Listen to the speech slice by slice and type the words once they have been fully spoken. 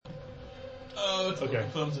Okay.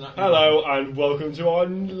 Hello and welcome to our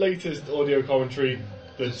latest audio commentary,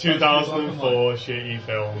 the 2004 shitty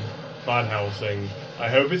film Van Helsing. I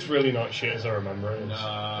hope it's really not shit as I remember it.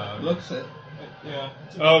 No. Looks it. Yeah.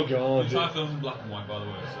 Oh god. The entire film's in black and white, by the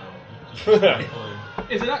way, so...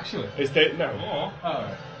 Is it actually? Is Oh.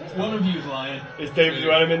 Alright. One of you's lying. Is David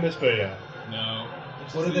Wenham in this bit? Yeah. No.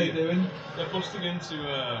 What are they doing? They're busting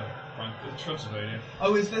into Transylvania.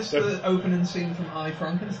 Oh, is this the opening scene from I,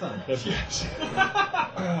 Frankenstein? Yes.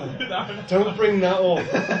 Don't bring that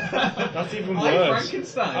up. That's even I, worse.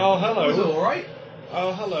 Frankenstein? Oh, hello. It was alright.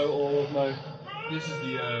 Oh, hello, all of my... This is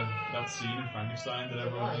the that scene in Frankenstein that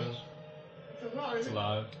everyone knows. It's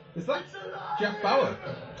alive. Is that Jack Bauer?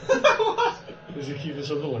 What? Is it Kiefer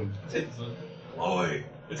Sutherland? Chloe!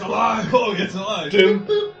 It's alive! Chloe, it's alive! Dun,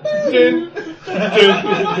 dun, dun.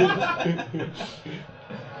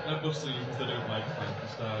 They're busting because they don't like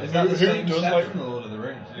Frankenstein. Is that the Who same does set like- from The Lord of the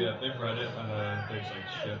Rings? Yeah, they've read it and they're just like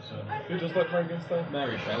shit, so... Who does like Frankenstein?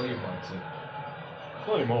 Mary Shelley writes it.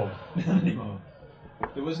 Not anymore. Not anymore.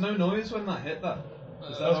 There was no noise when that hit that. That's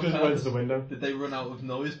Was that on because it went to purpose? the window. Did they run out of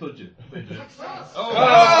noise budget? They did.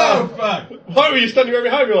 Oh, fuck! Why were you standing right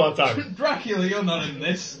behind me all the time? Dracula, you're not in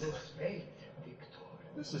this.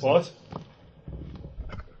 What?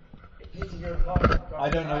 I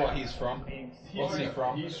don't know what he's from. What's he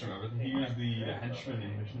from? He's from everything. He was the henchman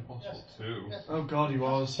in Mission Impossible 2. Oh god, he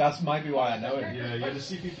was. That might be why I know him. Yeah, you had to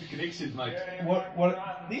see people connect it, like...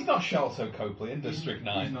 What? He's not Shelto Copley in District He's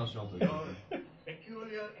 9. not Shelter.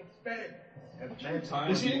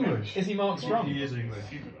 Is he English? Is he Mark Strong? He is English.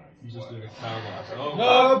 He's just doing a terrible accent. Oh,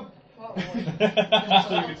 No! he's just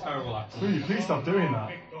doing a terrible accent. Will you please stop doing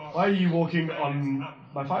that? Why are you walking on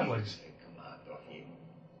my 5 legs?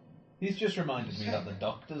 He's just reminded me that the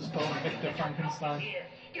doctor's called Victor Frankenstein.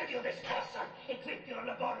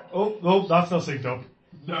 Oh, that's not synced up.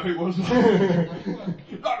 No, it wasn't.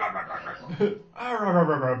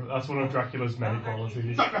 That's one of Dracula's many qualities.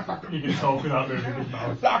 He can talk without moving his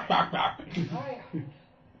mouth.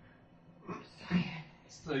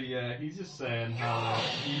 So yeah, he's just saying how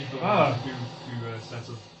he's the one who set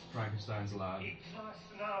up Frankenstein's lab.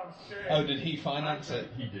 Oh, did he finance it?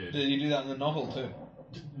 He did. Did he do that in the novel too?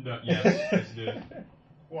 No, yes, he did.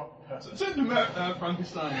 So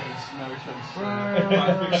Frankenstein is Mary Shelley's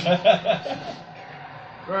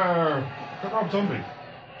Rob Zombie.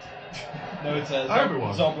 No, it says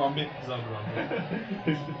Everyone. Zombie.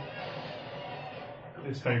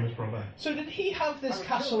 His famous brother. So did he have this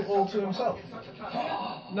castle all to himself?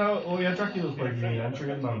 No, oh yeah, Dracula's breaking and entering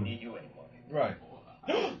at the moment. Right.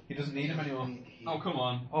 He doesn't need him anymore. Oh, come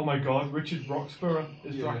on. Oh my god, Richard Roxburgh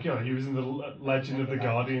is Dracula. He was in the Legend of the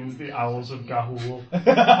Guardians, the Owls of Ga'Hoole.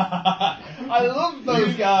 I love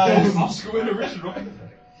those guys. Oscar winner Richard Rockman.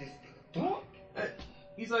 What?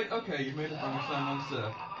 He's like, okay, you've made a Frankenstein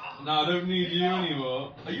monster. Now I don't need you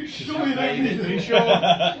anymore. Are you sure you don't need Are you me? sure?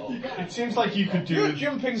 It seems like you could do. You're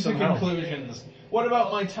jumping to some help. conclusions. What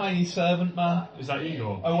about my tiny servant man? Is that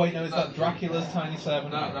Igor? Oh wait, no, is that Dracula's tiny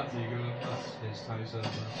servant man? That's Ego. That's his tiny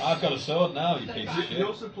servant. I've got a sword now, you piece of He shit.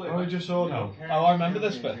 also played. Oh, just saw now. Oh, I remember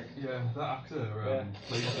this bit. Yeah, that actor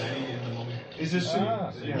played Danny in The Mummy. Is this?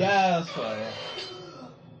 Ah, Yeah. yeah, that's right. Yeah.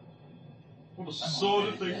 What a sort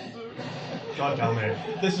of thing to do. God damn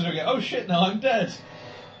it. This is again. Oh shit! Now I'm dead.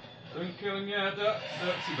 Don't kill him yet.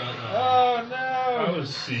 That's about that. Oh That no!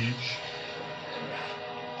 was Siege.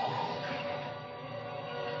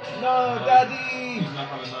 No, He's Daddy! not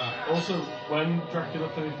having that. Also, when Dracula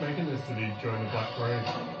finished making this, did he join the Black Parade?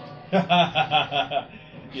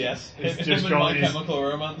 Yes, It's him just and got My his- Chemical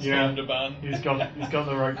Romance Yeah. formed a band. He's got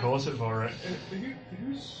the right corset for it.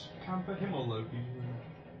 Who's camper? Him or Loki?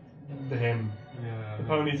 The him. Yeah. The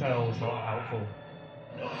ponytail was not helpful.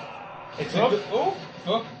 It's Oh. a good. Oh,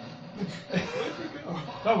 fuck!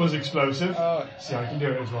 That was explosive. Oh, See, I can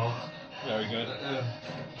do it as well. very good.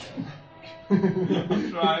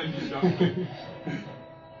 I'm trying to shock me.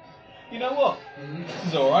 You know what? This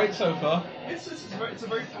is alright so far. It's a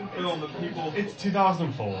very fun film that people. It's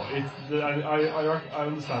 2004. I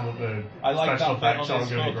understand that the I like special that bit effects on aren't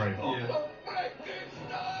his going to be foot. great. Yeah.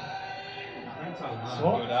 Don't tell him that.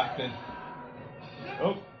 What? Good acting.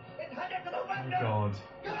 Oh. Oh god.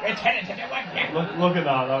 It's headed to the window. Look at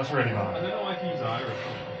that. That's really I bad. don't know why he's Irish.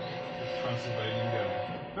 It's Transylvanian girl.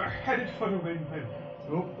 They're headed for the window.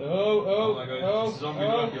 Oh. Oh, my god, oh, zombie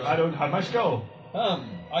oh. Dracula. I don't have my skull.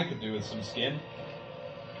 I could do with some skin.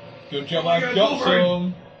 Good job, Oh my I've God, got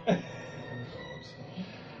Wolverine. some.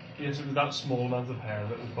 Yes, it was that small amount of hair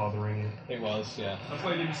that was bothering you. It was, yeah. That's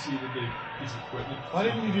why I didn't see the big piece of equipment. Why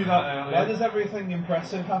didn't you do that earlier? Why does everything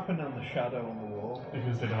impressive happen on the shadow on the wall? before.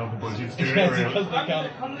 Because they don't have the budget to do it. Yes, Really. because they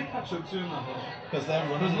can't. How do they catch up to him that much? Because they're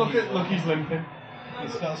running. Look, he's limping.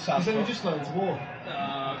 He's got a He's sad only foot. just learned to walk.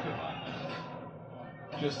 Come on.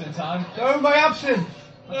 Just in time. No, my absinthe!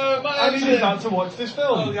 No, my I needed that to watch this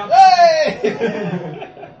film. Oh, the Hey!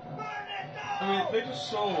 I mean, they just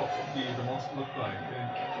saw what the monster looked like,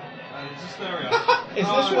 and it's just there. Is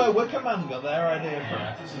this where Wicker Man got their idea from?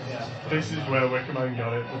 Yeah, This is where Wicker Man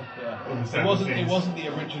got it. Yeah. In the It 70s. wasn't the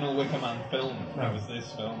original Wicker Man film. No. It was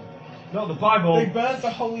this film. Not the Bible. They burnt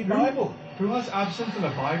the Holy Bible. Who has absinthe in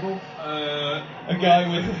a Bible? A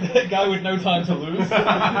guy with no time to lose.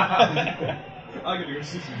 I'm gonna go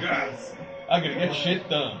see some guys. I'm gonna get shit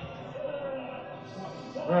done.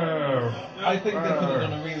 Oh. I think they could have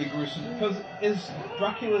done a really gruesome, because is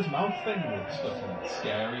Dracula's mouth thing with stuff in it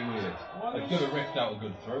scary weird? Why They they could have ripped out a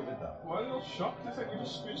good throat with that. Why are they all shocked? It's like we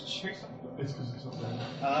just chase them. It's because it's not real.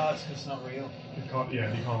 Ah, it's just not real. You can't do it.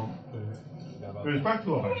 But it's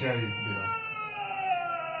practical effects, yeah, you can do that.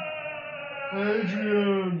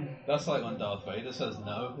 Adrian! That's like when Darth Vader says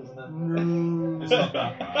no, isn't it? It's not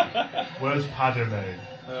that. Where's Padme? Where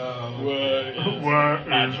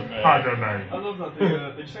is I Padme? love that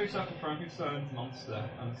they chase after Frankenstein's monster,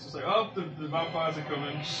 and it's just like, oh, the vampires are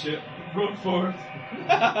coming. Shit, run for it.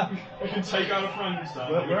 We can take out a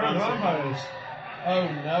Frankenstein. Where are the vampires? Oh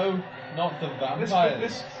no, not the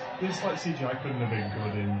vampires. This like CGI couldn't have been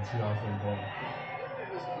good in 2001.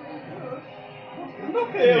 Look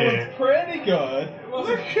at It it! was pretty good.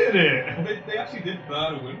 Look at it! They actually did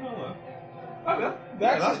burn a windmill though. Oh, yeah. They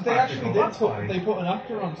actually That's did fine. they put an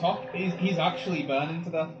actor on top. He's actually burning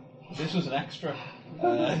to death. This was an extra.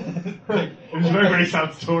 It was a very, very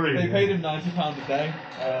sad story. They paid him £90 a day,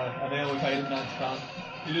 and they only paid him £90.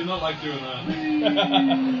 He did not like doing that.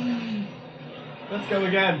 Let's go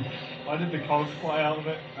again. Why did the cogs fly out of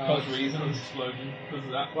it? Because reasons. Explosion. Because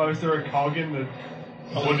of that. Why was there a cog in the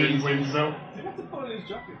Cause wooden reasons. windmill? Did he have to put on his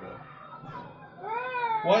jacket though?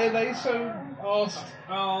 Why are they so arsed?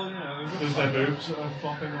 Oh, you know. There's their boobs that are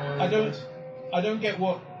flopping all over. I don't get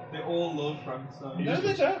what. They all love Frankenstein. No,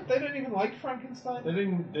 they don't. They don't even like Frankenstein. They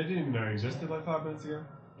didn't even know it existed like 5 minutes ago.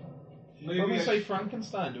 Maybe When we say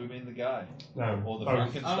Frankenstein, do we mean the guy? No. Or the Oh,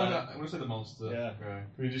 Frankenstein? Oh, no, I'm gonna say the monster. Yeah. Okay.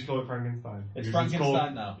 we just call it Frankenstein. It's Because Frankenstein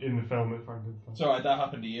called now. In the film, it's Frankenstein. It's alright, that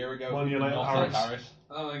happened a year ago. 1 year later, Not Paris. Paris.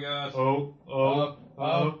 Oh my god.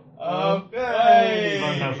 Yay!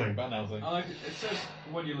 Van Helsing. Van Helsing. I like it. It says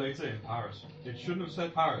 1 year later in Paris. It shouldn't have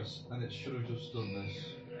said Paris, and it should have just done this.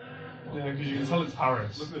 Yeah, because you can tell it's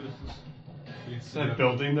Paris. Look at the difference. They're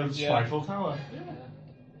building the Yeah. Eiffel Tower.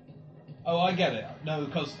 Oh, I get it. No,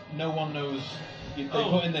 because no one knows. They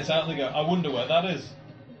Oh. put in this out and they go, I wonder where that is.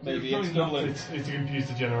 Maybe It's it's probably Dublin. It's a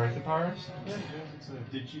computer generated Paris. Yeah, it's a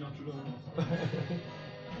Digi Notre Dame.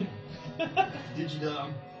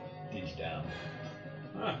 Digidam. Ditch down.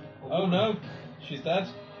 Ah, Oh no, she's dead.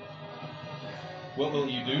 What will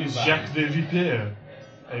you do, It's Van? Jacques de Viper.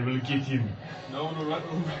 I will get him. No one will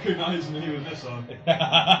recognise me with this on.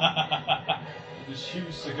 This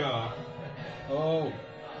huge cigar. Oh,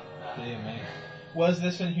 dear me. Where's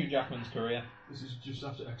this in Hugh Jackman's career? This is just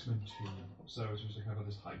after X-Men 2, so it's just like kind of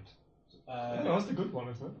this height. Yeah, that's the good one,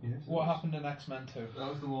 isn't it? Yes. What happened in X-Men 2? That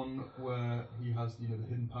was the one where he has, the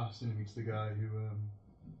hidden past and he meets the guy who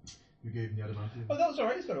gave him the adamantium. Oh, that was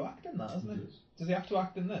alright. He's got to act in that, hasn't he? Does he have to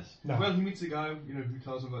act in this? No. Well, he meets a guy, who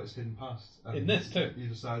tells him about his hidden past. And In this too? He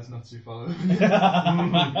decides not to follow him.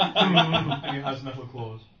 And he has metal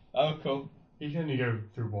claws. Oh, cool. You can only go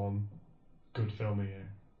through one good film a year.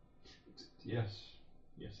 Yes.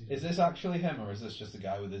 Yes, he Is this actually him, or is this just a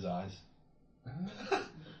guy with his eyes?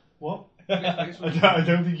 What? I guess I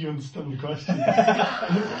don't think you understand the question.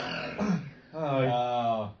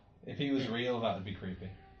 Oh, if he was real, that would be creepy.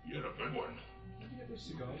 You're a big one.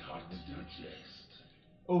 cigar. Hard to digest.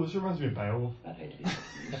 Oh, this reminds me of Beowulf.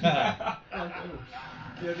 Yeah,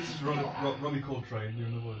 this is Robbie Coltrane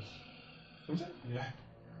doing the voice. Was it? Yeah.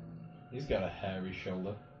 He's got a hairy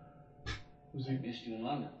shoulder. Was he? Missed you in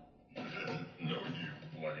London. No, you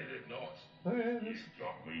bloody did not. Oh yeah, it You is.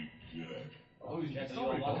 got me good. Oh, he's Check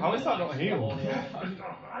sorry, your but How is that not healed? Mr.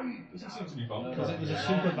 Hyde. doesn't seem to be bothered. Because it was a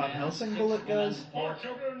super Van Helsing bullet, guys. 4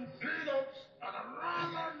 children, 3 adults, and a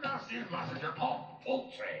rather nasty messenger called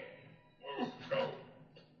Poultry. Oh, no.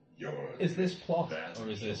 Yours. Is this plot, or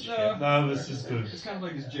is this No. shit? No, this is the. It's kind of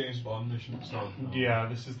like his James Bond mission. So. Yeah,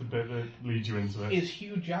 this is the bit that leads you into it. Is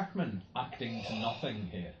Hugh Jackman acting to nothing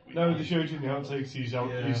here? No, they showed you in the outtakes. He's out.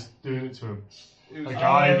 Yeah. He's doing it to It a was,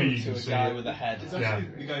 guy, but you to can a see guy it. with a head. It's actually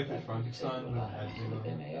the guy who played Frankenstein with a head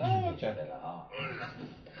thing on. Oh, okay.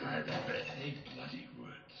 I bet they bloody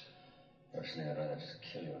would. Personally, I'd rather just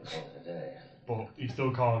kill you and call it a day. but he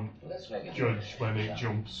still can't Let's make it judge when it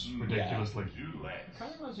jumps ridiculously.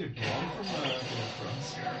 Kind of reminds me of Braun from Game of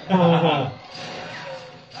Thrones.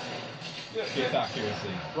 With accuracy.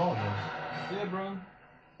 Wrong, Yeah, Braun.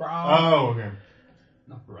 Oh, okay.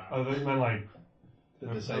 Not Braun. I think you meant like The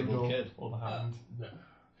disabled kid. or the hand.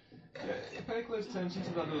 Yeah, Pericles turns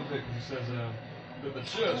into that little bit because he says that the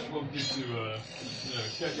church wants you to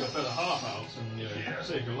get your better half out and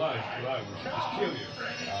save your life, but I will just kill you.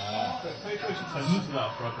 Pericles turns into that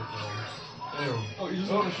throughout the film. Ew. Oh, you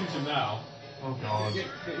just want to shoot him now. Oh god. Get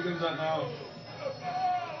your guns out now.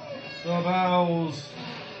 The bells!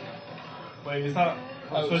 Wait, is that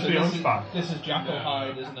supposed to be Hunchback? This is Jackal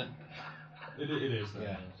Hyde, isn't it? It is, though.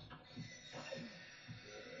 Yeah.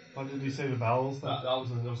 Why did he say the bells then? That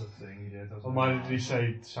was a thing he did. Or why did he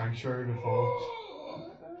say Sanctuary before?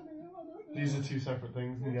 These are two separate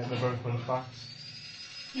things, and yet they're both Hunchbacks.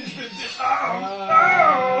 Oh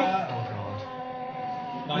god.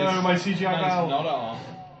 Nice, No, my CGI nice bell. not arm.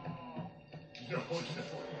 Give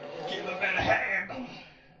the man a hand.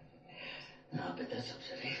 No, but that's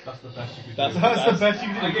upsetting. That's the best you could That's do. That's the best you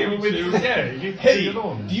I can gave do him with two. Yeah, you gave Hey, the other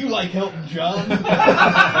one. do you like Elton John?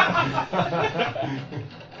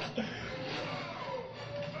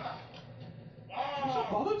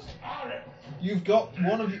 Bothered? You've got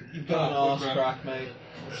one of you. You've got an Oh, arse good crack, mate.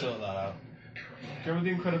 Let's sort that out. Do you remember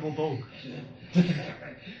the Incredible Bulk?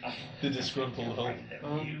 The disgruntled Hulk.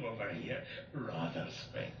 You over here, rather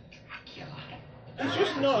spectacular. It's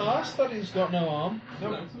just not arse that he's got no arm.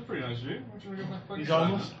 No, it's a pretty nice view. What do you want to get back? He's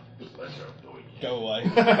armless. Pleasure of doing it. Go away.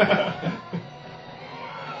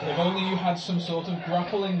 If only you had some sort of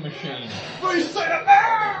grappling machine.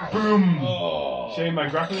 Boom! Oh. Shame my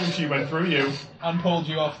grappling machine went through you. And pulled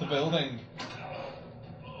you off the building.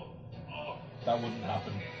 That wouldn't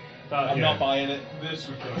happen. I'm not buying it. This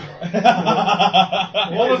would go.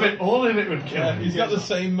 All of it would kill Yeah, him. he's got the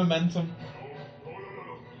same momentum.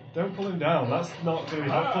 Don't pull him down. That's not going to be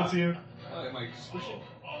helpful to you. Oh, it might squish it.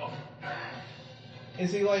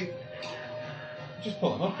 Is he like... Just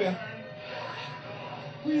pull him up here.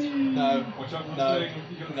 No. Watch out for No. the thing.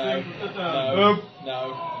 You got No. the thing. Put that down. No. Up.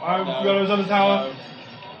 No. I've No. got us on the tower. No.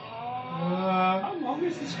 How long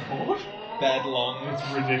is this cord? Dead long. It's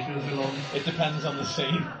ridiculously long. It depends on the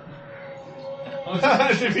scene.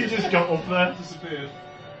 As if he just got up there. Disappeared.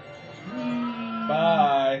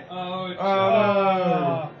 Bye. Oh,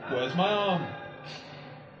 it's Where's my arm?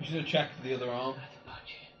 You should have checked for the other arm.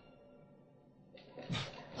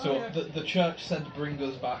 So the church said to bring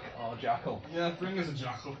us back our jackal. Yeah, bring us a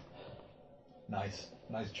jackal. Nice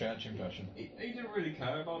church impression. He didn't really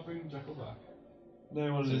care about bringing Jackal back.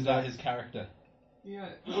 No one So is that his character? Yeah.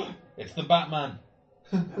 It's the Batman.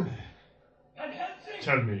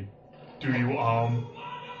 Tell me, do you arm?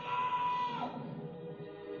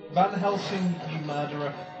 Van Helsing, you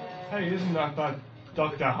murderer. Hey, isn't that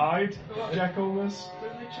Dr. Hyde? Jackalness?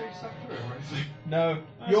 Don't they chase after him or anything? No,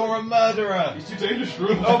 you're a murderer. He's too dangerous for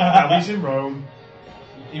him. Oh, now he's in Rome.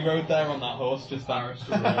 He rode there on that horse just Paris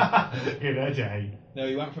then. to Rome. In a day. No,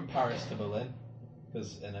 he went from Paris to Berlin.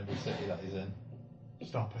 Because in every city that he's in,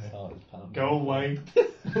 Stop it. started his Panama. Go away.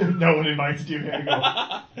 No one invited you here. Go.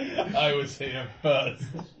 I was here first.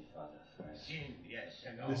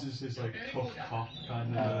 This is his like tough cop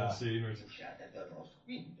kind of scene where it's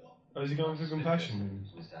Oh, is he going for compassion?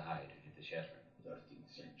 Mr. Hyde did the shattering.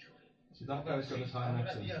 13th century. see that guy's got this high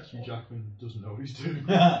accent. Hugh Jackman doesn't know what he's doing.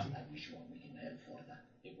 I wish one we can have for that.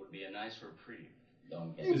 It would be a nice reprieve.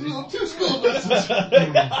 Don't get Is he two school buses?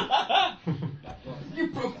 You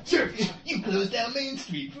broke the church. You closed down Main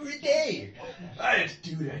Street for a day. I had to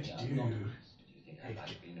do what I had to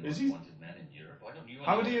do. Is he?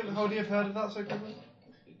 How would he have heard of that so quickly?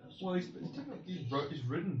 Well, he's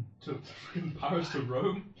ridden from Paris to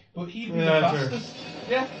Rome. But he'd be Yeah, the true. fastest.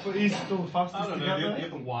 Yeah, but he's still the fastest I don't to know, get you there.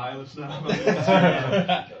 have the wireless now.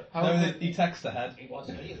 No, he texts ahead.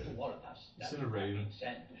 It's in a raven.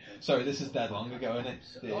 Sorry, this is dead long ago, isn't it?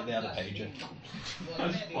 They had a pager.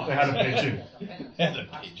 They had a pigeon. They had a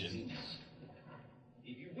pigeon.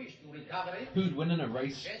 Who'd win in a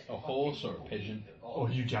race? A horse or a pigeon? Or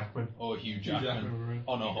Hugh Jackman. Or Hugh Jackman Jackman would win.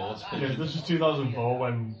 on a horse Yeah, pigeon? this was 2004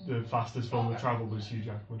 when the fastest film to travel was Hugh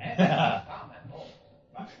Jackman.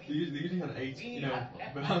 They usually had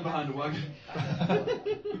 8, behind a wagon.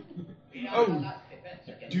 Oh,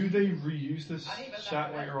 do they reuse this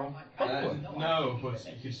shot later on? No, but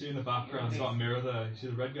you can see in the background, it's got a mirror there. You see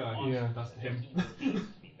the red guy? Yeah. That's him.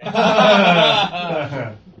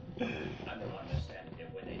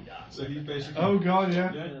 So he's basically... Oh god,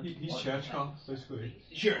 yeah. Yeah, he's church cop, basically.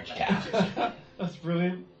 Church cat. That's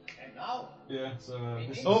brilliant. Yeah, so...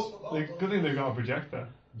 Oh, good thing they've got a projector.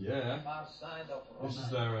 Yeah. This is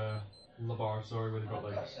their laboratory where they've got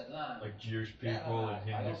like Jewish people and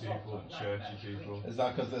Hindu people and churchy people. Is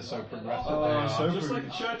that because they're so progressive? Oh, so just pro- like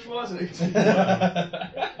the church was in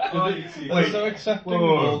 1812. They're so accepting of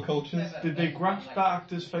all cultures. Did they graft that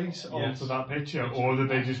actor's face onto that picture, or did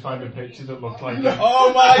they just find a picture that looked like it?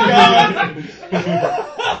 Oh my god!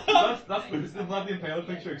 That's it's the Vlad the Impaler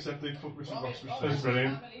picture, except they put Richard Roxburgh's That's face.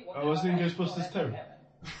 brilliant. Oh, wasn't he in Ghostbusters 2?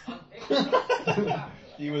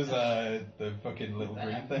 He was the fucking little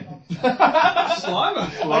green thing. Slimer!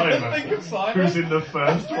 Slimer. Think of Slimer. Who's in the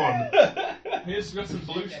first one? Here's got some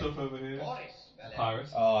blue stuff over here.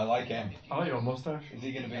 Pirates. Oh, I like him. I like your mustache. Is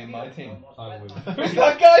he going to be in my team? I would. Who's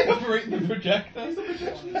that guy operating the projector?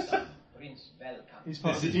 He's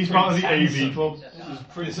part of the AV club.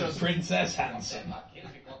 This is Princess Hansen.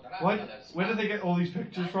 Where did they get all these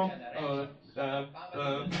pictures from? Where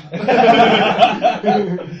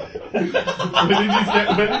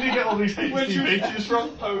Where did you get all these HD pictures from?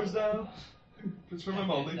 Pose down. It's from my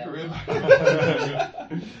modelling career.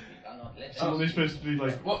 Somebody's supposed to be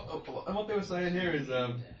like, What they were saying here is their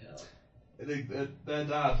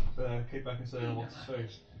dad, Kate Beckinsale, what's his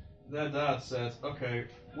face? Their dad said, okay,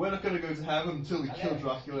 we're not going to go to heaven until we kill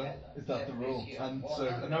Dracula. Is that the rule? And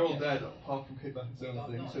they're all dead apart from Kate Beckinsale,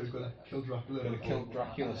 I think, so we've got to kill Dracula. We're going to kill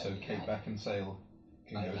Dracula so Kate Beckinsale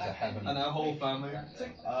can go to heaven. And our whole family. It's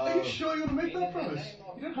like, are you sure you want to make that promise?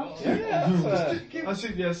 You don't have to.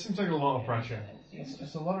 it seems like a lot of pressure.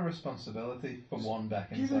 It's a lot of responsibility for one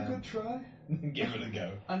Beckinsale. Give it a good try. Give it a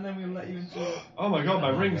go. And then we'll let you into it. Oh my god, my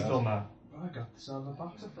ring's still mad. I got this out of a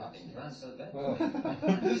box of fries.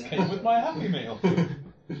 This came with my Happy Meal.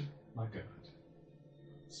 My god.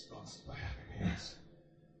 Sponsored by Happy Meals.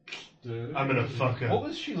 I'm gonna fuck her. What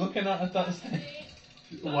was she looking at that stage?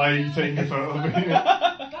 Why are you taking a photo of me?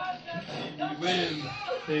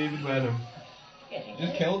 David Wenham.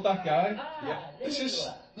 Just killed that guy? This is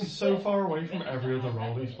so far away from every other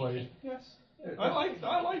role he's played. Yes. I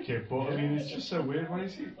like it, but I mean, it's just so weird. Why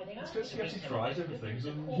is he? It's because he actually tries everything.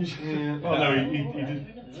 So Oh no, he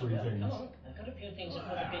did 3 things.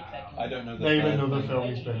 I don't know the Name third another thing.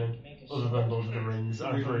 film he's been in, other than Lord of the Rings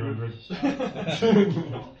and 300.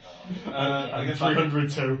 And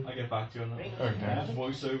 302. I get back to you on that. Okay.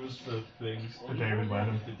 Voiceovers for things. For David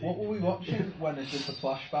Wenham. What were we watching when it did the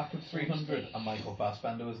flashback of 300 and Michael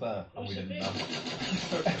Fassbender was there and we didn't know?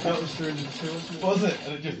 That was 302, wasn't it? Was it?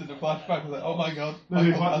 And it just did the flashback. I was like, oh my god, No,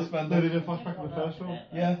 they Michael Fassbender. did a flashback in the first film.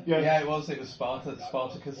 Yeah, Yeah. yeah, it was. It was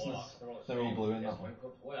Spartacusness. They're all blue in that one.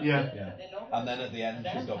 Yeah. Yeah. And then at the end,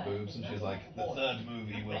 she's got boobs, and she's like, the third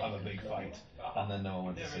movie will have a big fight. And then no one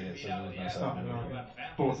went to see it, so there was no third movie.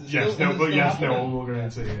 But Is it yes, still- no, is it but still yes, no happening? one will go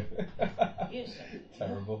and see it.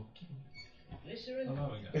 Terrible.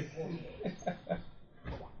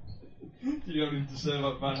 Do you have anything to say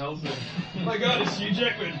about Van Helsing? Oh my god, it's Hugh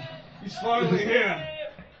Jackman! He's finally here!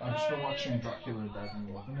 I'm still watching Dracula Dead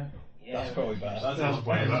and Loving it. That's probably bad. That's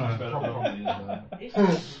way better. Probably better. This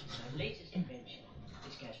is my latest invention.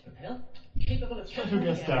 This gas propel, capable of Who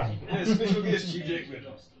gets down? Yeah, special guest Hugh Jackman.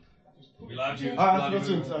 We love you. I forgot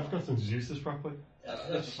to introduce this properly.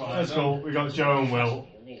 That's fine. That's cool. We got Joe and Will.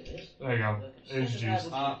 There you go.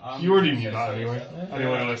 Introduced. I'm- You already knew that anyway.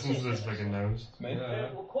 Anyone who listens to this fucking knows. Me?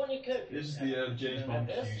 This is the James Bond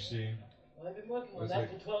Q scene. I've been working on It's that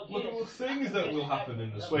like, for 12 look at years. the things that will happen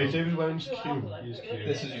in this Wait, film. David Wenham's Q. He's cute.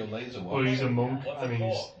 This is your laser Well, watch. he's a monk and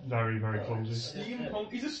he's very, very clumsy.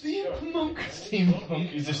 Steampunk. He's a steampunk. Steampunk.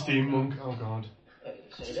 He's a steam monk. Oh god.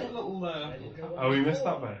 Just a little. Oh, we missed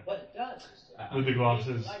that bit. But it does. With the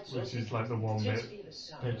glasses, which is like the one bit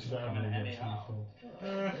picture that everyone gets in the film.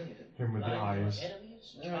 Him with the eyes.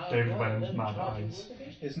 David Wenham's mad eyes.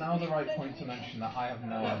 It's now the right point to mention that I have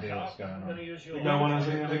no idea what's going on. No one has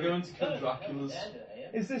any They're idea. going to kill Dracula's.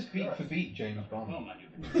 Is this beat for beat James Bond?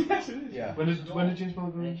 Yes, it is. Yeah. When did James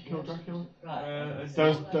Bond go and kill Dracula?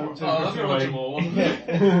 Don't Don't take Oh, us that's very much away. more, wasn't it?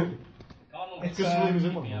 It's, Because he was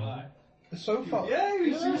in one. so far, Yeah,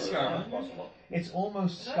 he was in Skyrim. it's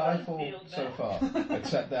almost Skyfall so far,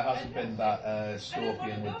 except there hasn't been that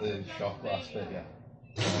scorpion with the shot glass bit yet.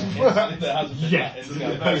 There hasn't been Yes, that in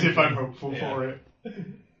Skyfall. as if I'm hopeful for it.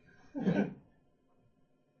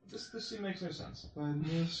 This scene makes no sense. When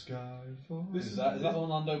the sky falls. Is that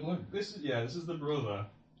Orlando Bloom? This is the brother.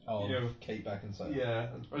 Oh, You know, Kate Beckinsale. Yeah,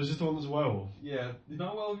 Or is this the one that's a werewolf? yeah.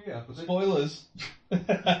 Not well yet, but Spoilers.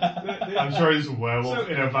 I'm sure he's a werewolf So-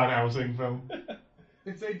 in a Van Helsing film.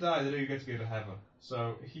 if they die, they don't get to go to heaven.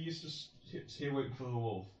 So he's just here waiting for the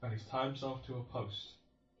wolf, and he's tied himself to a post.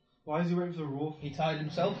 Why is he waiting for the wolf? He tied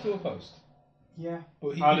himself to a post. Yeah.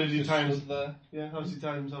 But How did he just tie him- stood there. Yeah, how does he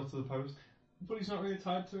tie himself to the post? But he's not really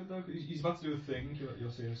tied to it though. 'Cause he's about to do a thing.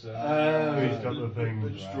 You'll see in a second. Oh, he's got the They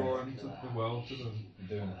thing. just draw him to the well to them.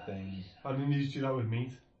 Doing a thing. Why didn't you just do that with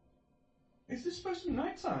meat? Is this supposed to be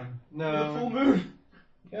nighttime? No. The full moon.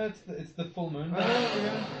 Yeah, it's the full moon.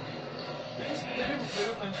 yeah. They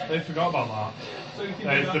don't mention. They forgot about that. So you think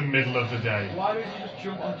It's that- the middle of the day. Why don't you just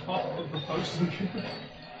jump on top of the post and kill him?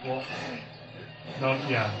 What?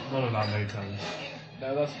 None of that made sense.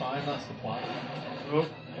 No, that's fine. That's the plan. Oh,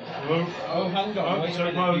 oh, Oh, hang on. Wait a so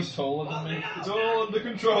minute. close. He's taller than me. It's all under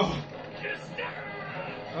control.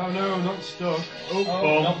 Oh no, not stuck. Oh,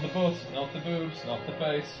 bum. not the butt, not the boobs, not the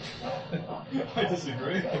face. I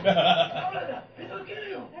disagree. It'll kill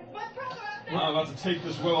you. That's my brother out there. I'm about to take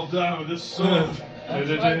this world down with this sword. My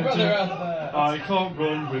brother out there. I can't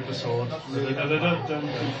run with the sword. Really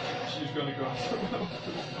Dun-dun-dun-dun. She's gonna go after him.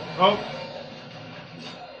 Oh.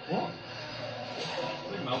 What?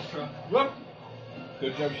 It's like mousetrap. Whoop.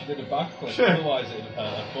 Good job she did a backflip, Sure. otherwise it'd have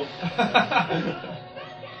hurt her foot.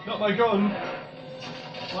 Not my gun.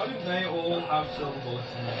 Why didn't they all have silver bullets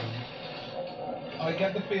in their guns? I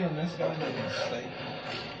get the feeling this guy made a mistake.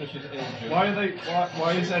 This is injured. Why are they?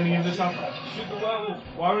 Why is any of this happening? Shoot the werewolf.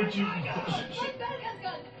 Why would you? My Batman's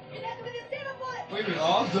gun. And that's with his silver bullet. Wait a minute,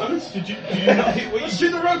 ours does? Did you not? Let's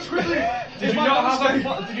shoot the ropes quickly! Did you not have a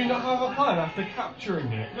plan? Did you not have a plan after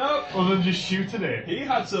capturing it? No! Other than just shooting it? He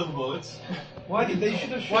had silver bullets. Why did they should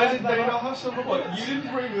have shot Why did that they up? not have silver What, bullets? you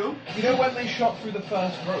didn't bring them? You know when they shot through the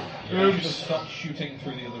first rope? Yeah. They should have stopped shooting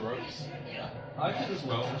through the other ropes. I think this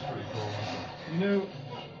well was pretty cool. You know,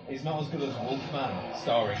 He's not as good as Wolfman,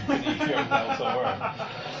 starring Benicio del Toro.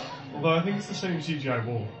 although I think it's the same CGI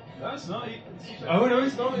wolf. No, it's not. Oh no,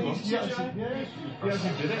 it's not. He He wasn't actually, CGI? yeah, he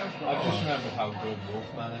actually did it. I've just remembered how good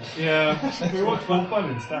Wolfman is. Yeah, we watched Wolfman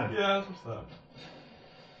instead. Yeah, that's what's that.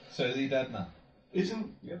 So is he dead now?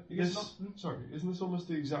 Isn't Yeah, this? Sorry, isn't this almost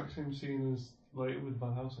the exact same scene as later with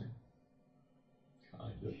Van Helsing?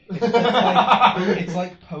 Kind of. It's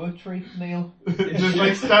like poetry, Neil. Just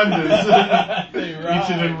like standards, They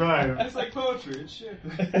eaten and rhyme. It's like poetry, it's shit.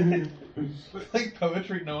 It's like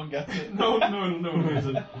poetry, no one gets it. No one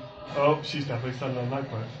isn't. Oh, she's definitely standing on that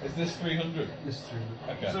quote. Is this 300? This is true.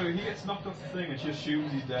 Okay. So he gets knocked off the thing and she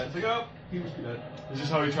assumes he's dead. It's like, oh, he must be dead. This is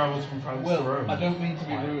how he travels from France to Well, Rome. I don't mean to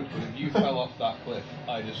be rude, but if you fell off that cliff,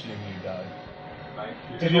 I'd assume you died. Thank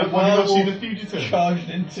you. Did you not want to go see the fugitive? Charged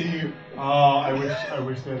into you. Oh, I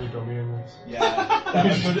wish they had a dummy in this. Yeah. He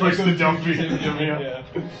just puts the dummy fugitive dummy up. Yeah.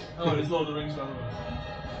 Oh, it's Lord of the Rings, by the way.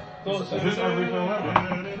 Thought so. Is this every film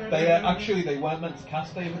ever? They actually they weren't meant to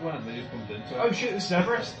cast David Wenham. They just bumped into it. Oh shit, this is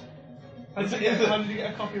Everest. How did you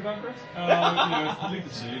get a copy of Everest? I think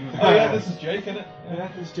the scene. Oh yeah, this is Jake, innit? Yeah,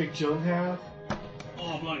 this is Jake Gyllenhaal.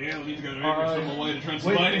 Oh, bloody hell, I need to go to Alright. Everest on my way to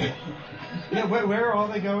Transylvania. Yeah, where are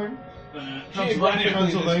they going? Geographically, this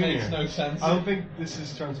Transylvania. makes no sense. I don't think this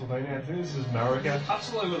is Transylvania. I think this is America.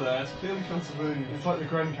 Castle over there, it's clearly Transylvania. It's like the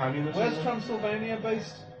Grand Canyon or Where's something. Transylvania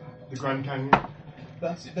based? The Grand Canyon.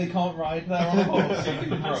 They can't ride there on a horse.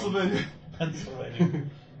 Pennsylvania. Pennsylvania.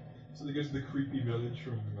 So they go to the creepy village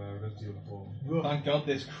from Resident Evil 4. Thank God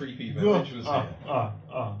this creepy village was here.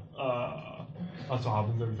 That's what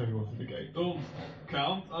happens every time you walk through the gate. Don't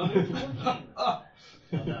count on it.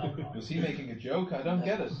 Was he making a joke? I don't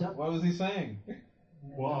get it. What was he saying?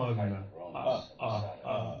 One.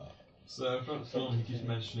 So throughout the film he keeps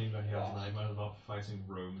mentioning that he has nightmares about fighting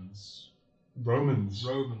Romans. Romans.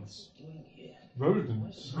 Romans.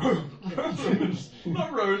 Rodents. Romans.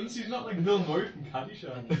 Not rodents, he's not like Bill Murray from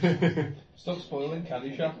Caddyshack. Stop spoiling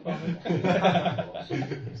Caddyshack for me.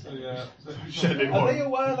 So yeah. Shedding Are they one.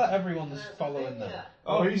 aware that everyone's following them?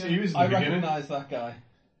 Oh, he was in I the beginning. recognise that guy.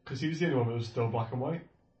 Because he was the only one that was still black and white.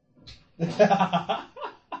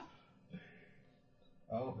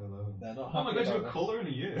 Oh, they're not happy Oh my god, you about got colour in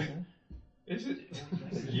a year. Is it?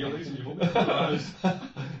 Yearlies and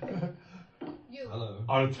you Hello.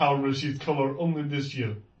 Our town received colour only this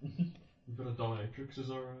year. We've got a dominatrix as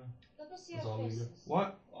our. Let me see That's your all we faces. get.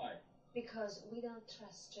 What? Why? Because we don't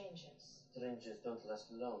trust strangers. Strangers don't last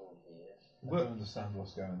long here. I don't understand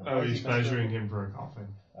what's going on. Oh, he's measuring him for a coffin.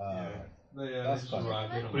 Yeah. They That's just funny.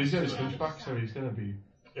 arrive. They don't But he's got his like hunchback, so he's going to be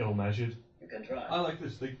ill-measured. You can try. I like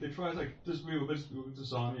this. They try, it's like, just we will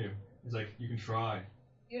disarm you. It's like, you can try.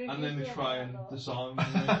 You And then they refuse try to and alcohol.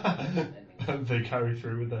 disarm you. And they carry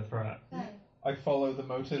through with their threat. Fine. I follow the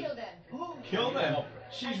motive. Kill them. Kill them!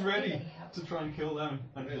 She's ready to try and kill them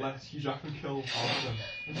and let Hugh Jackman kill all of them.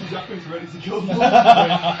 And Hugh Jackman's ready to kill them.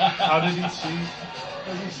 How did he see?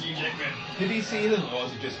 Doesn't Hugh Jackman. Did he see them, or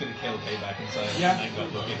was he just going to kill Payback and say, Yeah. I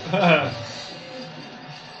got lucky?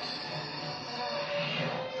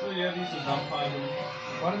 So yeah, these are vampire women.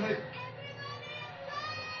 Why did they...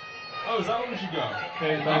 Oh, is that what we should go?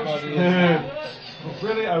 Okay, Nobody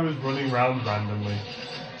really, I was running around randomly.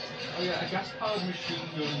 Oh yeah, a gas-powered machine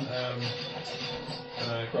gun,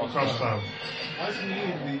 Crossbow. Why does it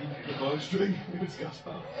need the bowstring if it's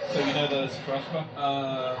gas-powered? So you know there's a crossbow?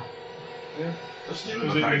 Yeah. Let's do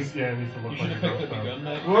Because it. it needs, yeah, it needs to look You like should a have picked up crossbow. your gun,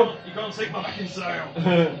 mate. Whoop! You can't take my backing sail.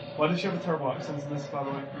 Why does she have a terrible accent in this, by the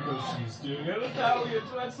way? Because she's doing an Italian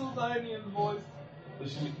Transylvanian voice.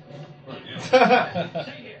 Does she? Right, yeah.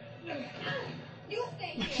 You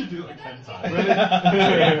stay You here. should do it like 10 times. Really?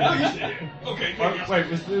 No, you stay here. Okay,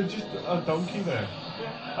 Wait, was there just a donkey there?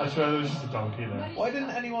 I swear there was just a donkey there. Why didn't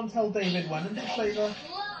anyone tell David Wenham to say that?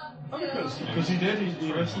 Oh, because Because he did,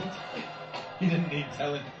 he listened. He didn't need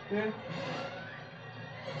telling. Yeah.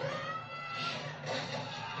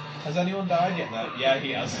 Has anyone died yet? No. Yeah,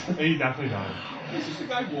 he has. He definitely died. There's just a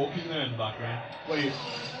guy walking there in the background. Wait,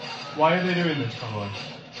 why are they doing this, by the way?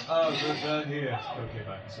 Oh, they're here. Okay,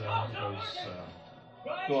 back. So, because,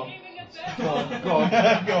 Go on. Go on. Go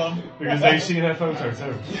on. Go on. Because they've seen her photo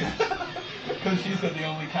too. Because she's got the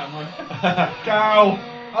only camera. Cow!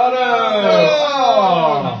 Oh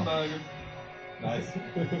no! hamburger. Nice.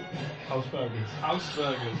 House burgers. House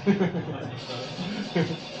burgers.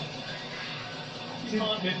 You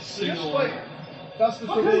can't hit a single one. That's the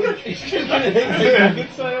trouble.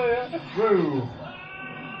 Woo!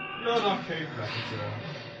 You're not Kate Beckinsale.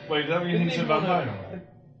 Wait, does that mean he's a vampire now?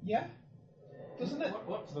 Yeah. Doesn't it?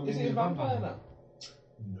 What? Does that Is mean he a he's vampire now?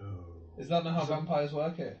 No. Is that not how vampires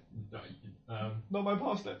work here? Not my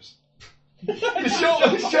parsnips. He He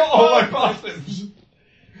shot all my parsnips!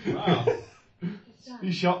 Wow.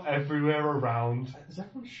 He shot everywhere around. Is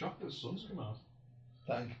everyone shocked that the sun's come out?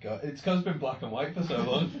 Thank God. It's because it's been black and white for so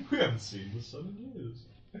long. We haven't seen the sun in years.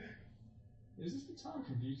 Is this the time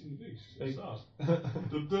from Beauty and the Beast? It starts.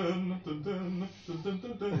 Dun dun dun dun dun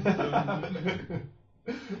dun dun dun dun.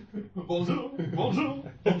 Bonjour, bonjour,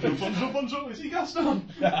 bonjour, bonjour, bonjour. Is he Gaston?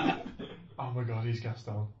 Oh my god, he's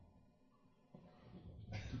Gaston.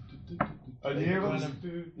 And you hear about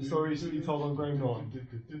the stories that he told on Graham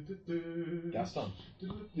Norton? Gaston.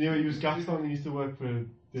 You know, he was Gaston, he used to work for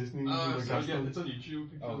Disney. He was So yeah, Gaston. it's on YouTube.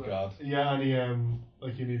 Oh God. Yeah, and he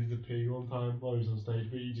he needed to pee one time while he was on stage,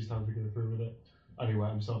 but he just had to go through with it. And he wet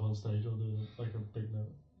himself on stage under like a big note.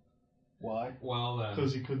 Why? Well then.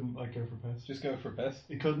 Because he couldn't like go for piss. Just go for a piss.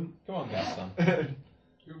 He couldn't. Come on, Gaston.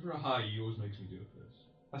 Go for a high, he always makes me do it first.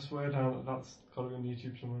 I swear down that's got to be on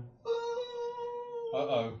YouTube somewhere.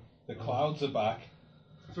 Uh-oh. The clouds are back.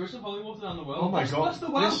 First of holy water down the well. Oh my god. Bless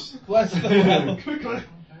the well. Bless the well. Quickly.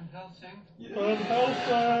 Van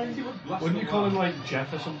Helsing. Wouldn't you call him like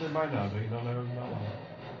Jeff or something by now? Do you not know him that well?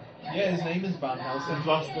 Yeah, his name is Van Helsing. His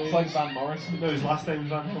last name It's like Van Morrison. No, his last name is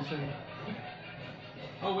Van Helsing.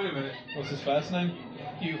 Oh, wait a minute. What's his first name?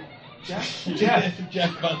 Hugh. Jeff? Jeff.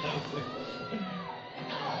 Jeff Van Helsing.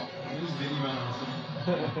 This is Vinny Van Helsing.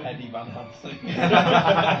 Eddie Van Helsing.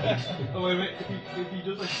 Oh, wait a minute. If he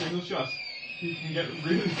does like single shots, he can get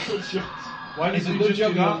really good shots. Why It's does a he good just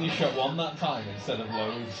job do he that? only shot one that time instead of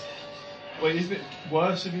loads. Wait, isn't it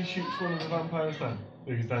worse if he shoots one of the vampires then?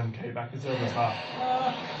 Because then Kate Beckinsale was half.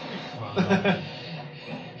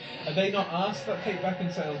 Are they not asked that Kate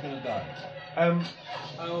Beckinsale's going to die?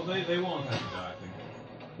 Oh, they want her to die, I think.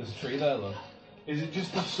 There's a tree there, look. Is it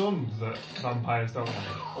just the sun that vampires don't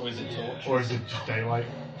have? Or is it torch? Or is it just daylight?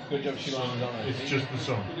 Good job she landed on it. It's just the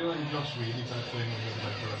sun. We're doing Josh Whedon type thing with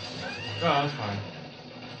like the rest of Oh, it. that's fine.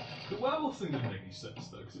 The werewolf thing didn't make any sense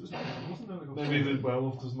though, because wasn't there like a Maybe the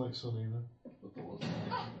werewolf doesn't like sun either.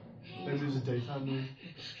 Maybe there's a daytime moon.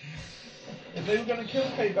 If they were going to kill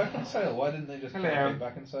Kate Beckinsale, why didn't they just kill Hello. Kate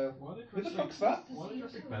Beckinsale? Why did Who the fuck's that? Why did you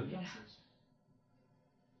pick belly dancers?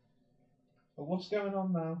 Oh, what's going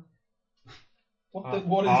on now? What is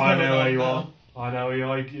I going know on where you now? are. I know where you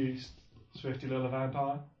are, you swifty little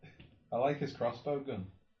vampire. I like his crossbow gun.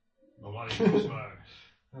 Nobody crossbow.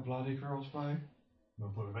 A bloody crossbow. No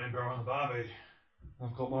put a vampire on the Barbie.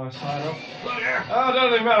 I've got my side up. Bloody hell! Oh, it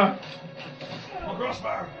doesn't matter. My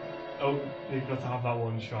crossbow! Oh, you've got to have that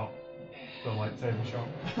one shot. The lightsaber shot.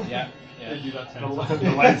 Yeah. They do that The, 10 the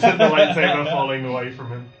times. lightsaber falling away from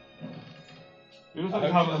him. He I doesn't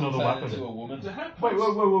hope have she doesn't another turn weapon. into a woman. The hair Wait,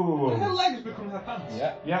 whoa, whoa, whoa, whoa, The her whoa. legs become her pants.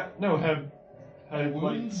 Yeah. Yeah, no, her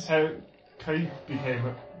Wings? her Kate became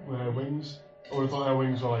her wings. Or I thought her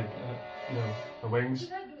wings were like, her wings.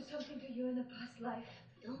 Did I do something to you in a past life?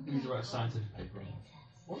 Don't These are a scientific paper.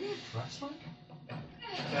 What are your dressed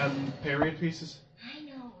like? Period pieces. I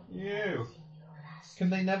know. You. Can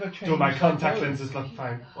they never change So my their contact clothes? lenses look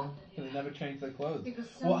fine. What? Can they never change their clothes? Because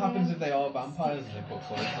What happens someday if they are vampires and they put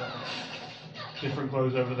clothes on? different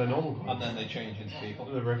clothes over their normal clothes. And then they change into people.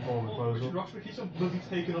 They rip all the clothes Richard up. Roxburgh keeps on bloody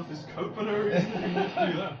taking off his coat for no reason. He won't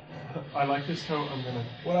do that. I like this coat, I'm gonna...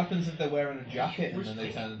 What happens if they're wearing a jacket and then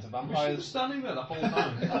they turn into We should be vampires? standing there the whole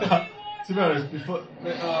time. To be honest, before...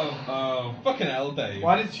 Fucking hell, Dave.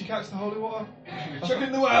 Why did she catch the holy water? Chuck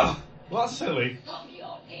in the well! Well, that's silly. Stop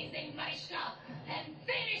your teasing, Meister, and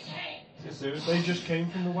finish him! You're serious? They just came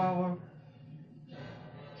from the well,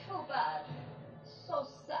 Too bad. So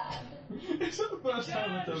sad. Is that the first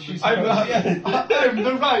time that I've She's- been... I'm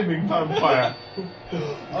the rhyming vampire.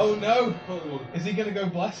 Oh no! Holy water. Is he gonna go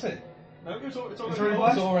bless it? No, it's already already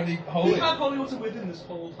blessed. It's already We've holy. had holy water with him this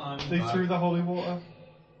whole time. They threw the holy water.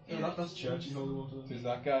 No, that's churchy holy water. Who's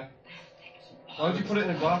that guy? Why did you put it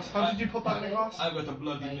in a glass? How did you put that in a glass? I've got a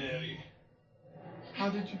Bloody Mary. How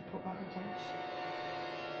did you put that in a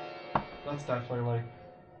glass? That's definitely like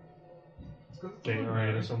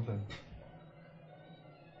Gatorade or something.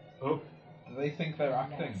 Oh, Do they think they're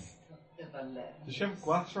acting? does she have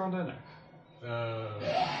glass around her neck?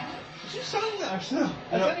 She's standing there still.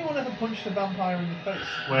 Has anyone ever punched a vampire in the face?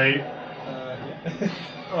 Wait. Yeah.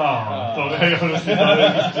 Oh, I thought I honestly thought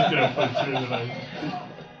it was just gonna punch you in the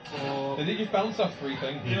face. Did he just bounce off 3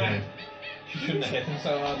 things? He did. She shouldn't have hit him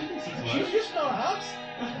so hard. She's just not asked.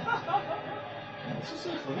 It's just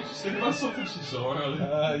so funny. She's thinking about something she saw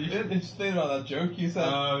earlier. You didn't just think about that joke you said.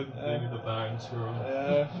 Maybe the Baron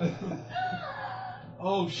squirrel.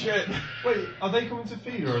 Oh shit! Wait, are they coming to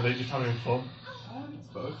feed or are they just having fun? It's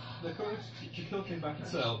both. They're coming to kill King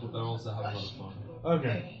Beckinsale, but they're also having a lot of fun.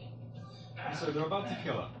 Okay. So they're about to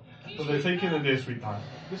kill her. So they're taking the dear sweet time.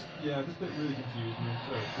 This bit really confused me.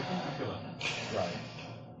 So they're going to kill her. Right.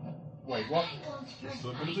 Wait, what? They're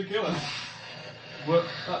still going to kill her. What?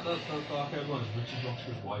 That dark haired one is Richard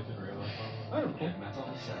Roxburgh's wife in real life. Oh, cool. Met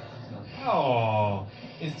on the set. Oh,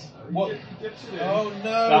 It's what? He dips it in. Oh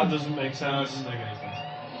no! that doesn't make No, it sense. doesn't make any sense.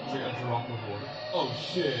 It's like a drop of water. Oh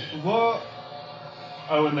shit. What?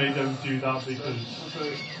 Oh, and they don't do that because... So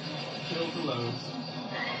kill the loads.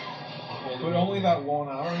 But only that 1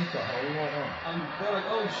 hour he's got holy water. And they're like,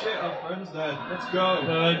 oh shit, our friend's dead. Let's go.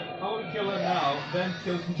 They're like, I want to kill her now, then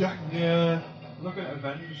kill Jack. yeah. I'm not going to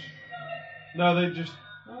avenge. No, they just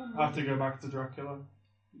Oh, have to go back to Dracula.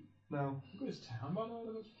 No. Look at his town by now,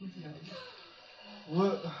 that's freaking out.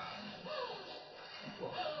 What?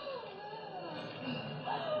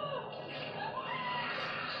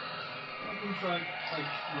 I've been trying,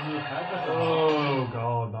 like, remove head. Oh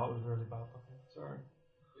god, that was really bad. Sorry.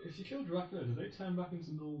 If you kill Dracula, do they turn back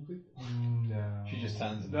into normal people? No. She just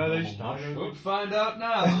turns into No, they normal just died. We'll find out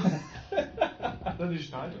now. No, they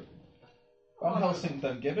just died. Van Helsing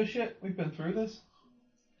don't give a shit. We've been through this.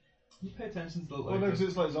 You pay attention to the Well, no, 'cause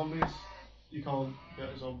it's like zombies. You can't get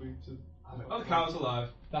a zombie to... Oh, the cow's alive.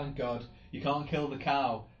 Thank God. You can't kill the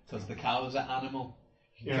cow because the cow is an animal.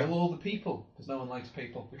 You can Yeah. kill all the people because no one likes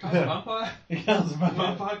people. The cow's a vampire. The cow's a The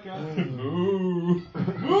vampire. vampire cow. Ooh.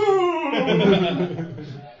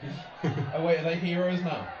 Oh wait, are they heroes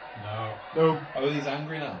now? No. No, Oh, he's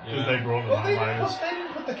angry now. because they brought the Well, they vampires.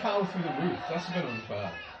 didn't put the cow through the roof. That's a bit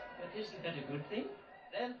unfair. But isn't that a good thing?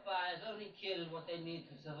 Vampires only kill what they need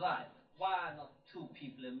to survive. Why not 2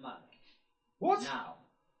 people a month? What? Now.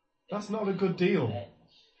 That's not a good deal.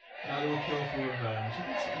 Now they will kill for revenge. You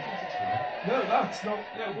think it's fair? No, that's not...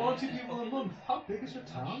 Yeah, 1 or 2 people a month. How big is your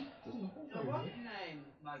town? Doesn't look So very what big. name,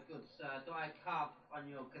 my good sir, do I carve on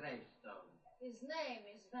your gravestone? His name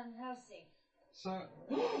is Van Helsing. So.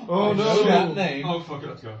 Oh know that no! name. Oh fuck it,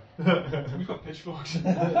 let's go. We've got pitchforks. Your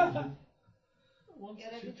 1 to 2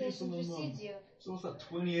 reputation people a month. precedes you. So what's that?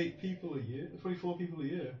 28 people a year? 24 people a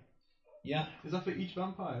year? Yeah. Is that for each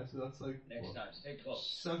vampire? So that's like Next what, time, stay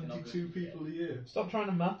close. 72 people a year. Stop trying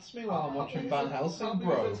to maths me while I'm watching big Van is it? Helsing, How big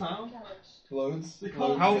bro. is the town? Loads. They can't-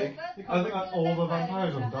 Loads How- big. They I think can't- all the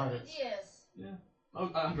vampires on diets. Yes. Oh,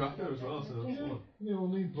 and Dracula as well, so that's what? You all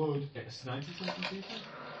need blood. Yeah, it's 90 something people?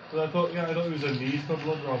 But I thought it was a need for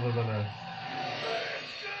blood rather than a...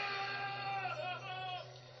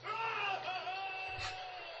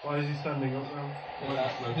 Why is he standing up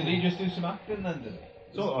now? Did he just do some acting then, did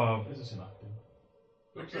he? Sort of. This is some acting.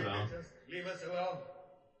 Upside down. Leave us alone.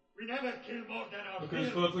 We never kill more than our Look at his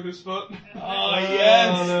fill. foot, look at his foot. Oh,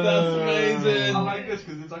 yes! no, That's no, no, amazing! I like this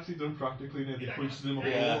because it's actually done practically near the punches him up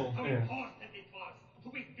Yeah. the wall. How Yeah. important it was to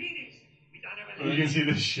be finished with an You can see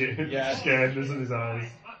the shit Yeah. scaredness in his eyes.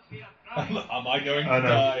 Am I going to Oh no.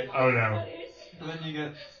 die? Oh no. But then you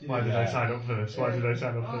get. Why did I sign up for this? Why did I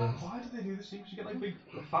sign up for Why do they do this thing? Because you get like big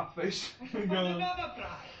fat face. and go, Another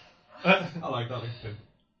try. this? I like that like too.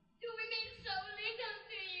 Do we mean so little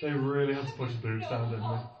to you? They really had to push the boobs down, didn't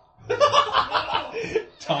they?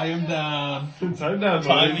 Tie him down. Time down,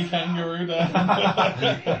 Tiny boys. kangaroo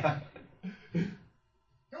down. Did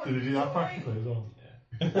he do that practically as well?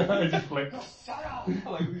 Yeah. I just flicked. I like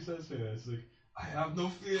what he says here. It's like, I have no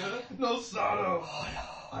fear, no sorrow.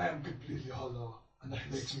 I am completely hollow, and that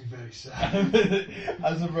makes me very sad.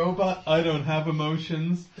 As a robot, I don't have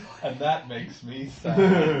emotions, and that makes me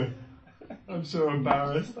sad. I'm so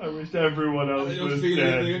embarrassed. I wish everyone else I don't was feel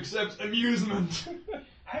anything dead. except amusement.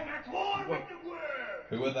 I'm at war with the world.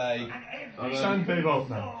 Who are they? And Sandpaper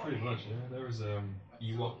now. Pretty much, yeah. There was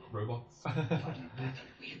Ewok robots.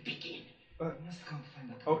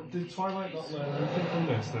 Oh, did Twilight not learn anything from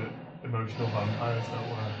this that emotional vampires don't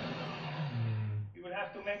work? You will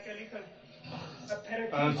have to make a little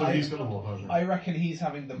aperitif. So he's got a warthog. I reckon he's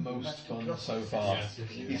having the most fun so far. Yes, yes,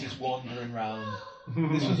 yes. He's just wandering around.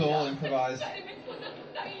 This was all improvised.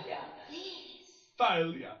 Please,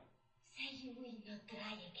 Failure. say you will not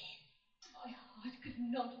try again. My heart could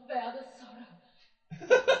not bear the sorrow.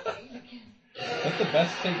 Fail again. That's the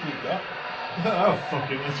best take we've got. Oh, fuck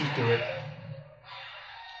it, let's just do it.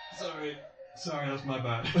 Sorry, that's my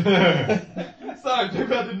bad. Sorry,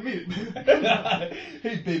 maybe I didn't mean it.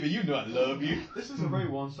 Hey baby, you know I love you. This is a very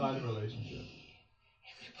one-sided relationship.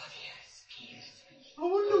 Everybody else kills me. I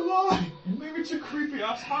wonder why. Maybe it's a creepy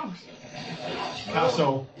ass house.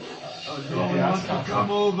 Castle. Oh, no one Yeah, wants to that's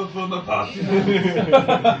come over for the party. I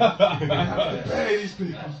have to pay these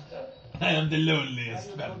people. I am the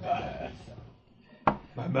loneliest vampire.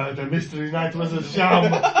 My murder mystery night was a sham.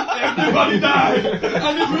 Everybody died,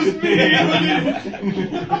 and it was me who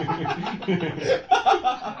did it.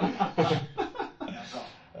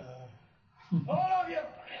 All of you.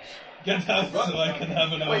 Get out so I can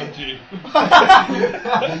have an orgy.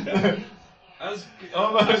 Ask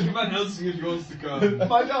Oh, man. Van Helsing if he wants to come.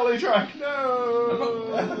 My dolly track,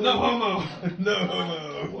 no! No homo. No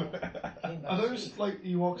homo. Are those, like,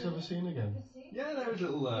 Ewoks ever seen again? Yeah, there was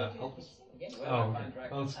little helpers. Oh,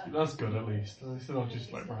 that's good at least. At least they're not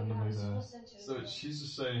just, like, randomly there. So she's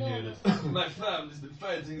just saying here that my family's been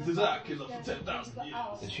fighting the Dracula for 10,000 years.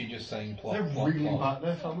 Is she just saying plot? They're plot, really plot? bad,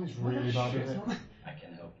 their family's really bad at it. I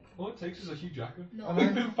can help. All it takes is a Hugh Jackman. And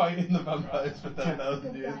we've been fighting the vampires for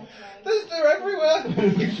 10,000 years. They're everywhere.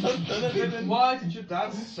 You've not done anything. Why did your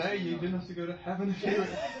dad say you didn't have to go to heaven if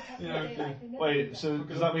you were... Wait, so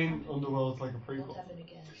does that mean Underworld's like a prequel?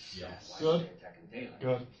 Yes. Good?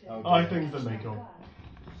 Good. Okay. I think that make up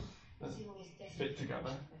fit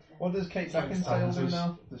together. What does Kate Beckinsale do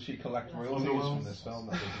now? Does she collect royalties Underworld. from this film?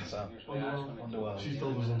 That doesn't sound. Underworld. She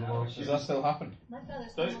still does Underworld. Does that still happen?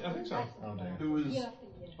 I think so. Oh dear. Who was...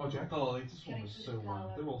 Oh, Jack. The latest one was so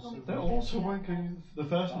wild. They're all so... They're also wanking. The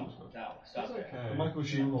first one was good. Now, It's stop there. The okay. Michael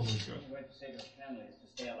Sheen one was good. The way to save your family is to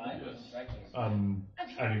stay alive Yes. and strike things. And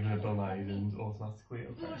even if Bill Nye didn't automatically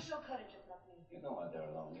okay. You go out there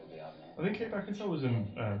alone, you'll be out now. I think Kate Beckinsale was in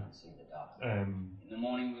See the doctor. um In the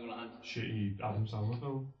morning, we will hunt. shitty Adam Sandler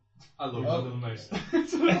film. I love that little mouse.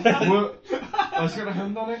 What? I was got a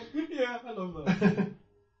hand on it. Yeah, I love that.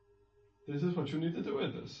 This is what you need to do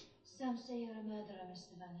with this. Some say you're a murderer,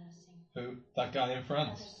 Mr. Van Helsing. Who? That guy in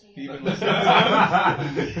France. He even Who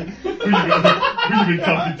you been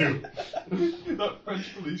talking to? That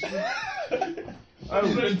French policeman.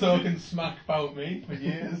 I've been talking smack about me for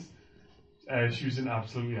years. She was in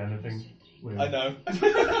absolutely anything. With I know.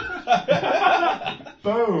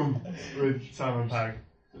 Boom! With Simon Pegg.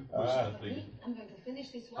 I'm going to finish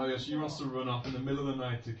this one. Oh yeah, she wants to run off in the middle of the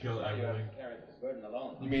night to kill everything. Carry this burden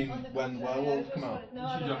alone. You mean when werewolves come out?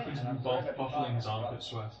 Hugh Jackman's been bottling his armpit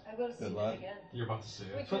sweat. I will see Good that lad. again. You're about to see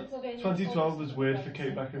it. 2012 was weird for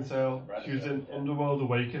Kate Beckinsale. She was in Underworld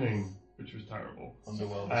Awakening, which was terrible.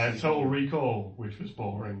 Underworld. Total Recall, which was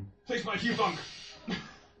boring. Takes my Hugh Funk!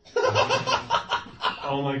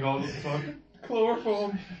 Oh my god, what the fuck?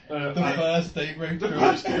 Chloroform. The I- first date rape.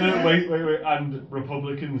 wait. And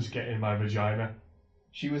Republicans get in my vagina.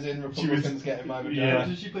 She was in Republicans Getting My Vagina. Yeah.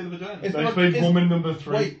 Did she play the vagina? It's They not- played is- woman number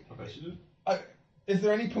 3. Wait, I bet she did. is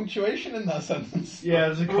there any punctuation in that sentence? Yeah,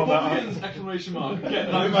 there's a Republicans! comment. Exclamation mark.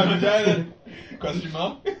 Get My vagina. Question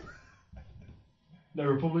mark.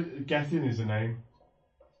 No, Getting is a name.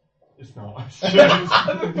 It's not.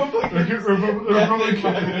 Republicans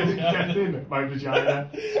get in my vagina.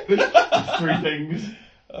 It's 3 things.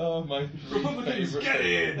 Oh my. Republicans, favourite. get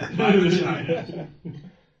in! My vagina!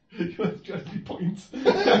 You must just be points.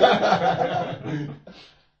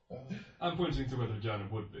 I'm pointing to where the vagina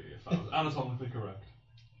would be if I was anatomically correct.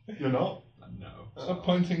 You're not? No. Stop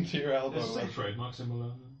pointing to your elbow. This is a trademark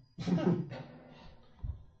symbol.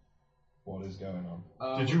 What is going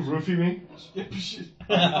on? Did you roofie me?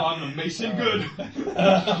 I'm amazing good.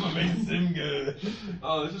 I'm amazing good.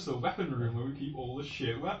 Oh, there's just a weapon room where we keep all the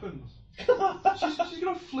shit weapons. she's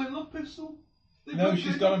got a flintlock pistol. No,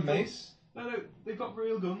 she's got a mace. No, they've got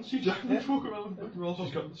real guns. She just walk around with real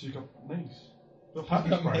She's got mace. She's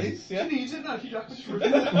got mace, yeah. She needs it now. She just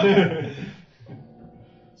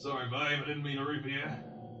Sorry, babe. I didn't mean to root you.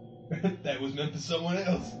 That was meant for someone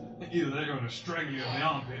else. Either they're going to strangle you in the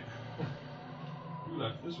armpit. Who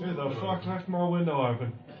left this Who window? the fuck left my window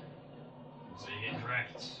open? So you get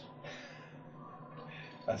cracked.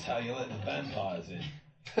 That's how you let the vampires in.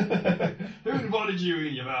 Who invited you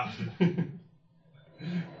in, you bastard?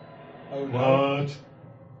 Oh no. What?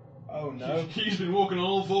 Oh no. He's been walking on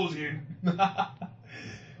all fours again.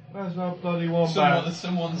 Where's my bloody wombat?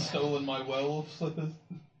 Someone's stolen my werewolf slippers.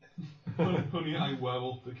 Honey, I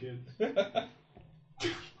werewolf the kid.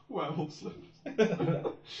 Werewolf slippers.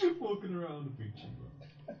 Walking around the beach.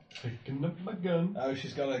 Picking up my gun. Oh,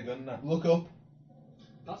 she's got a gun now. Look up.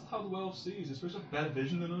 That's how the werewolf sees. It's supposed to have better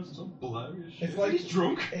vision than us. It's all blurry as shit. It's like he's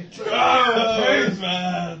drunk. It's Thanks,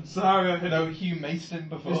 man. Sorry, I hit No, Hugh maced him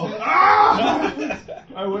before.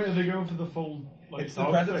 Oh wait, are they going for the full like It's the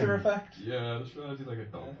dog predator thing? effect. Yeah, that's trying to do like a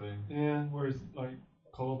dog thing. Yeah, whereas like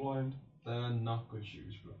colourblind. They're not good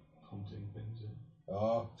shoes for hunting things in.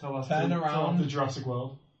 Oh, Tell us turn to around. the Jurassic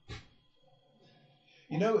World.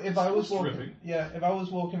 You know, if I was walking, Stripping. if I was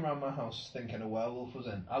walking around my house thinking a werewolf was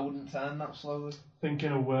in, I wouldn't turn that slowly.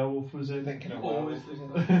 Thinking a werewolf was in. Thinking a Always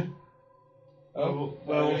werewolf was think in. Oh,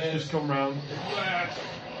 there werewolf's it is. just come round.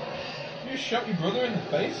 You just shot your brother in the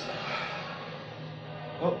face.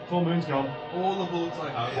 Oh, full moon's gone. All the bullets I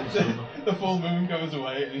have are silver. The full moon goes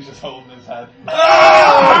away and he's just holding his head.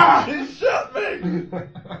 Ah! He shot me!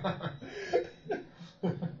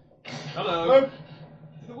 Hello. Oh. Did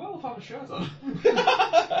the werewolf have a shirt on?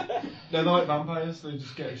 They're like vampires, they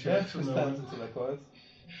just get a Yeah, shirt just from turns nowhere. into their clothes.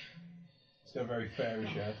 It's got a very fairy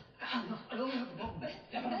shirt. I love this.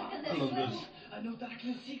 I know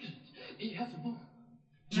Darkman's secret. He has a book.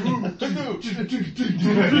 Tune in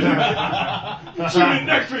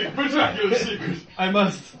next week for Dracula's Secret. I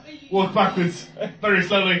must walk backwards, very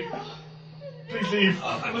slowly. Please leave.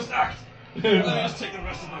 I must act. Let me just take the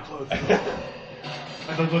rest of my clothes off.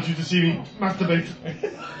 I don't want you to see me masturbate.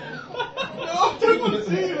 No, don't want to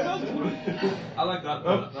see you. I like that.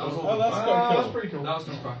 Oh, That was all. oh, that's quite cool. That's pretty cool. That was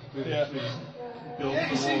done practically. Yeah. Build Yeah,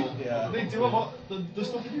 you the see, wall. Yeah. they do a lot. The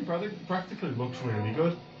stuff they do practically looks really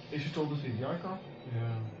good. They should all the CGI crap.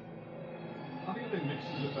 Yeah. I think if they mix it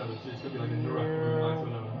a bit better, so it's gonna be like a direct moonlight or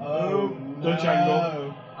whatever. Oh, Dutch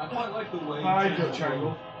angle. I quite like the way. Hi, he Dutch changed the angle.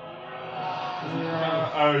 world.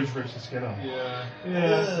 Oh, he's Richard Skinner. Yeah.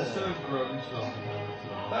 Yeah. Instead of growing stuff.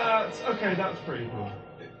 That's okay. That's pretty cool.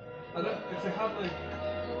 I don't. If they had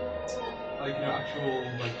like actual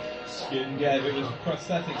like skin. Yeah, if it was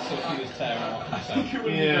prosthetic stuff he was tearing off I think himself. it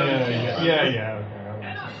would be better. Yeah.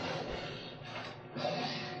 Okay.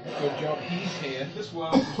 Good job, he's here. This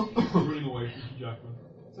world is running away from Hugh Jackman.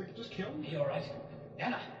 It's like just kill him. You alright?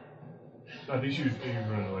 Anna. I think she's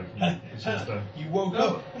running away from me. It's just You woke No.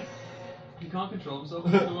 up. He can't control himself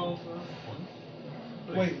in the world.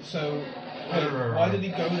 Wait, so Right. why did he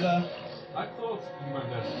go there? I thought he went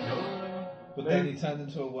there to kill her. But then he turned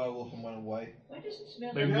into a werewolf and went away. Why does it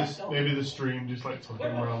smell maybe the stream just like took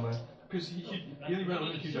him around there. Because he only ran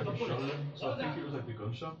when Hugh Jackman shot at him, so I think it was like the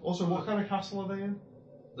gunshot. Also, what kind of castle are they in?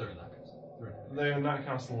 They're in that case. They're in that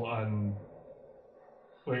castle and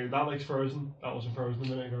wait, that lake's frozen. That wasn't frozen a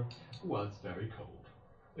minute ago. Well, it's very cold.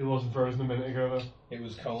 It wasn't frozen a minute ago It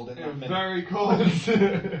was cold in It that was minute. very cold. though.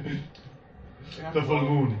 The full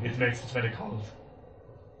moon, it makes it very cold.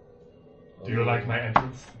 Do you like my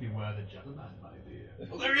entrance? Beware the gentleman, my dear.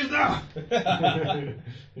 Oh, there he is now!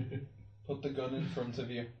 Put the gun in front of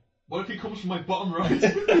you. What if he comes from my bottom right?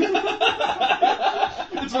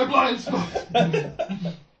 It's my blind spot!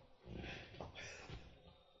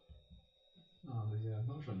 Oh, yeah,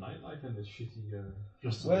 not much of a nightlife in this shitty,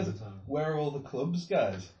 Just Where are all the clubs,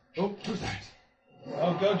 guys? Oh, who's that?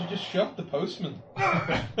 Oh god, you just shot the postman.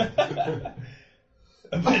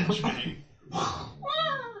 Avenge me.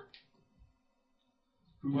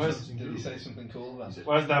 Did he say something cool then?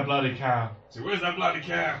 Where's that bloody cow? So where's that bloody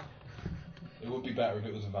cow? It would be better if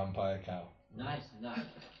it was a vampire cow. Nice.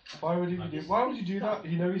 Why would you do that?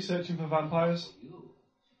 You know he's searching for vampires.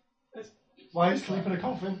 Why is sleep in a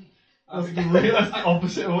coffin? That's the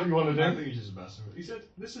opposite of what you want to I do. think he's just messing with it. He said,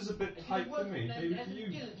 this is a bit tight for me, maybe for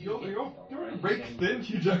you. You're rake thin,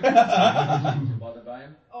 Hugh Jackman. Bothered by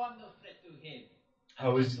him? Oh, I'm not threat to him.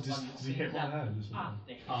 Oh, does he hit my head?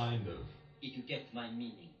 Kind of. If you get my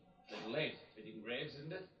meaning. Little late. Fitting graves,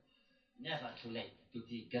 isn't it? Never too late to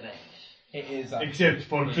digress. It is. Except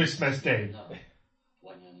for Christmas Day. No,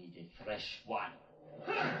 when you need a fresh one.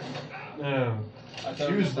 No.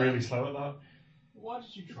 He was really slow at that. Why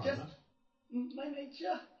did you try Just that? my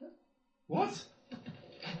nature. What?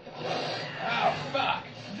 Oh, fuck!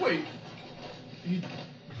 Wait.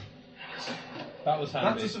 That was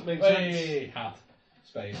handy. That doesn't make Hey, hat.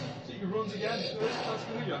 Space. So he runs again. That's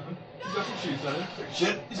Hugh Jackman. Hugh Jackman shoots at him.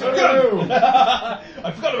 Shit! He's No! got a gun!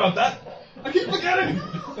 I forgot about that! I keep forgetting!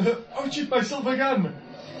 I shoot myself again!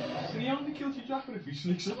 Can he only kill Hugh Jackman if he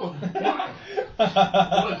sneaks up on him? What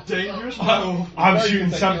a dangerous man. I'm Very shooting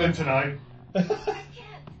good, something thank tonight. I can't.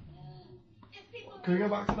 If people Can we go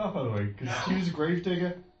back to that, by the way? Because he was a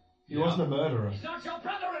gravedigger. He wasn't a murderer. He's not your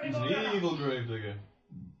brother He's anymore. an evil gravedigger.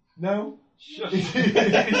 No. Shush.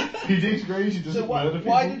 He digs graves, he doesn't So murder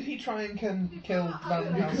people. why did he try and kill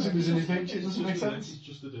Van Because it was in his Helsing? nature, it doesn't make sense. He's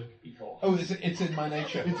just a dick. Oh, it's in my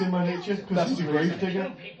nature. It's in my nature, because That's he's a the reason.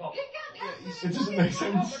 gravedigger. People. It doesn't make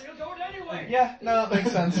sense. You do it anyway. Yeah, no, that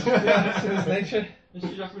makes sense. Yeah, it's in his nature. And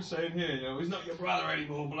Hugh Jackman's saying here, you know, he's not your brother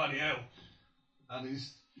anymore, bloody hell. And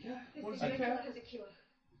he's... This What is is it? has a cure.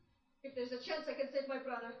 If there's a chance I can save my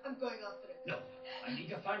brother, I'm going after it. No, I need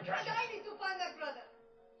to find And Dragon. I need to find my brother.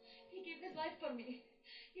 He gave his life for me.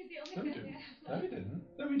 He's the only No, he family didn't. I have. No, he didn't.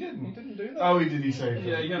 No, he He didn't. didn't do that. Oh, he did, he saved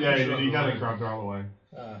Yeah, her. he Yeah, got he pushed did, he out got of it the grabbed her out of the way.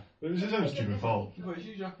 But it was his own stupid fault. But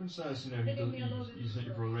Hugh Jackman says, you know, he's not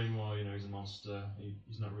your brother anymore, you know, he's a monster,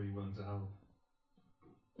 he's not really willing to help.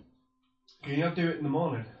 Can you not do it in the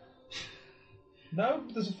morning? No,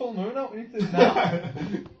 there's a full moon out. We need to do it now.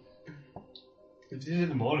 If you did it in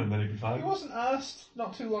the morning, then it'd be He fine. wasn't asked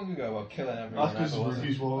not too long ago about killing everyone. That's because ever, of was it?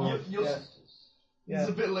 Rufus War. Yeah. It's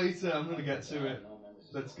a bit later, I'm going to get to it.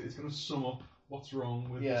 It's going to sum up what's wrong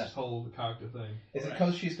with this whole character thing. Is it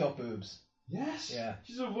because she's got boobs? Yes! Yeah.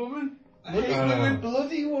 She's a woman! I Bloody hate women, women!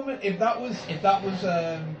 bloody woman. If that was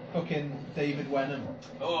fucking David Wenham.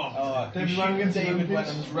 Oh, David Wenham gets David his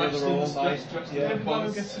Wenham's piece. brother all night. dressed Yeah. David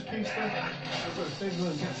Wenham gets his piece though. David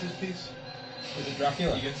Wenham gets his piece. Is it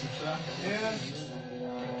Dracula? He gets some track. Yeah.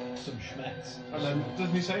 Some schmetz. And then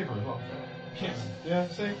doesn't he save her as well? Yes. Yeah,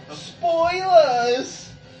 see?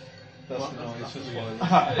 Spoilers! That's the noise for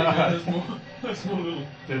Yeah, spoilers. there's more little...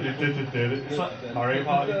 It's like Mario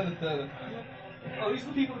Party. Oh, these are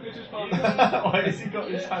the people who go to his party. Why has he got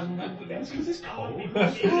his hand underneath? Because it's cold.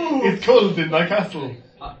 It's cold in my castle.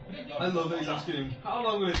 I love that he's asking him, how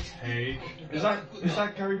long will it take? Is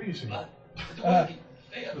that Gary Busey?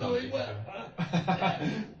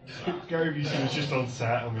 Gary Busey was just on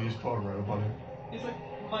set and we just put a robe on him. He's like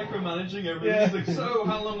micromanaging everything. Yeah. He's like, so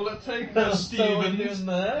how long will it take? So what are you Stevens. doing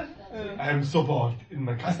there? I am so bored in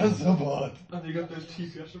my castle. So bored. Have you got those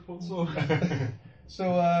TPS reports on? So,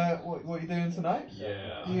 what are you doing tonight?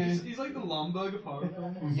 Yeah. Yeah. He's like the Lomberg of horror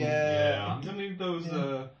films. Yeah. I'm gonna need those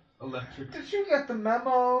electric. Did you get the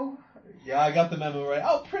memo? Yeah, I got the memo right.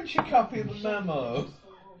 I'll print you a copy of the memo.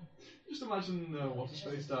 Just imagine what's his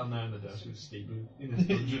face down there in the desk with Stephen in his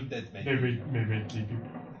dungeon. That's me. Maybe I'd keep him.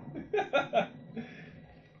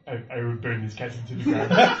 I would burn this cat into the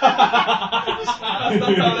ground.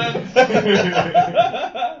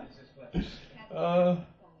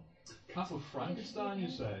 Castle Frankenstein, you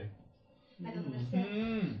say? I don't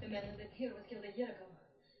understand. The man who lived here was killed a year ago.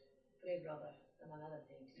 Brave brother, among other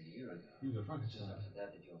things. Who's a Frankenstein?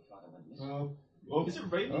 Is it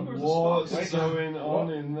raining or is it what's sparkling? snowing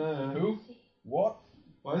on in there? Who? What?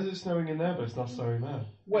 Why is it snowing in there but it's not snowing there?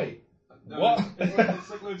 Wait. No, What? It's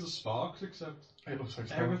like loads of sparks, except It looks like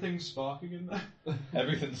snow. everything's sparking in there.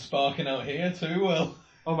 Everything's sparking out here too, Will.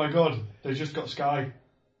 Oh my god, they just got Sky.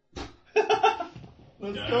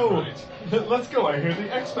 Let's Yeah, go. right. Let's go. I hear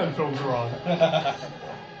the X-Men films are on.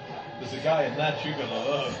 There's a guy in that you're gonna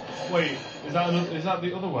love. Wait, is that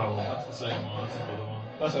the other world? That's the same one, that's the other one.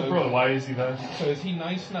 That's So- the brother. Why is he there? So is he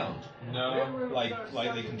nice now? No. Like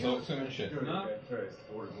they can talk to him and shit? No.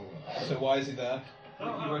 So why is he there? He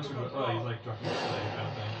works with, he's like Dracula's slave kind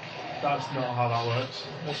of thing. That's not how that works.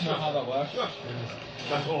 That's not how that works.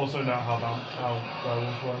 That's also not how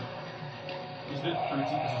werewolves work. He's a bit fruity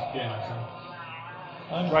because he's gay accent.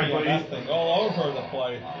 I'm Right, feeling but that thing all over the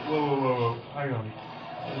place. Whoa. Hang on.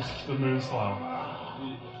 It's the moon's flower.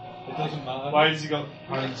 It doesn't matter. Why has he got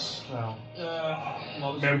pants now? Well, I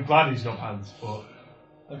mean, I'm glad he's got pants, but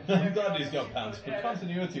I'm glad he's got pants, but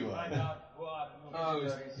continuity wise. oh,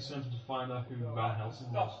 he's sent him to find out who Van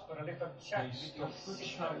Helsing was. And he stopped the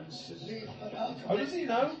chance. How does he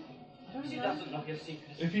know? She doesn't know your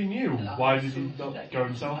secrets. if he knew, why did he not go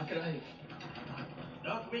himself? Who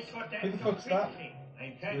the fuck's that?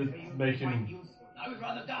 Making I would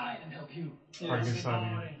rather die than help you.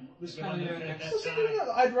 Frankenstein again. this kind of What's he doing?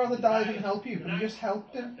 I'd rather die than help you, but he just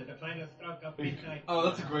helped him. Oh,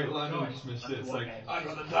 that's a great line. I just missed it. It's like, I'd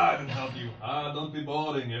rather die than help you. Ah, don't be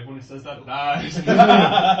boring. Everyone who says that dies.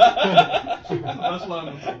 That's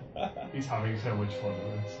line. He's having so much fun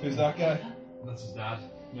with this. Who's that guy? That's his dad.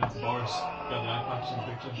 Yeah, it's Boris. Got the eye patch in the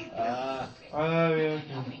picture. Oh, yeah.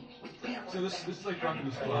 So this is like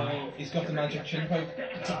Dracula's plan. He's got the magic chin poke.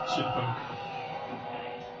 Shit poke.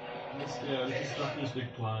 This is Dracula's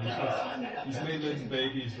big plan. He's made loads of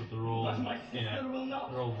babies, but they're all,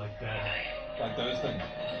 they're all like dead. Like those things.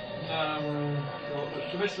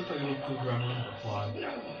 They basically look like a little gremlin but fly.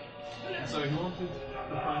 And so he wanted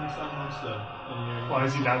the Frankenstein monster. And Why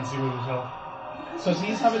is he dancing with himself? So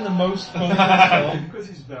he's having the most fun in this film. Because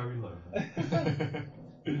he's very low.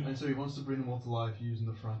 And so he wants to bring them all to life using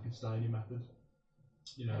the Frankenstein method.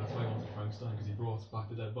 You know, that's why he wanted Frankenstein, because he brought back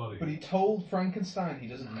the dead body. But he told Frankenstein he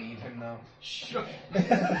doesn't need him now. Shut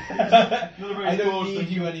I don't need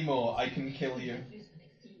you anymore, I can kill you.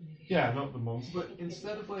 Yeah, not the monster. But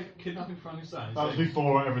instead of like kidnapping Frankenstein, That was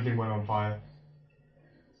before everything went on fire.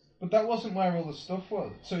 But that wasn't where all the stuff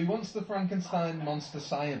was. So he wants the Frankenstein monster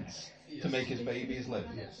science to make his babies live.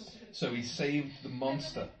 Yes. So he saved the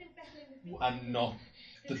monster and not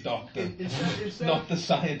the doctor, Instead not the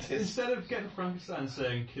scientist. Instead of getting Frankenstein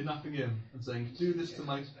saying, kidnapping him and saying, do this to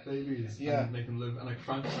my babies and make them live, and like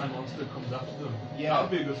Frankenstein monster comes after them, that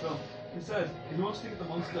would be a good film. Instead, he wants to get the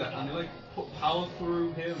monster and they like put power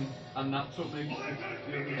through him, and that's what makes the other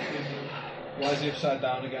kid live. Why is he upside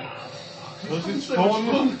down again? Because it's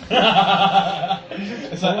fun.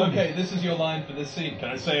 It's like, okay, this is your line for this scene. Can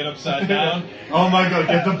I say it upside down? Oh my god,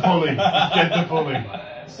 get the pulley. Get the pulley.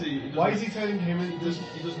 See, why is he turning him into...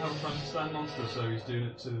 He doesn't have a Frankenstein monster, so he's doing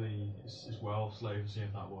it to his werewolf slave to see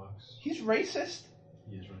if that works. He's racist.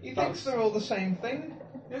 He is racist. He thinks they're all the same thing.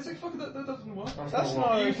 Yeah, it's like, fuck, that doesn't work. That's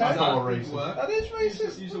not okay. That's not racist. That is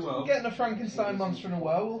racist. He's a werewolf. Getting a Frankenstein monster and a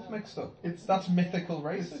werewolf mixed up. That's mythical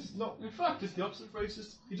racist. No, in fact, it's the opposite of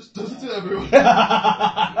racist. He just does it to everyone.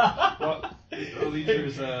 What? Alita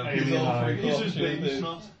is Alien Hive. He's just baby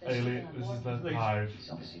snot. Alien, this is the hive. He's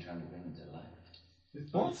obviously trying to bring them to life.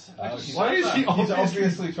 What? Why is he He's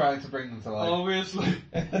obviously trying to bring them to life. Obviously.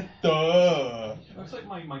 Duh. Looks like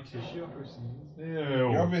my tissue after a sneeze. Ew.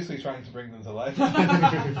 You're obviously trying to bring them to life.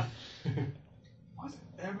 Why is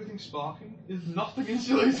everything sparking? Is nothing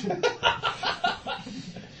insulated?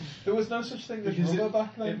 There was no such thing as Because rubber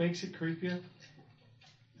back then. It makes it creepier.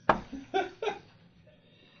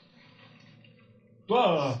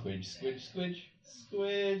 Blah. Squidge, squidge, squidge,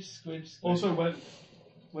 squidge, squidge, squidge. Also,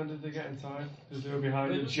 when did they get inside? Because they were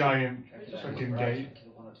behind a giant fucking gate.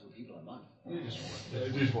 One or two people a month. They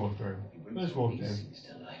just walked through. They just walked in.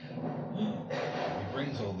 He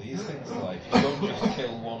brings all these things to life. You don't just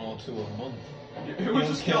kill one or two a month. It would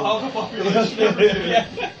just kill half the population. Yeah.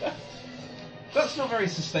 That's not very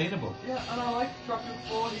sustainable. Yeah, and I like Dracula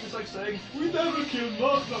before, he was like saying, we never kill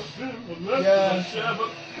lots of them unless Yeah. we share, but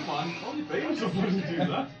come on, only babies are supposed to do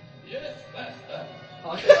that. Yes, that's that.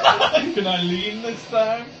 Can I lean this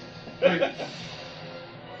time? Wait.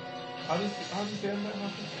 How does the end that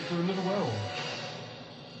happen? Is there another werewolf?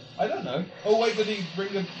 I don't know. Oh wait, did he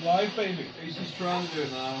bring a live baby? He's just trying to do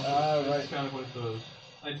it now. Ah, That's right. kind of what it does.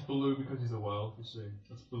 And it's blue because he's a werewolf, you see.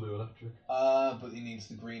 That's blue electric. But he needs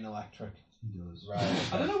the green electric. He does. Right.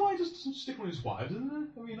 I don't know why he just doesn't stick with his wives, isn't it?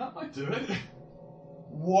 I mean, that might do it.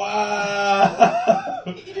 Wow!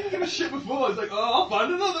 He didn't give a shit before, he's like, oh, I'll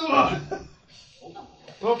find another one!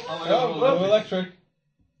 Oh, my god, no electric.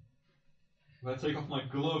 If I take off my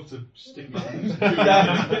glove to stick my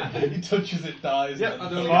He touches it, dies. Yeah, and I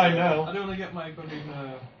then- don't fine now. I don't want to get my fucking,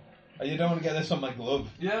 You don't want to get this on my glove.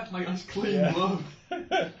 yeah, my nice clean Yeah. glove.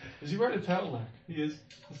 Is he wearing a turtleneck? He is.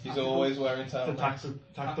 He's always wearing It's a turtleneck.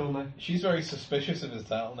 tactile neck. She's very suspicious of his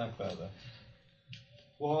turtleneck, though.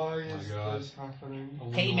 Why my is God. this happening?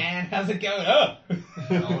 Hey man, how's it going? Oh!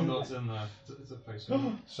 No, not in there. It's a face.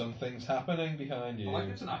 Something's happening behind you. I like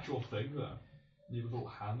it's an actual thing though. You have a little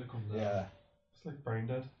hand that comes out. Yeah. It's like brain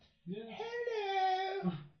dead. Yeah.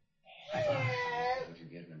 Hello! That's what you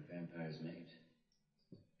get when vampires mate.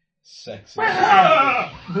 Sexy. It's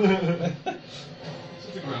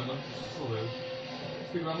just a gremlin. It's all there.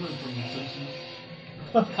 It's the gremlin from The Simpsons.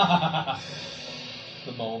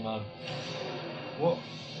 The mole man. What?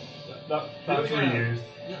 That's Do it again. reused.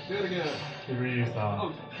 Yeah, do it again. They reused that.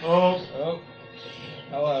 Oh. Oh. Oh.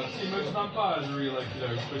 Hello. See, most vampires are really like, you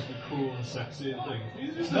know, supposed to be cool and sexy and things. These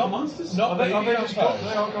are just Not- little monsters. not Are they baby just vampires.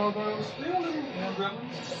 they are gargoyles? They are little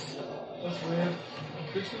gremlins. That's weird.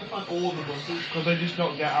 They're just going to find all the buses. Could they just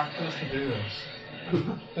not get actors to do this?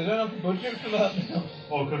 They don't have the budget for that now.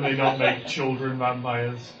 Or could they not make children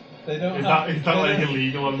vampires? They don't Is have, that like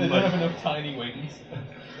illegal on They don't like, have enough tiny wings.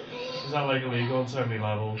 is that like illegal on so many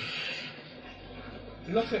levels?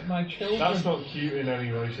 Look at my children. That's not cute in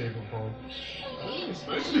any way, shape or form. It's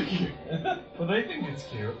supposed to be cute. But they think it's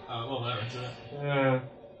cute. Well, they're into it. Yeah.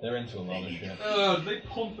 They're into a lot of shit. They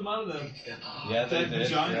pumped them out of there. Yeah, they Dead did.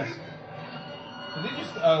 vaginas. Yeah. Did they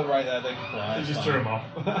just? Oh, right there, they can fly. They just Fine. threw him off.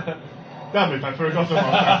 Damn it, I forgot the wrong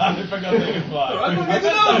I forgot they could fly. I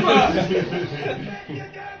forgot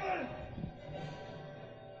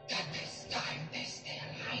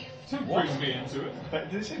Tim brings me into it.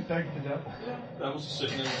 Did they say beg the devil? That was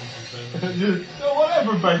sitting there and No,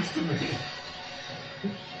 whatever begs to me.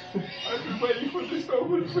 I've been waiting for this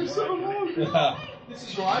moment for so long. This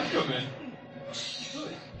is where I come in.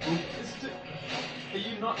 Look, are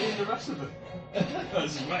you not in the rest of it?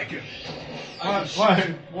 This is my good.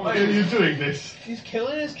 Why are you doing this? He's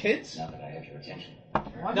killing his kids. Now that I have your attention.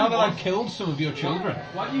 Now that I've killed some of your children.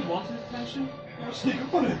 Why do you want his attention? You must sneak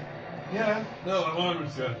up on him. Yeah. No, I want him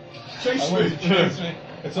to chase I want me. to chase me.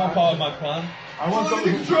 It's all part of my plan. I want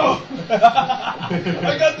Somebody something control.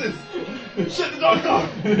 I got this. Shut the dog off.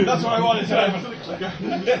 That's what I wanted to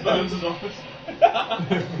happen. Burns his office.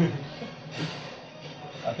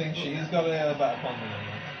 I think she's got a better plan than me.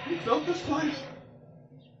 He built this place.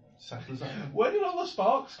 Set designer. Where did all the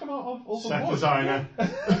sparks come out of? All the Set wood? designer.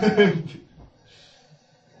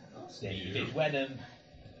 David Wenham.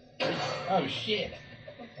 Oh shit.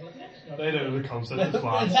 They don't know the concept of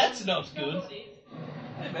glass. That's not good.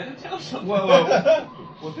 They made a tell something. Whoa.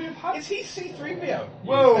 Would they have had? Is he C-3PO?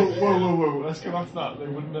 Whoa. Let's go back to that. They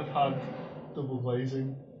wouldn't have had double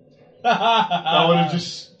glazing. That would have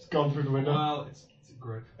just gone through the window. Well, it's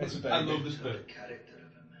great. It's a I baby. love this bit. Character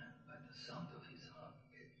of a man by the sound of his heart.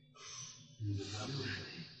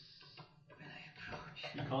 When I approach,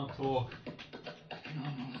 You can't talk. I can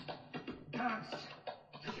almost dance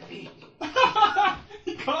to the beat.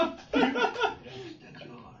 You can't. Rest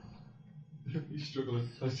assured. He's struggling.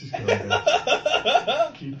 Let's just go again.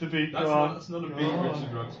 Keep the beat That's going. not a beat, Go on.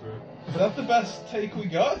 Richard Roxburgh. Is that the best take we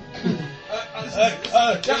got? It's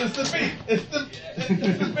the beat. It's the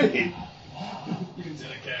beat. You can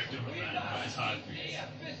tell a character of a man by his heartbeat.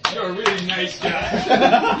 You're a really nice guy.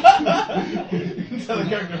 You can tell the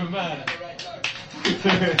character of a man.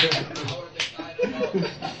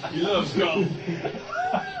 He loves golf.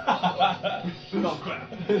 Golf crap.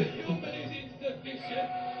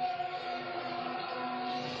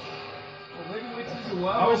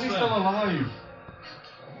 How is he still alive?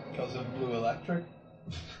 Because of Blue Electric.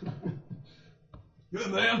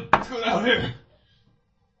 Good man. Let's go down here.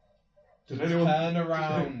 Did anyone? Turn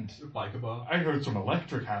around. Biker bar. I heard some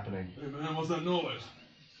electric happening. Hey man, what's that noise?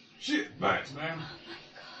 Shit, bats, man.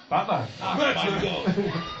 Batman. Bats,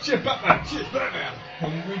 man. Shit, Batman. Shit, Batman.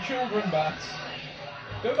 Hungry children, bats.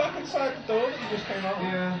 Go back inside the door that you just came out.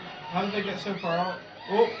 Yeah. How did they get so far out?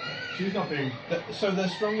 Oh, she's not being. So they're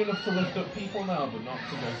strong enough to lift up people now, but not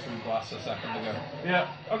to go through glass a second ago. Yeah.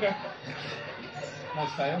 Okay.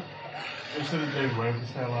 Nice tail. Instead of David Wayne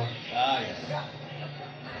to tail off. Ah, yes.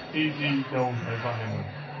 No one cares about him.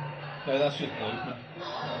 No, that's just Blokeman.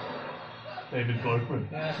 David Blokeman.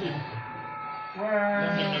 Yeah.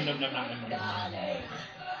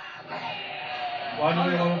 Why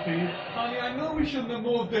do they want to feed? Honey, I know we shouldn't have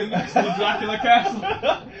moved in next to the Dracula castle.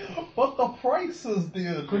 But the prices,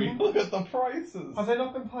 dude. Look at the prices. Have they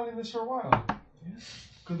not been planning this for a while?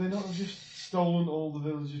 Could they not have just stolen all the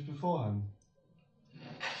villages beforehand?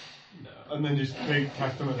 No. And then just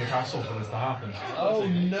kept them at the castle for this to happen? Oh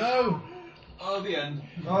no. Oh, the end.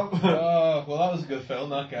 Oh. Oh, well, that was a good film,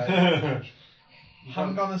 that guy.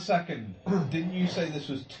 Hang on a second. Didn't you say this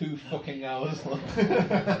was 2 fucking hours long?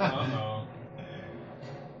 Uh-oh.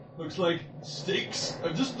 Looks like stakes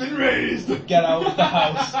have just been raised. Get out of the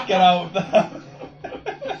house. Get out of the house.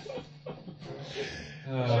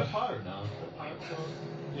 They're pirate now.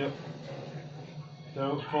 Yep.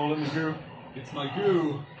 Don't fall in the goop. It's my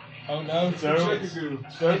goo. Oh no. Don't, Goo.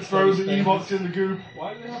 don't throw the things. Ewoks in the goop.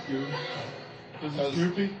 Why do they have goo? Because it's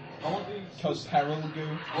goopy. I want the Because Peril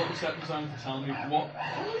goo. what the set designer to tell me where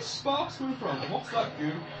these sparks coming from? What's that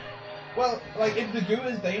goo? Well, like, if the goo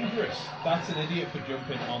is dangerous, that's an idiot for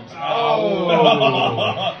jumping onto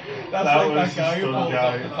Oh. That's That like was that guy a who stunt pulled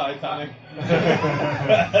guy. off the Titanic.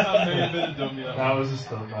 That may have been a dummy. That was a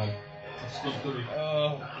stunt, man. Stunt dummy.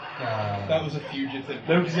 That was a fugitive.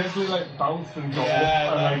 No, because he actually like bounced and got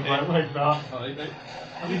Yeah, up and that like, went like that. Oh, they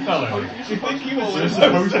He fell in. Do you think he was He was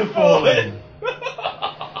supposed to fall in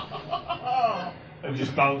and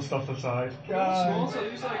just bounced off the side. small, so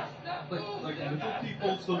these like little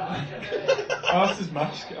people stunt. Oh, that's his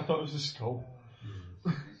mask. I thought it was a skull.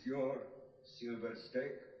 Is your silver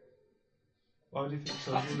steak? Why do you think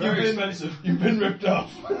so? Very expensive. You've been ripped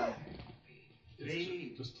off.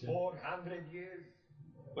 Just 400 years.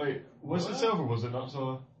 Wait, was it silver? Was it not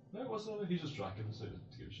silver? No, it wasn't. He's just Dracula, so he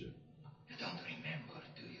doesn't give a shit. You don't remember,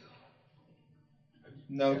 do you?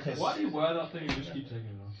 No, because Why do you wear that thing and just keep taking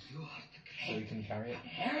it off? You are the so great you can carry it.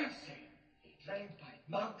 Helsing, trained by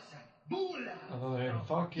monks and Bula. Oh, yeah,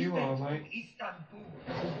 fuck you all, mate. Istanbul,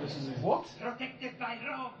 This is his... What? protected by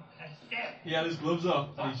Rome and death. He had his gloves off,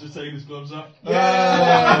 and he's just taking his gloves off. Yay!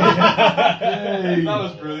 That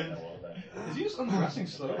was brilliant. Is he just undressing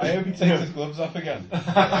slowly? I hope he takes his gloves off again.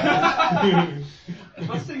 He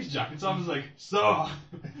must take his jackets off and is like, so,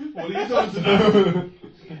 what are you doing today?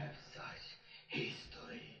 We have such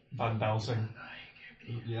history. Van Helsing.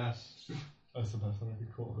 Yes. That's the best one I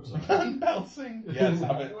could call it. Van Helsing. Yes,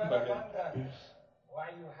 have it. You ever wonder why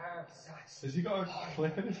you have such Has he got a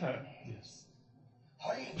clip in his head? Yes.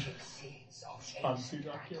 horrific scenes of Fancy ancient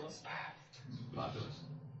Dracula. battles past? Fabulous.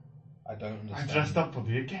 I don't I'm understand. dressed up for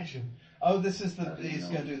the occasion. Oh, this is the. He's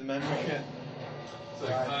going to do the memory shit. It's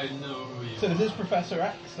like, I know who you So are. is this Professor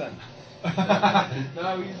X then?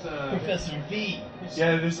 No, he's Professor V.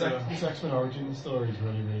 Yeah, this X-Men origin story is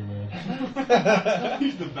really, really weird.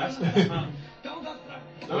 he's the best man.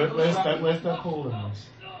 Where's Deadpool in this?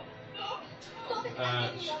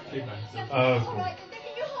 Big Bang. Oh, cool.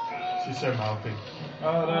 She's so mouthy.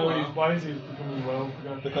 Oh no, why is he becoming well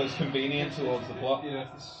again? Because convenient towards the plot. Yeah,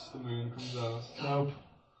 the moon comes out. Nope.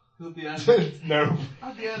 Because at the end... No.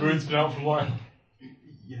 At the end... Moon's been out for a while.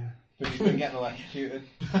 Yeah. But he's been getting electrocuted.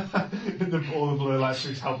 All the blue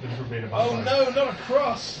electrics helped him from being a bad Oh guy. no, not a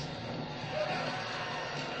cross!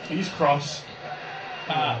 He's cross.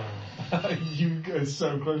 Ah. You are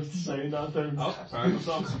so close to saying that, don't I was preparing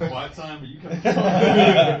myself for some quiet time, but you kept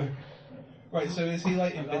Right, so is he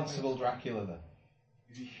like Invincible Dracula then?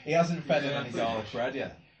 He hasn't fed him any garlic bread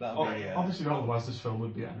yet. That'll be Obviously not, otherwise this film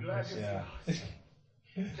would be endless. yeah.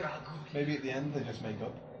 Maybe at the end they just make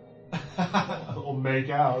up. Or make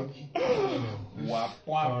out. Wap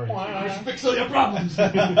wap Sorry. wap. fix all your problems!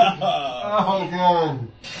 Oh no!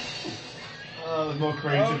 There's more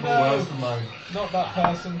creative words than mine. Not that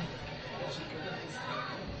person.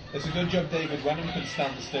 It's a good job David Wenham can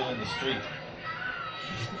stand still in the street.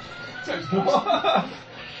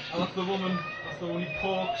 And that's the woman he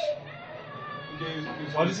porks.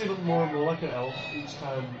 Why does he look more and more like an elf each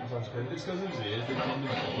time he's on screen? It's because of his ears, they got on the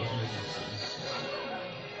claws and making sense.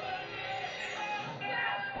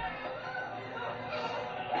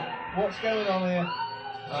 What's going on here?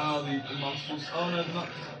 Oh, the monsters. Oh no, they're not.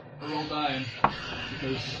 They're all dying.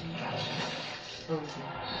 Because.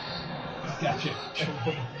 Gotcha. Is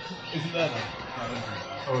it there now?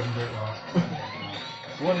 I wouldn't do it now.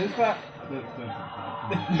 What is that?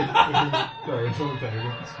 Sorry, it's on the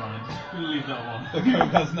table. It's fine. We'll leave that one. The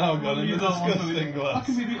Coke has now gone in Leave the that one for the- disgusting That glass.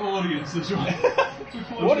 can be the audience as well.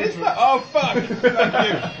 What is that? Oh fuck!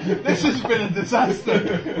 Thank you. This has been a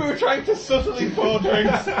disaster. We were trying to subtly pour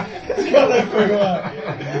drinks. It's gone everywhere.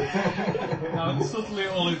 Now it's subtly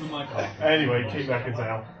all over my car. Anyway, kick back and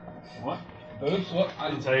tail. What? Oops, what? I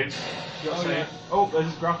didn't say it. You gotta Oh, say yeah. it. Oh, there's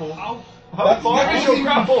his grapple. Ow! How far is your Even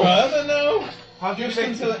grapple? further now. How did you Just make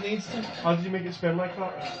until it? it needs to. How did you make it spin like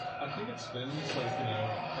that? I think it spins like, I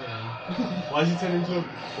don't know. Why does he turn into a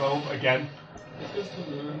well again? It's just the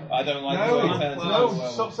moon. I don't like the No, way it turns no,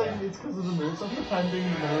 out. stop saying it's because of the moon. Stop defending the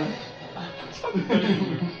moon.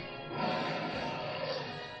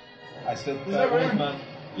 I still Is that prefer moon? man.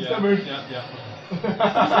 Is that moon? Yeah.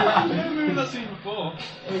 Moon I've seen before.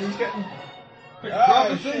 Oh, he's getting.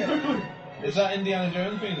 Oh, shit. Is that Indiana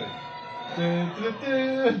Jones music?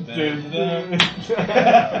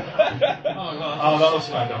 Oh, Oh, that was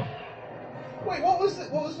fun though. Wait, what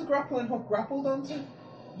was the grappling hook grappled onto?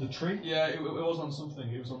 The tree? Yeah, it was on something.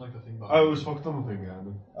 It was on like the thing. Oh, it was fucked on the thing,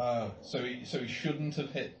 yeah. So he shouldn't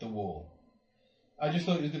have hit the wall. I just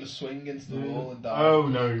thought he was going to swing into the wall and die. Oh,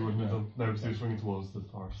 no, he wouldn't have done. No, because he was swinging towards the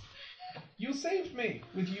forest. You saved me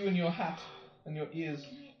with you and your hat and your ears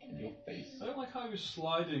and your face. I don't like how he was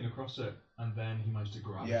sliding across it and then he managed to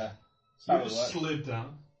grab it. Yeah. So he just slid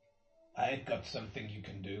down. I've got something you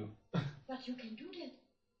can do. What you can do then?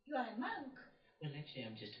 You are a monk. Well, actually,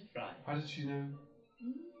 I'm just a friar. How did she know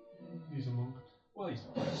he's a monk? Well, he's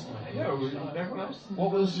Yeah, everyone else.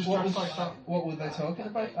 What was just what dressed was like that. what were they talking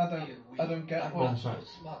about? I don't get Bomb what. sex.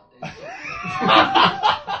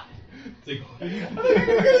 They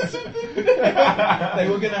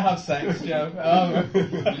were gonna have sex, Joe. Oh.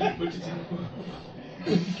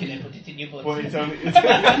 Can I put it in your butt? Well, it's only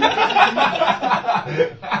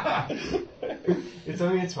it's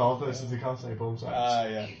only a 12 though, so they can't say bomb sex. Ah,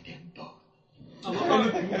 yeah. Kill them both. I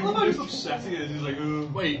love how he's upset he is. He's like,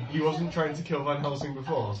 Wait, he wasn't trying to kill Van Helsing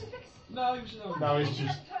before? no, he was Now he's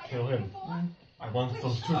just kill him. I want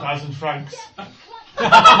those 2,000 francs.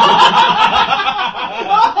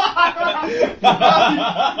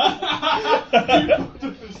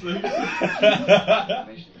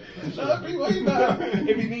 That'd be way better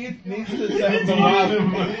if he needs to send the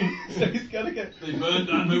money. So he's gotta get. They burned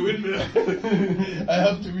down my windmill. I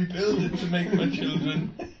have to rebuild it to make my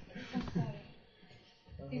children.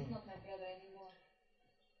 He's not my brother anymore.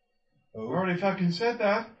 Oh, Already fucking said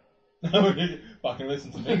that. fucking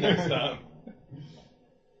listen to me next time.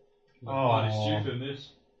 Oh, he's stupid in this.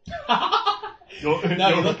 Now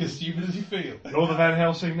you look as stupid as you feel. You're the Van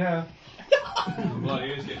Helsing now. Bloody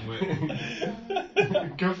ears getting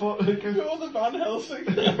wet. Go for it. You're the Van Helsing.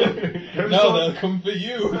 Go No, for they'll come for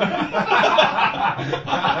you.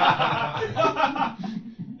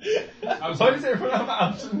 Why does everyone have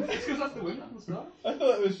absinthe? It's because that's the winner at the start. I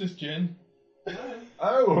thought it was just gin.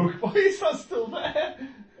 Oh, why is that still there?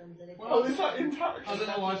 Oh, is that intact? I don't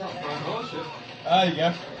know why it's not thrown. Oh shit. There you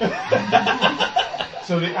go.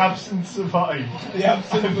 So the absinthe survived. The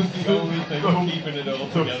absinthe was the only thing keeping it all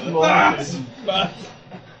together. But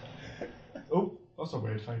Oh, that's a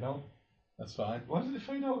weird fade out. that's fine. Why did it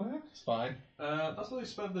fade out there? It's fine. That's where they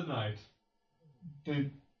spent the night.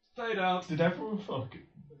 Did Fade out. everyone fuck?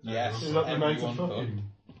 Yes, Is that the night of everyone fucking?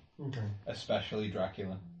 Okay. especially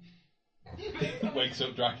Dracula. Wakes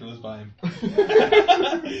up, Dracula's by him.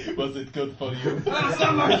 Was it good for you?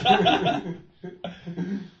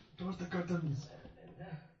 Close the curtains.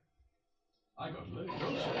 I got late.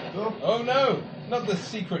 No. Oh no! Not the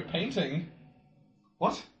secret painting.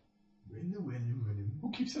 What? When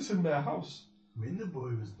Who keeps this in their house? the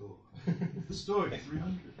boy was born. The story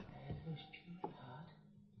 300.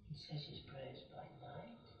 He says his prayers by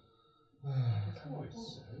night. That's what it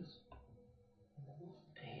says. And the wolf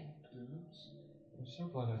pain blooms. I'm so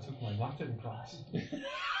glad I took my Latin class.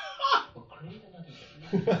 Or create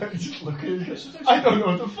another Just look at it. I don't know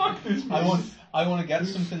what the fuck this means. I want to get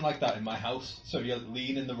something like that in my house. So you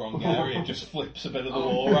lean in the wrong area, it just flips a bit of the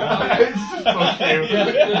wall around. It's just fuck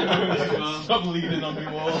you. Stop leaning on the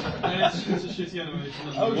wall. And it's a shitty animation.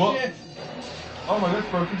 Oh What? shit! Oh my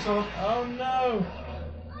god, broken sword. Oh no!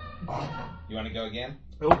 You want to go again?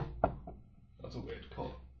 Oh. That's a weird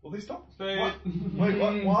call. Will they stop? Fade. What? Wait,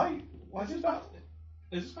 what? Why? Why did that?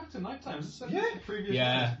 Is this back to night time? Is this Yeah. the previous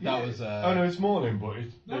Yeah, night? that was. Oh no, it's morning, but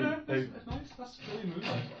it's... No, they, it's nice. That's really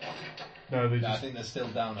moonlight. no, they I just, think they're still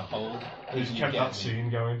down a hole. they just You kept get that me. scene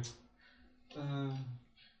going. Uh,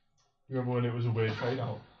 Remember when it was a weird fade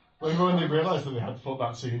out? Remember when they realised that they had to put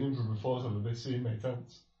that scene in from before so that this scene made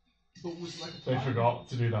sense? but was it like a They time? forgot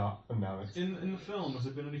to do that, and now it's... In the film, has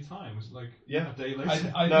it been any time? Was it like Yeah. a day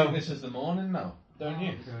later? I No. think this is the morning now, don't you?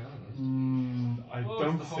 Okay, I don't know. I Oh,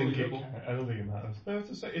 don't it's the holy think it. double. I don't think it matters. No,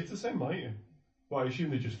 it's the same lighting. Well, I assume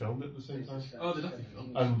they just filmed it at the same time Oh, they definitely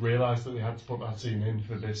filmed it. and realised that they had to put that scene in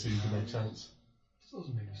for this scene to make sense. This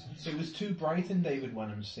doesn't make any sense. It was too bright in David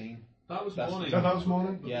Wenham's scene. That was That's- morning. No, that was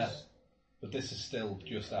morning. Yeah. But this is still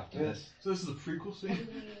just after Yeah. this. So this is a prequel scene?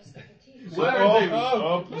 So, Where oh, is David?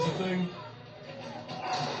 oh, there's a thing.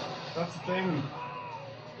 That's the thing.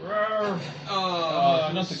 Roar.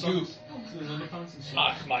 Oh, not the goop. There's underpants and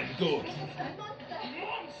stuff. Ach, my God.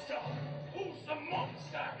 Monster! Who's the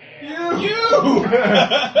monster here? You!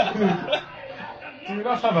 Do you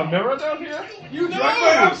not have a mirror down here? You Drank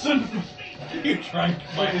my absinthe. You drank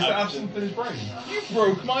my Wait, is the absinthe. absinthe in his brain? You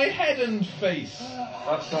broke my head and face.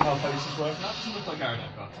 That's not how faces work. That doesn't look like Aaron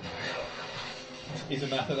Eckhart. He's a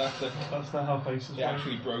method actor. That's not how faces He work.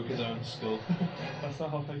 actually broke his own skull. That's not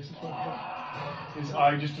how faces work. His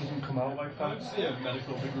eye just doesn't come out like I that. don't see a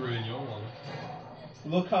medical degree in your wallet.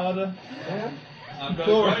 Look harder. Yeah. I've got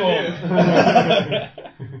Door it right reform. here.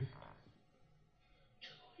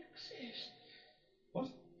 What?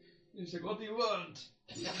 He's like, what do you want?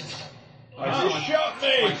 You shot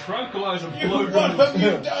My me! tranquilizer You, blows. what have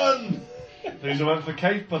you done? These are meant for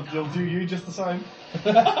Kate, but they'll do you just the same.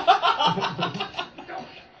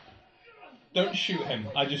 Don't shoot him.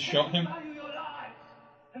 I just shot him. Value your lives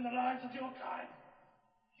and the lives of your kind.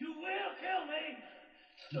 You will kill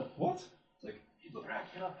me. What? It's like,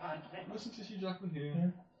 Dracula finds me. listen to Hugh Jackman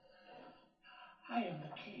here. I am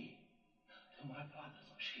the key to my father's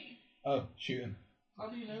machine. Oh, shoot him. How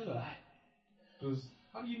do you know that? Does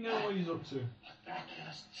How do you know what he's up to?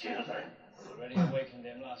 Dracula's children. Already awakened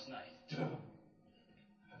them last night. Two.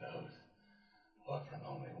 Those bought from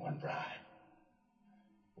only one bribe.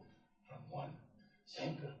 From one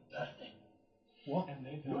single birthday. What?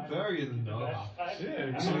 You're very in the know.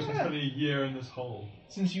 Yeah, Someone's been spending a year in this hole.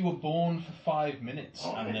 Since you were born for 5 minutes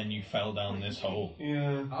and then you fell down this hole.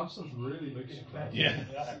 yeah. Absinthe really makes you crazy. Yeah.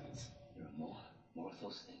 There are more of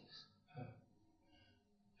those things.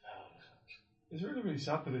 It's really, really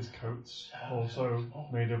sad that his coat's also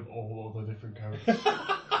made of all other different coats.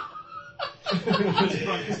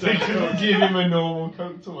 They couldn't give him a normal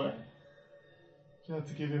coat to wear. You had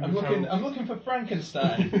to give him I'm a coat. looking for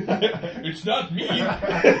Frankenstein. It's not me. You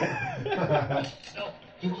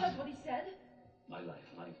heard what he said? My life,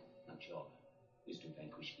 my job is to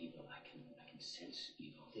vanquish evil. I can sense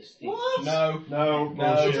evil. This thing. What? No. No,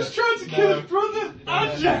 No. bullshit. Just trying to kill his brother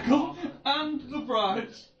and Jekyll and the bride.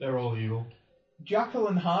 They're all evil. Jackal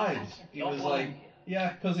and Hyde. He was like,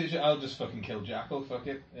 yeah, because I'll just fucking kill Jackal. Fuck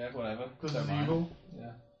it. Yeah, whatever. Because Don't he's mind. evil.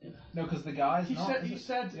 Yeah. No, because the guy's He not. said is he it?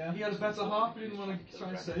 said Yeah. he had a better half. He didn't want to try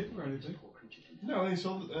and save him or anything. No, they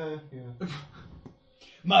saw yeah.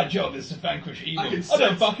 My job is to vanquish evil. I can I don't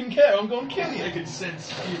sense- fucking care. I'm going to kill I you. can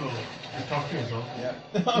sense evil. You're talking as well. Yeah.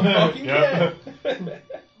 I'm fucking Yeah. care.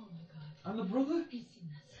 And the brother? He's seen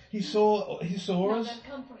us. He saw Now us. then,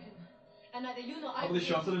 come for him. And neither you nor I. Oh, they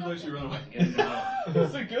shot at him though, so he ran away.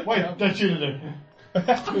 That's a good Wait, job. that's you to do.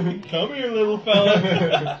 Come here, little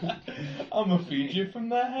fella. I'm gonna feed you from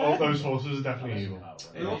the All head. those horses are definitely evil.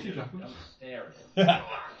 They all two Jackals. Stare at him.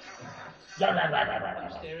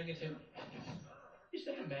 Staring at him. Is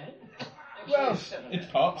that a man? Well, it's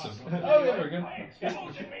parts of them. Oh, yeah, very good.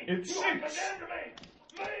 It's six.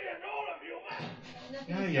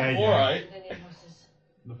 Nothing Yeah. Alright. than your horses.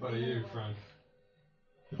 Enough out of you, Frank.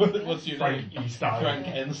 What's your Frank name? E-style. Frank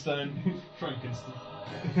Enstone. Frankenstein.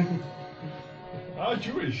 Ah,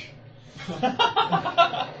 Jewish.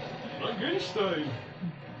 Frankenstein.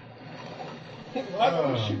 Why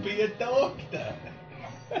don't you be a doctor?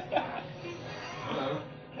 Hello.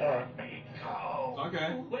 Alright. Okay.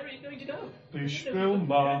 Where are you going to go? Please spill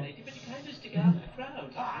ma. But you can't just stick out in the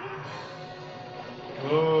crowd.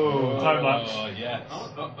 Oh, time lapse. Oh, yes.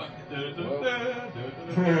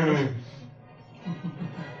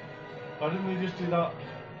 Why didn't we just do that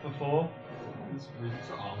before? Do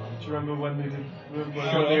you remember when they did? When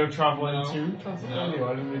they were travelling No. to Transylvania?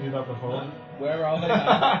 Why didn't we do that before? Where are they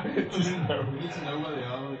now? Just no. We need to know where they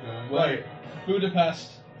are, where they're going. Wait,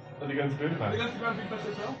 Budapest. Are they going to Are they Budapest? going to Grand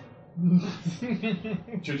Budapest Hotel?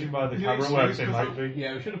 Judging by the You camera excuse work, they us? might be.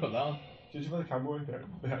 Yeah, we should have put that on. Judging by the camera work, they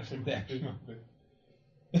actually They might be. actually might be.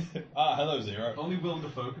 Ah, hello, Zero. Only Willem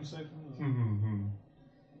Dafoe can save them. Mm-hmm.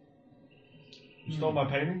 You stole my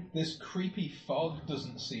painting? This creepy fog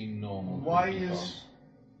doesn't seem normal. Why creepy is fog.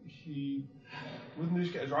 he... Wouldn't they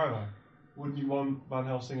just get a driver? Wouldn't you want Van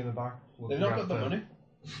Helsing in the back? They've not got the money.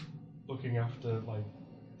 Looking after, like,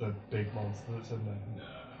 the big monster that's in there.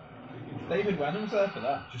 David Wenham's there for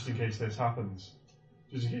that. Just in case this happens.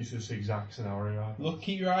 Just in case this exact scenario happens. Look,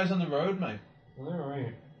 keep your eyes on the road, mate.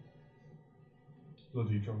 Alright.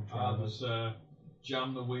 Bloody drunk I'll drivers. just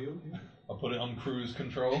jam the wheel. I'll put it on cruise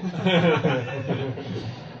control.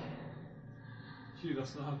 Gee,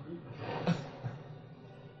 that's not how good.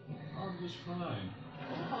 I'm just fine. I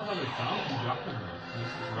don't know how they found the Jackal though. This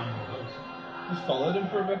is random place. Just followed him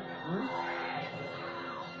for a bit.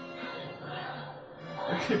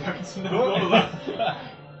 Okay, back to know all of that.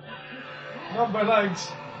 Not my legs!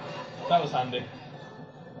 That was handy.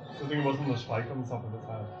 I think it wasn't the spike on the top of its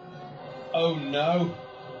head. Oh no.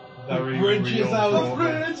 Very The bridge is real out. trauma.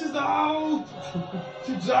 Bridge is out! It's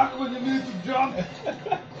exactly when you need to jump.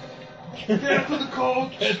 Get to the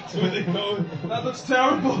coach. Get to the code. That looks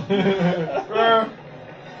terrible.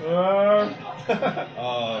 Oh,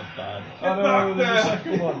 bad. I know, back there's there. a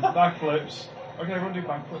second one. Backflips. Okay, everyone do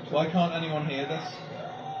backflips. Why can't anyone hear this?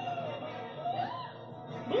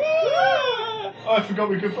 Oh, I forgot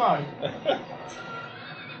we could fly.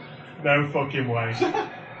 No fucking way.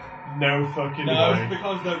 No fucking No, way.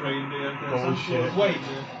 Because they're reindeer. Bullshit. Wait,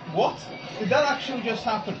 what? Did that actually just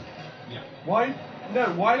happen? Why? No,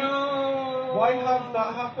 why? No! Why have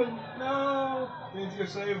that happen? No! We need to go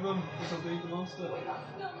save them because they eat the monster.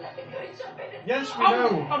 Not let the creature finish. Yes, we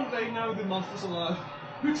know. How do they know the monster's alive?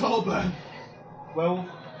 Who told them? Well,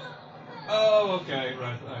 Oh, okay,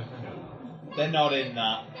 right. They're not in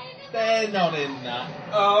that. They're not in that.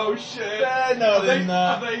 Oh shit! They're not in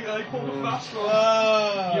that. Are they pulled the fast one?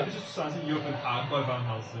 Ah. Yeah, it's just something you've been had by Van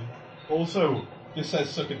Helsing. also, This says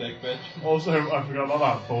suck a dick, bitch. I forgot about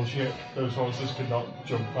that bullshit. Those horses could not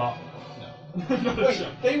jump that. Wait,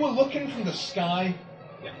 they were looking from the sky.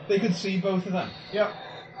 Yeah. They could see both of them. Yep.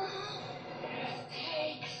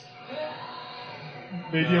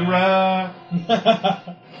 Medium rare.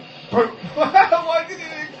 Why did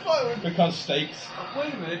it Because stakes.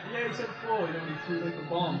 Wait a minute, yeah, he said 4, you know, when he threw like a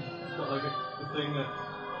bomb. But like the thing that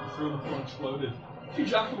he threw on the floor exploded. Hugh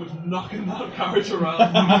Jackman was knocking that carriage around.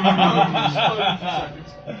 Exploding for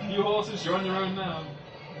seconds. You horses, you're on your own now.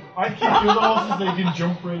 I keep the other horses, they can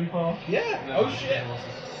jump really far. Yeah. No, Oh shit.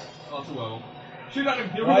 Oh, it's a werewolf. Shoot at him,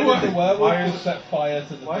 you're Why away. did the werewolf Why is- just set fire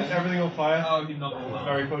to the Why is thing? everything on fire? Oh, he knocked the lamp.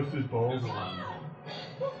 Very close to his balls. There's a lamp.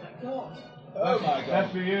 Oh my Let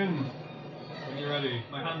god. me in. When you're ready,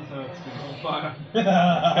 my hand hurts because it's on fire.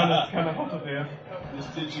 Kind of hot up here. This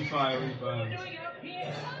digi fiery burns.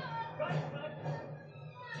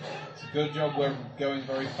 It's a good job we're going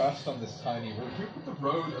very fast on this tiny route. Who put the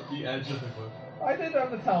road at the edge of the cliff? I did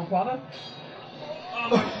have the town planner. Oh,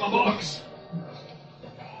 my box!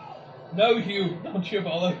 No, Hugh, not your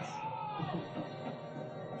bollocks.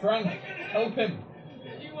 Frank, help him.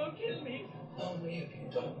 You won't kill me. Only if you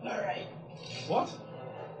don't hurry. What?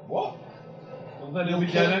 What? Well, then he'll be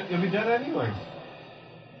dead. He'll be dead anyway.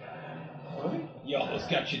 You almost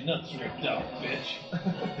got your nuts ripped off, bitch.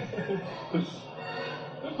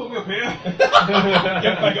 Don't put me up here!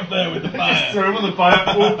 Get back up there with the fire. Throw him on the fire.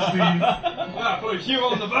 Oopsies. Ah, put Hugh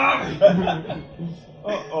on the bar!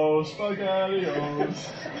 Uh-oh, SpaghettiOs.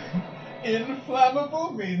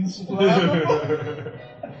 Inflammable means flammable.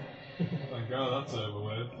 Thank God that's over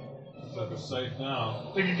with. So we're safe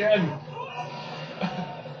now. Think again.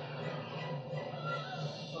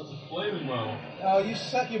 That's a flaming well. Oh, you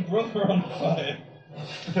set your brother on fire.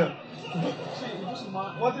 See, it doesn't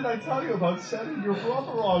mind. What did I tell you about setting your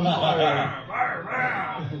brother on fire?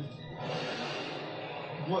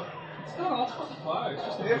 What? It's not off the fire, it's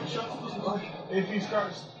just a gunshot it doesn't like. If you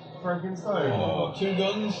scratched Frankenstein Oh, 2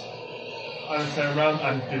 guns. and turned around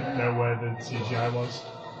and didn't know where the CGI was,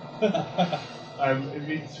 if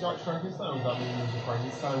he scratched Frankenstein, would that mean there's a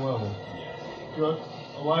Frankenstein werewolf? Yes. Good.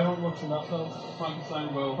 Why aren't we watching that film?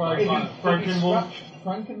 Frankenstein will. Frankenwolf.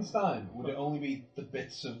 Frankenstein, would it only be the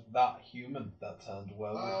bits of that human that turned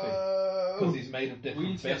werewolfy? Because he's made of We different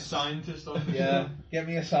need to get bits. scientists on this. Yeah, get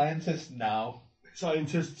me a scientist now.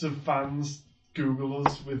 Scientists and fans Google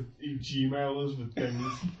us with Gmail us with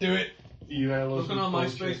things. Do it. Email us. Looking on my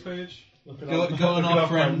with bullshit. space page. Looking Go on on looking our at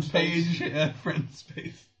friends Friends page. Friends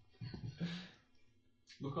page.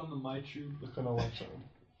 Look on the MyTube. Looking on website.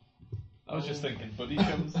 I was just thinking buddy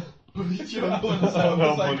chums. Buddy Chums. chums.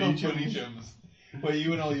 No, Buddy buddy chums. Where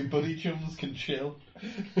you and all your buddy chums can chill.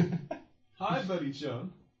 Hi, buddy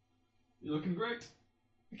chum. You're looking great.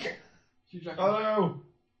 Hugh Jackman. Oh no!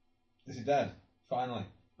 Is he dead? Finally.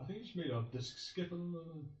 I think he just made our disc skip.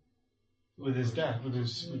 With his death, with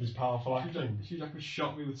his powerful acting. Hugh Jackman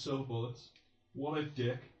shot me with silver bullets. What a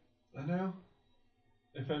dick. I know.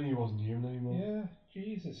 If only he wasn't human anymore. Yeah,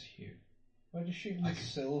 Jesus, Hugh. Why'd you shoot him with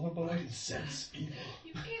silver bullets? sense evil.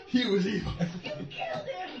 You killed He was evil. You killed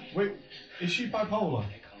him. Wait, is she bipolar?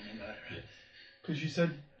 Because she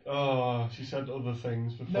said other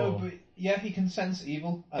things before. No, but yeah, he can sense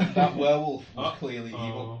evil, and that werewolf was clearly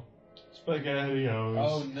evil. SpaghettiOs.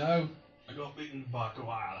 Oh no! I got beaten by a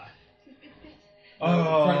koala.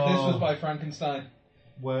 Oh. This was by Frankenstein.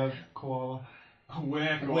 Where koala?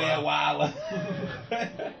 Where koala?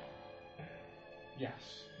 Werewolf. Yes.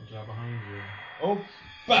 What's that behind you? Oh,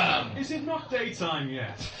 Bam! Is it not daytime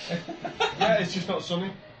yet? yeah, it's just not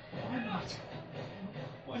sunny. Why not?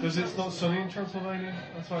 Because it's not sunny in Transylvania.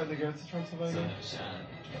 That's why they go to Transylvania.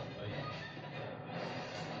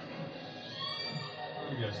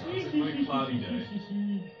 Yes, it's a very cloudy day.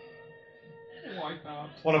 Wipe out.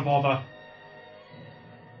 What a bother.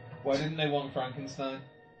 Why didn't they want Frankenstein?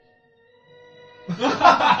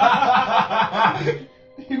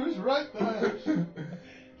 He was right there.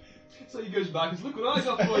 So he goes back and says, look what I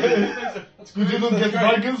got for you. That's Did you great. not get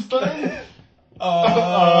Frankenstein?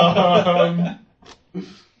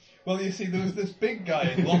 Well, you see, there was this big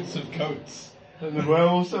guy in lots of coats. And the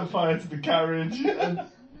werewolf set fire to the carriage. And...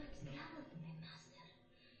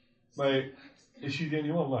 Wait, is she the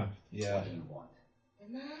only one left? Yeah. The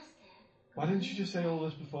master. Why didn't you just say all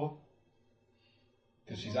this before?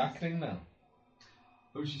 Because she's acting now.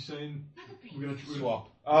 Oh, she's saying, we're going to Swap.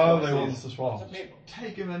 Oh, Swap they it want is. us to swap.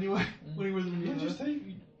 take him anyway. When he was in Yeah, the just take.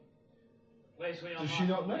 Place where your Does she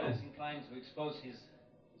not know? is inclined to expose his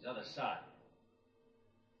other side.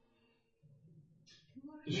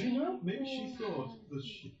 Does she know? Maybe she thought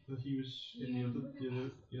that he was in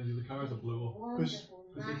the other cars that blew up. Because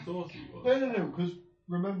they thought he was. no, because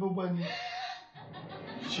remember when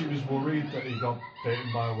she was worried that he got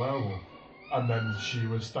bitten by a werewolf, and then she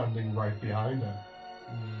was standing right behind her.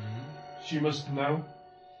 She must know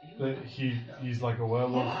that he's like a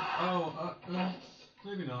werewolf. Oh,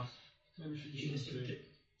 maybe not. Maybe she just didn't see.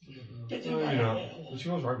 I don't know. Maybe not. And she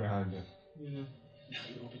was right behind her. Yeah. Now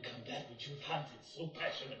you will become that which you've hunted so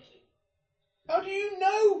passionately. How do you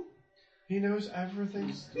know? He knows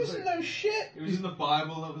everything. He doesn't know shit. It was in the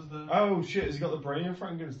Bible that was there. Oh shit, has he got the brain of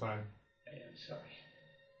Frankenstein? I am sorry.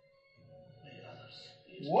 The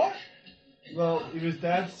others. What? Well, he was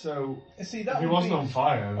dead, so See, that if he would wasn't be... on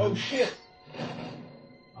fire. Oh then- shit.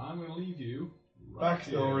 I'm going to leave you. Right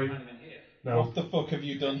Backstory. here. No. What the fuck have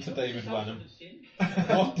you done to David Wenham?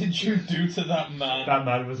 What did you do to that man? That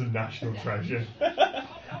man was a national treasure.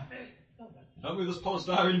 Help me with this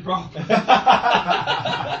polystyrene prop. According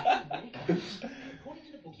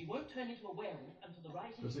to the book, you won't turn into a werewolf until the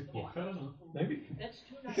rising Does of it the block? I don't know. Maybe. That's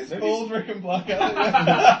too nice. It's Maybe called Rick and Blackout.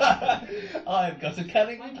 I've got a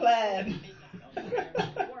cunning plan. Don't worry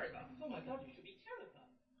about it. Oh my god, you should be terrified.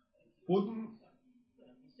 Wouldn't.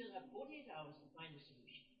 We still have 48 hours to find a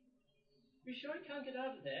solution. You sure you can't get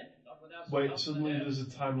out of there? Not without some Wait, help suddenly from the- there's a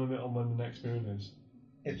time limit on when the next moon is.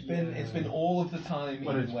 It's been all of the time,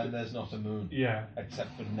 When even it's- when there's not a moon, Yeah,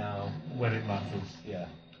 except for now. when it matters. Yeah.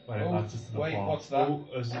 When it Oh, matters to the wait, plot. what's that? Oh,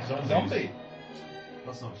 a zombie. Zombie.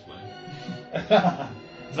 That's not explained.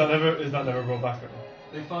 Is that never brought back up?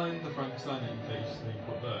 They find the Frankenstein that you basically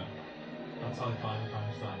put there. That's how they find the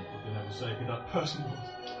Frankenstein, but they never say who that person was.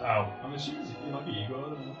 Ow. I'm assuming it might be Igor, I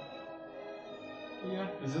don't know. But yeah,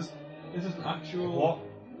 Is this this is an actual... what?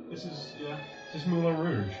 This is, yeah. Is this Moulin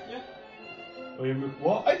Rouge? Yeah. Or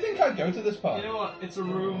what? I think I'd go to this party. You know what? It's a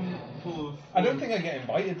room full of... I don't think I get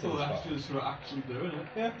invited to full this of party. actors who are actually doing it.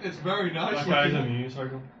 Yeah. It's very nice. That guy's on looking. a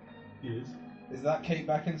unicycle. He is. Is that Kate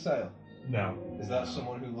Beckinsale? No. Is that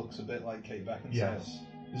someone who looks a bit like Kate Beckinsale? Yes.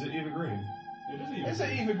 Is it Eva Green? It is Eva. Is it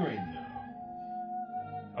Eva Green?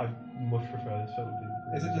 I much prefer this film to Eva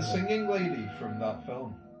Green. Is it the singing lady from that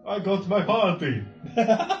film? I got my party.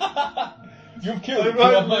 You've killed I'm two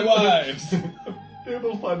of my right. wives. They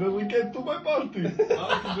will finally get to my party.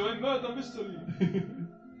 I can do a murder mystery.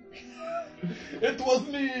 It was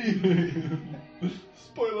me.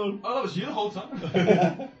 Spoiler. Oh, that was you the whole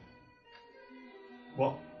time.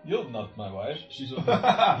 What? You're not my wife. She's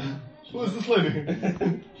under, Who is this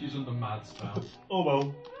lady? she's under mad spell. Oh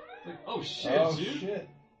well. Like, oh shit, Oh it's you? shit.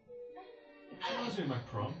 She reminds me of my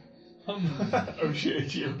prom. Oh shit,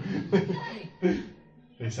 it's you.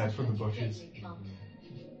 They said from the bushes.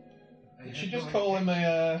 Did she just call him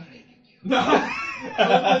a? No!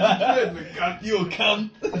 You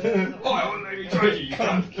cunt. Oh, I wouldn't let you try you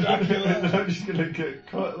cunt. I'm just gonna get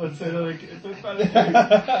caught. Let's say that like it's a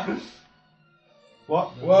fantasy. What?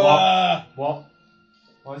 Whoa. What?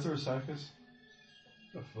 Why is there a circus?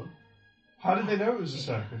 That's fun. How did they know it was a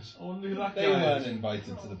circus? I wonder who that They guy weren't is.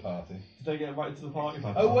 invited to the party. Did they get invited to the party?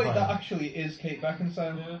 By Oh wait, Tom that Brady? actually is Kate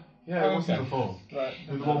Beckinsale. Yeah. Yeah, it wasn't okay. before. Right.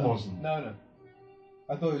 The one wasn't. No.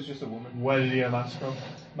 I thought it was just a woman. Where did he have mask from?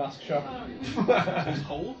 Mask shop. His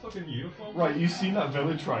whole fucking uniform. Right, you've seen that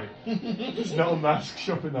village, right? There's not a mask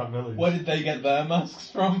shop in that village. Where did they get their masks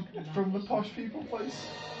from? From the posh people place?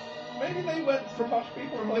 Maybe they went from posh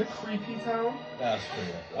people. From the creepy town? That's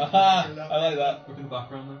true. Aha! I like that. Look in the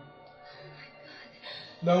background there.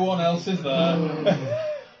 No one else is there.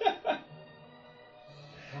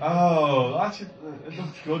 Oh, actually, it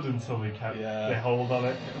looked good until they kept Yeah. they hold on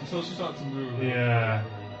it. Until she started to move. Yeah.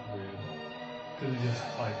 Weird. Because he just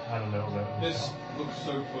like had a little bit. Of This looks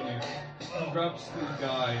so funny. He grabs the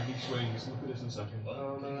guy and he swings. Look at this in a second.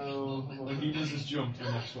 Oh no. When he does his jump to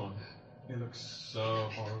the next one, it looks so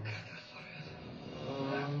horrible.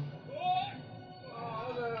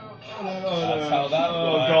 That's how that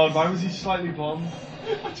Oh works. god, why was he slightly blonde?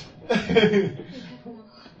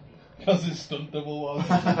 Because his stunt double was.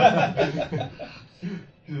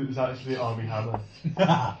 It was actually Armie Hammer.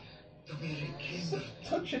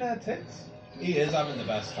 Touching her tits. He is having the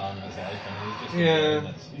best time of his life, and he's just enjoying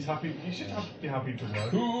it. He's happy. You should be happy to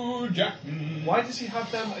work. Hugh Jackman. Why does he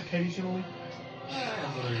have them occasionally?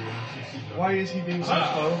 Why is he being so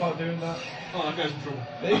slow about doing that? Oh, that guy's in trouble.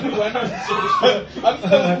 David Wenham. I'm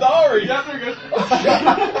so sorry. Yeah, very good.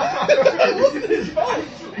 It wasn't his fault.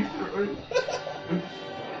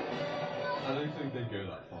 I don't think they go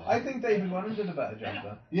that far. I think David Wenham did a better job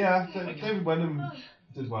there. Yeah, David Wenham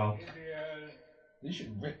did well. You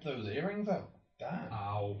should rip those earrings out. Damn.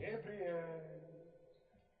 Ow.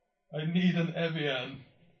 I need an Evian.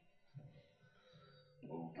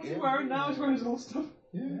 What's he wearing now? He's wearing his little stuff.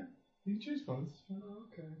 Yeah, you can choose both.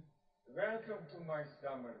 Okay. Welcome to my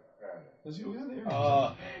summer palace. Does he always have the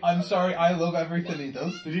earrings? I'm sorry, I love everything he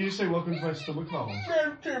does. Did you just say welcome to my stomach knowledge?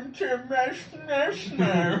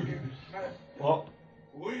 What?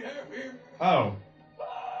 We have him. Oh.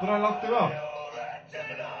 But I locked it up.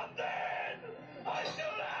 I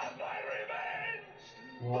still have my revenge.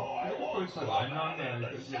 What? Put some line on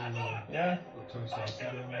there. Yeah. Tongue starts to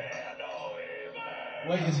do it.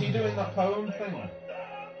 Wait, is he doing that poem thing?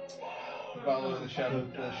 Valley of the Shadow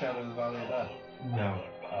of the Valley of Death? No.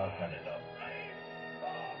 Oh, okay.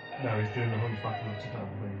 No, he's doing the Hunchback of Notre Dame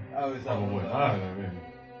thing. Oh, is that Probably. what? I don't know, maybe.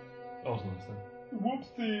 That was nice thing.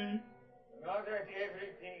 Whoopsie! Now that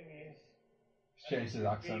everything is It's Chase's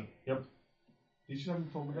accent. Yep. You should have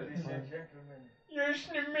fun with it. ladies and gentlemen, Yes,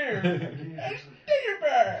 neighbor!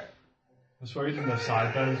 I swear he didn't have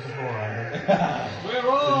sideburns before either. We're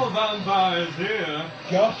all vampires here.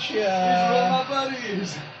 These are all Gotcha! my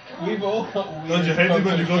buddies. We've all got weird. Don't you hate it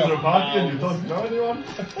when you go to a Photoshop party and you mouths. don't know anyone?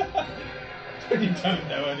 When you don't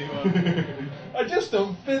know anyone. I just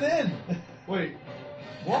don't fit in. Wait,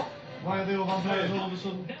 what? Why are they all vampires all of a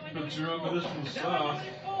sudden? But you remember this from the start.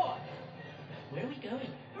 Where are we going?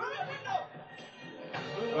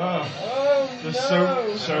 Oh, there's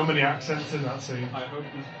so many accents in that scene. I hope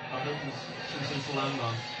there's something to land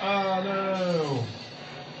on. Oh no!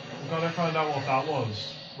 I'm glad I found out what that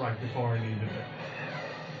was right before I needed it.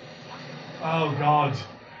 Oh god.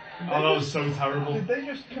 Oh, that was so terrible. Did they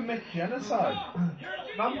just commit genocide?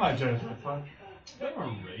 Vampire genocide, fine. They're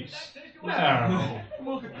a race. No.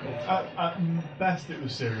 Look at At best it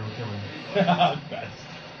was serial killing. Best.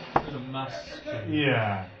 There's a mass.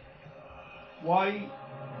 Yeah. Why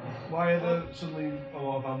are there suddenly a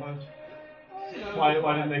lot of vampires? Why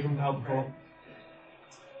didn't they come to help before?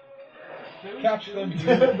 Catch them.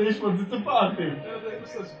 They just wanted to party.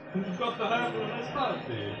 You've got the hand of a nice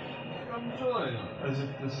party. Come join us.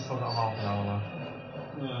 This is still got half an hour left.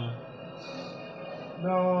 Yeah.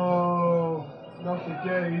 No, not the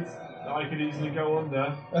gate. I could easily go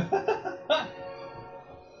under.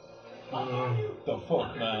 The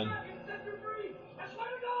fuck, man?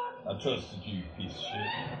 I trusted you, piece of shit.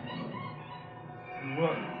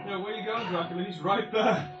 What? Yeah, where you going, Dracula? He's right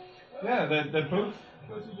there. Yeah, they're both.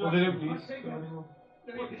 Go to Well, they Dracula. don't need to go anymore.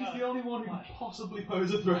 He's the only one who can possibly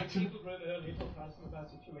pose a threat to him. People wrote early forecast about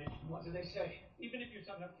situation. What do they say? Even if you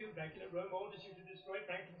somehow kill Dracula, Rome orders you to destroy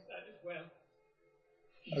Frankenstein as well.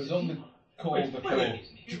 I was on the call before.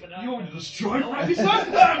 You want to destroy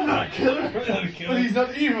Frankenstein? I'm not a killer. But he's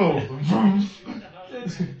not evil.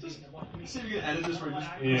 See if you can edit this where it just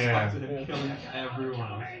cuts Yeah. back to him killing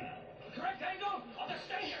everyone. Correct angle of the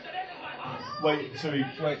stage that ended my heart. Wait, so he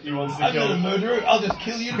wants to I'm kill. not a murderer. I'll just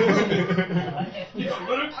kill you.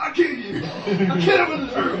 I'll kill you! I'll kill him in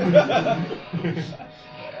this room!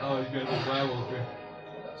 Oh, he's going to the werewolf here.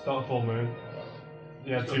 Start a full moon.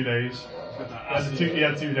 He had 2 days. He's got that acid. He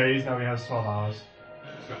had 2 days. Now he has 12 hours.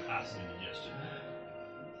 He's got acid indigestion.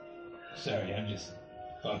 Sorry, I'm just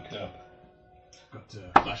fucked up. Got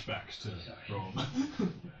flashbacks to Rome.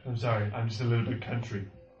 I'm sorry. I'm just a little bit country.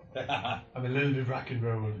 I'm a little bit rock and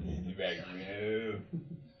roll.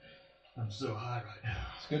 I'm so high right now.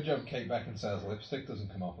 It's a good job Kate Beckinsale's lipstick doesn't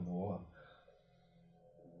come off in the water.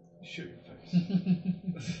 Shoot your face.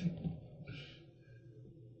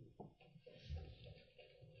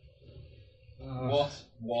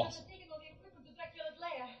 What?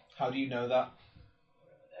 How do you know that?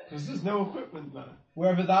 Because there's no equipment there.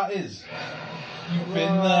 Wherever that is. You've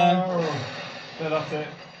been there. No, that's it.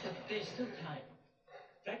 But there's still time.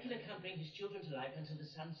 Dracula can't bring his children to life until the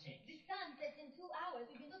sun sets. The sun sets in 2 hours.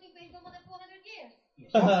 We've been looking for him for more than 400 years.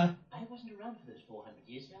 Yes. I wasn't around for those 400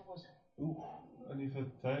 years, now was I? Only for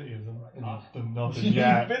 30 of them. And Ah. you've done nothing You've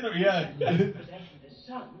yet. been, yeah. It was actually the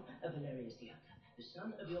son of Valerius the Hunter, the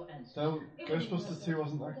son of your ancestor. So, Ghostbusters 2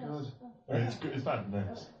 wasn't that good. I mean, it's good. It's better than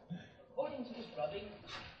this. According to this rubbing,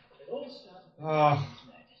 it all started Ah.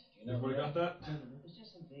 tonight. You know, Everybody got that? it was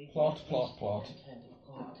just some vague Plot. turn to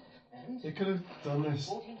God. And They could have done this.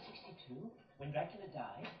 1462, when Dracula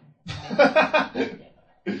died,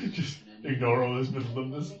 Just ignore all those middle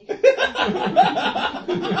numbers. And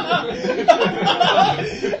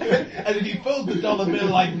if you fold the dollar bill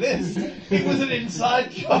like this, it was an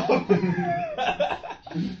inside job.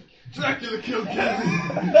 Dracula killed Kennedy!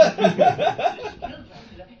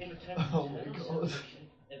 Oh my god.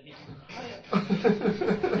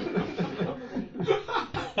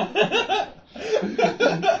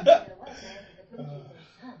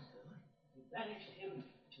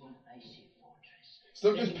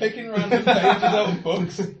 Stop just picking random pages out of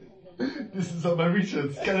books. This is on my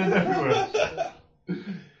research. Scanners everywhere.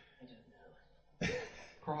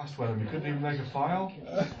 Christ, Wenham, you couldn't even make a file?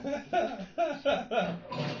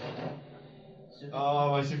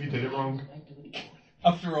 Oh, as if you did it wrong.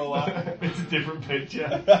 After all that. It's a different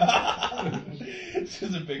picture. It's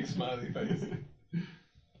just a big smiley face.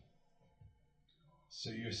 So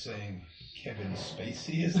you're saying Kevin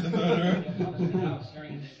Spacey is the murderer?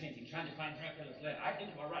 Staring at this painting, trying to find Dracula's lair. I think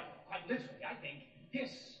you are right. Quite literally, I think this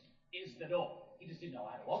is the door. He just didn't know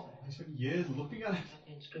how to open it. He spent years looking at it.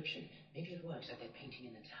 The inscription. Maybe it works like that painting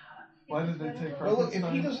in the tower. Why did they take Well, look, if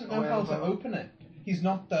Frankenstein he doesn't know away how on a to boat? open it, he's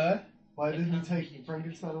not there. Why didn't he take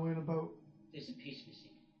Frankenstein away in a boat? There's a piece missing.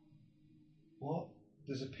 What?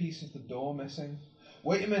 There's a piece of the door missing.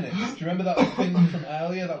 Wait a minute. Do you remember that thing from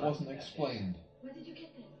earlier that wasn't explained? Where did you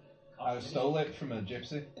get this? I stole it from a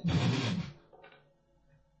gypsy.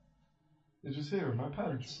 It was here in my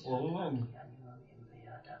pants all along.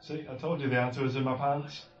 See, I told you the answer was in my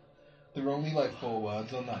pants. There were only like 4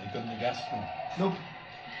 words on that. You couldn't have guessed them. Nope.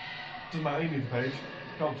 Doesn't matter, you need the page.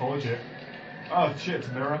 Can't forge it. Oh shit, it's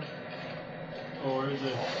a mirror. Or is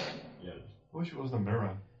it? Yeah. I wish it wasn't a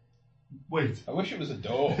mirror. Wait. I wish it was a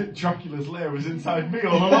door. Dracula's lair was inside me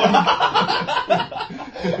all along.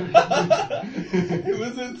 It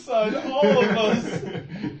was inside all of us.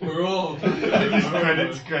 We're all.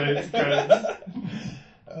 Credits.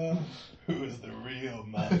 Who is the real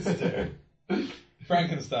monster?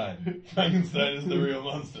 Frankenstein. Frankenstein is the real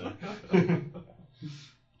monster.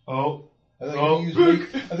 Oh. Are they going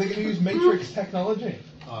to use Matrix technology?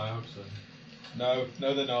 Oh, I hope so. No,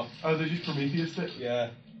 they're not. Oh, they just Prometheus it? Yeah.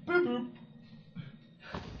 Boop boop.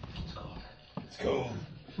 It's cold.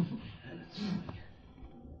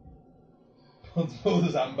 Pulls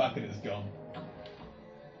his hand back and it's gone.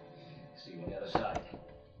 See you on the other side.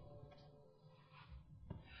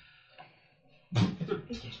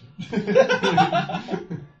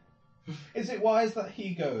 Is it wise that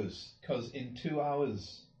he goes? Because in 2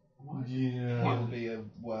 hours Yeah. he'll be a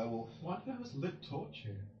werewolf. Why do they have this lit torch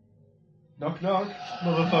here? Knock knock,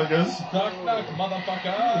 motherfuckers. Knock knock,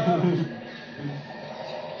 motherfucker!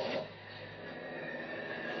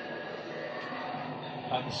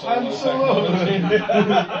 Han Solo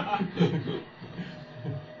technology.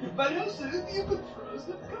 But also, you could froze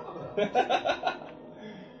the cover.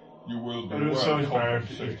 You will be It was so well inspired if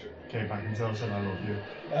compensated. she came back and said I love you.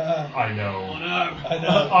 I Oh know. no! I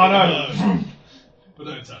know. Oh no! But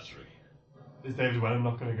don't touch me. Is David Wenham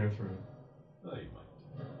not going to go through it? Oh, you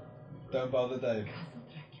might. Don't bother, Dave.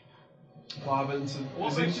 What happens?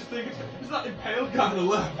 What makes you think it's that impaled guy on the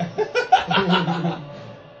left?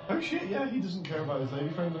 Oh shit, yeah, he doesn't care about his lady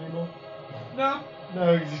friend anymore. No.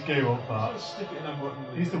 No, he just gave up I'll that. stick it in a button.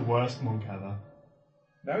 He's the worst monk ever.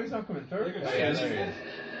 No, he's not coming through. Look at Oh, this. yeah, there he is.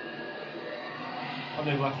 And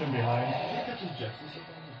they left him behind. Captain Jackson stuff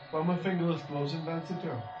When were fingerless gloves invented,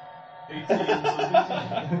 Joe? on 18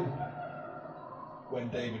 something. When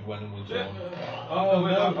David Wenham was born. Oh, no.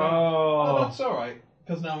 no. Oh, Oh, that's alright.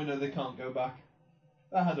 Because now we know they can't go back.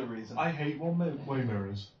 That had a reason. I hate one-way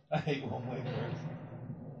mirrors. I hate one-way mirrors.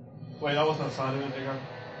 Wait, that wasn't outside of it, again.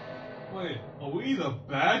 Wait, are we the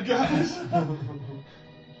bad guys?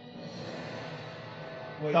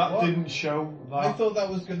 Wait, That what? didn't show that. I thought that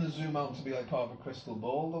was going to zoom out to be like part of a crystal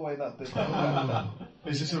ball, the way that did.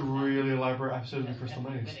 Is this a really elaborate episode of the Crystal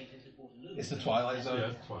Maze? It's the Twilight Zone. Yeah,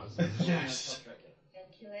 it's twice. Yes. And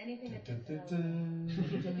kill anything that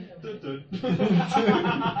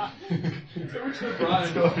Richard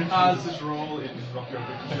O'Brien has his role in Rocky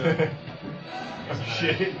Horror Picture Show. Oh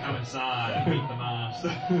shit. Come inside, meet the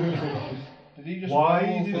master. Did he just Why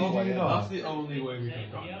roll did he off do the way that? That's the only way we can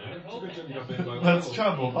have gotten there. It's a good job you got bitten by a Let's werewolf.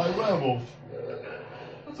 travel by werewolf.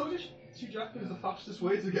 I told you, Hugh Jackman is the fastest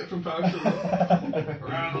way to get from Paris to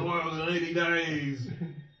around the world in 80 days.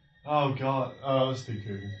 Oh god. Oh, that's too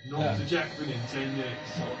cool. North to Jackman in 10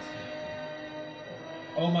 minutes.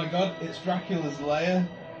 Oh my god, it's Dracula's lair.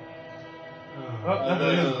 Oh, Oh,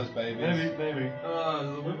 there it is. those babies. Maybe.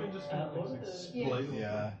 The women just explode.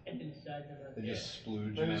 Yeah, And inside the they just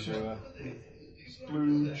splooge Maybe it's just- everywhere.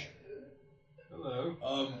 Splooge. Hello.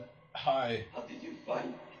 Hi. How did you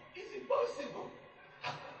find? It's impossible.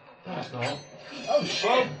 No, it's not. Oh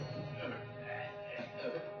shit!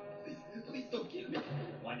 Please don't kill me.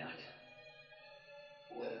 Why not?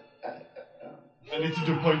 Well, I need to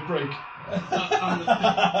do Point Break. And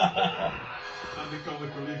the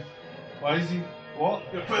comic relief. Why is he... What?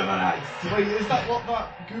 You're permanent. Wait, is that what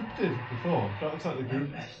that goop did before? That looks like the goop.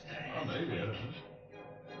 Oh, maybe, I don't know.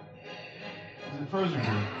 Is it frozen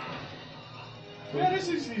goop? Yeah, this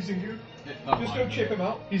is he's in goop. Just go chip him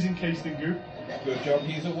out. He's encased in goop. Good job,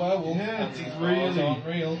 he's a werewolf. Yeah, and it's his really- claws aren't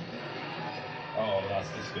real. Oh, that's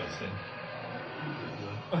disgusting.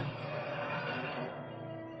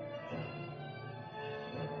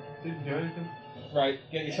 Didn't do anything. Right,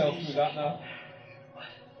 get yourself through that now.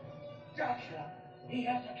 Dracula, he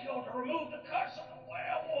has to kill to remove the curse of the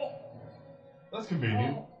werewolf. That's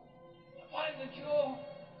convenient. Find the cure.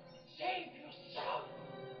 Save your son.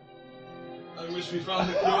 I wish we found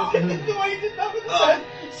the cure. The way you did that with the head.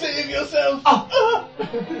 Save yourself.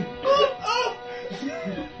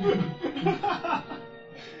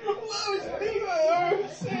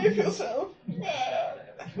 Save yourself.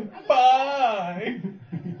 Bye.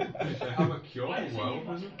 They have a cure for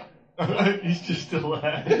werewolves. He's just still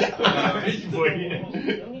there. He's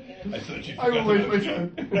waiting. I thought you I will wait my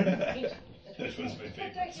turn. This was my That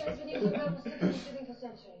favourite. Dracula has been using werewolves to living for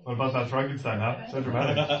centuries. What about that Frankenstein, huh? So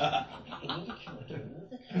dramatic.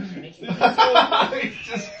 He's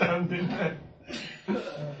just standing there.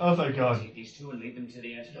 Oh, thank God. Take these two and lead them to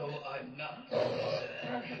the edge. No, I'm not.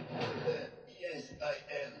 Yes, I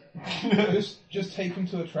am. Just take him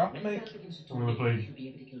to a trap, mate. I'm gonna play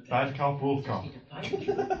bad cop, wolf cop.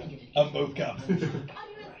 I'm both cops. Are you insane? What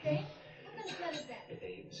kind of plan is that? If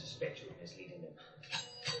they suspect you of misleading them,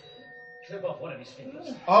 clip off one of his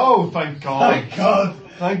fingers. Oh, thank God. Thank God.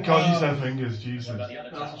 Thank God you said fingers, Jesus. The other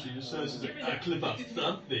That's what she just says. She's like, I clip off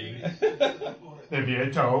something. Maybe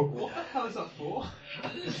a toe. What the hell is that for?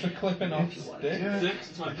 It's for clipping off his dick. Yeah. Dicks?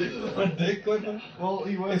 It's my dick. My dick clipping. Well,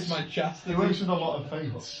 he works. It's my chastity. He works with a lot of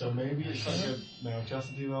fates, so maybe it's like a male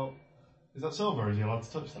chastity belt. Is that silver? Is he allowed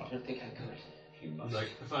to touch I that? don't think I could. You I'm must. like,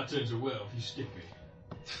 if I turn to a werewolf, you stick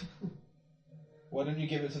me. Why don't you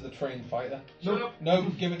give it to the trained fighter? Shut up. No,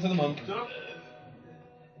 give it to the monk. Shut up.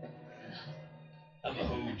 I'm a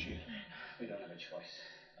Hoji. We don't have a choice.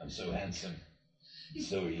 I'm so handsome.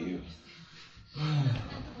 So are you. No matter what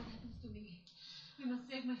happens to me, we must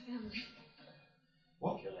save my family.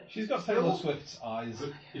 What? She's got Taylor Swift's eyes.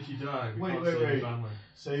 But if you die, we Wait, can't wait, save wait. your family.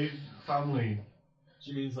 Save family.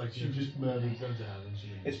 She means like She just murdered. go to heaven. She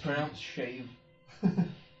means. It's pronounced shave.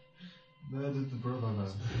 Murdered the brother,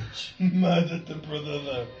 man. Murdered the brother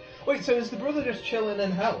though. Wait, so is the brother just chilling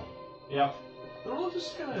in hell? Yeah. They're all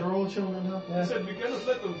just kind They're of. all chilling in hell. I said we cannot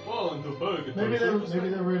let them fall into purgatory. Maybe So they're it was like-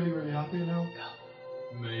 really, really happy now.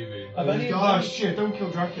 Maybe. Have any of Oh them- shit, don't kill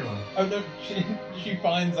Dracula. Oh no, she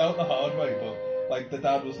finds out the hard way, but like the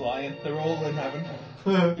dad was lying. They're all in heaven.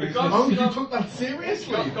 Oh, you God- took that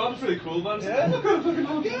seriously? God's pretty cool, man. Yeah. Oh my god, fucking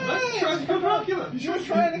hell. Let's try to kill Dracula. She was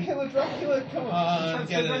trying to kill a Dracula. Come on,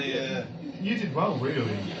 get in here. You did well, really.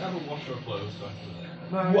 You haven't washed your clothes, actually.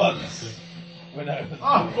 No. Once. When I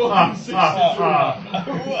was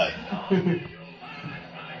What?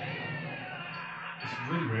 It's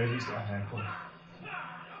really weird, he's got a haircut.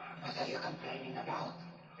 What are you complaining about?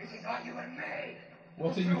 This is what you were made.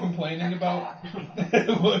 What are you complaining about?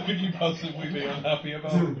 What could you possibly be unhappy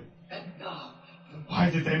about? And now, Why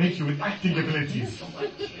did they make you with acting abilities?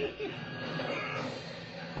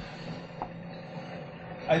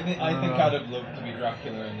 I think I'd have loved to be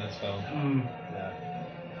Dracula in this film. Yeah.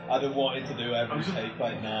 I'd have wanted to do every take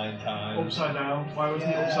like 9 times. Upside down. Why was he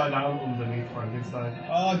Yeah. upside down underneath Frankenstein?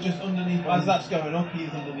 Oh, just underneath. As that's going up, he's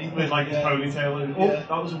underneath. With like his Yeah. ponytail and... Yeah.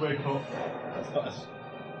 Oh, that was a weird cut.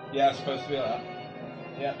 Yeah, it's supposed to be like that.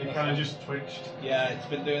 Yeah. It kind of just twitched. Yeah, it's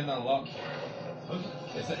been doing that a lot.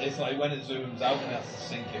 It's like when it zooms out and it has to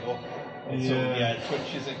sync it up. And so, Yeah. yeah, it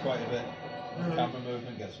twitches it quite a bit. Camera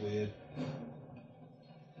movement gets weird.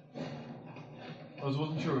 I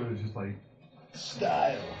wasn't sure it was just like...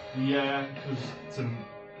 Style. Yeah, because to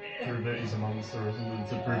prove that he's a monster or something,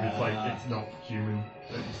 to prove it's like, it's not human.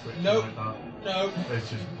 That he's twitching Nope. like that. No. It's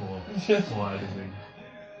just poor editing.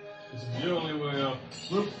 This is the only way up.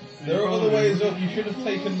 Whoops. There are other ways up. You should have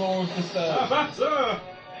taken more of the stairs. Better!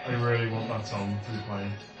 I really want that song to be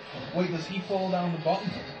playing. Wait, does he fall down the bottom?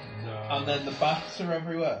 No. And then the bats are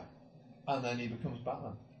everywhere? And then he becomes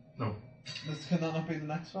Batman? No. Can that not be the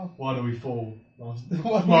next film? Why do we fall? Master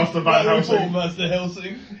Master Van Van Helsing. Master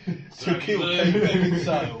Helsing. So to kill I Kate can learn- Beckinsale.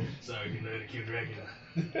 style. So I can learn to kill Dracula.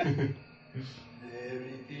 there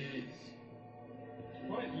it is.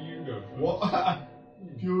 Why don't you go first? What?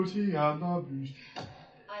 Beauty and the Beast.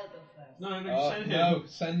 I'll go first. No, send him. No,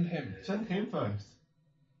 send him. Send him first.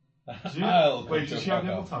 Does he- I'll Wait, cut does she your have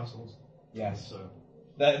fuck nipple off. tassels? Yes. So,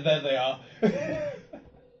 There they are.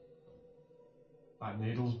 that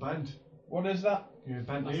needle's bent. What is that? Yeah,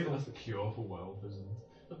 bent That's, needle. that's the cure for werewolf, isn't it?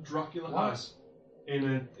 But Dracula What? has. In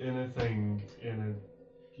a thing, in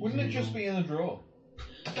a... Wouldn't it just be in a drawer?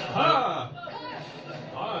 Ah!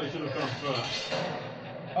 I should have gone first.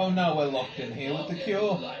 Oh, now we're locked in here with the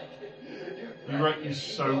cure. You reckon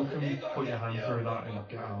so can put your hand through that and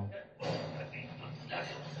get out?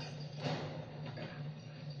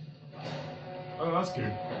 Oh, that's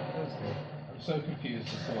good. That's good. I'm so confused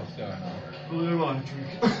as to what's going on. Blue electric.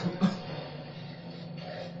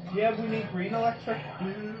 Yeah, we need green electric.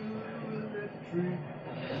 Blue electric.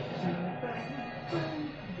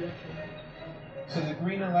 So the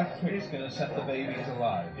green electric's gonna set the babies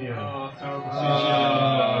alive. Yeah. Oh, terrible. Oh,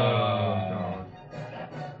 God.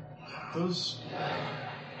 Does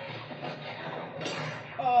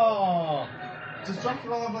Oh.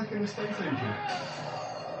 Dracula have like an estate agent?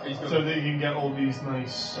 He's got So that he can get all these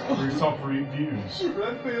nice rooftop views.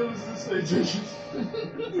 Renfield is the stage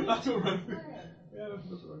agent. That's what Renfield. Yeah,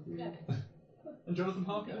 that's what Renfield. And Jonathan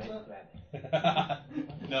Harker is that?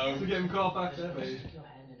 No. To get him caught back there, baby. Your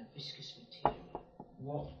hand in a viscous material.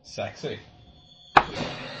 What? Sexy.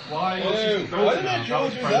 Why? Ew. Why didn't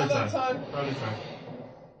George do that time? Predator.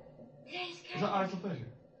 Is that Eyes of Pleasure?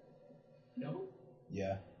 No?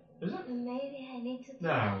 Yeah. Is it? Maybe I need to No,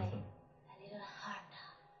 try it's not. a little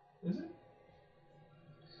harder. Is it?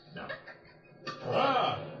 No.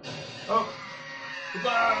 Ah! Oh! The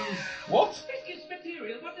bands! What? Viscous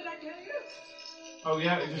material, what did I tell you? Oh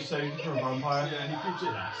yeah, it just saved it for a vampire. Yeah, he keeps it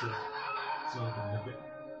acid. So I can nick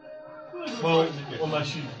it. Well, Nick it.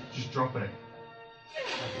 unless you just drop it.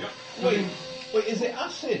 There we go. Wait, is it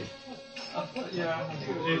acid? Yeah,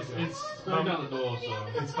 It's going down the door, so.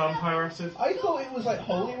 It's vampire acid. I thought it was like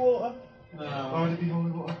holy water. Why No. would it be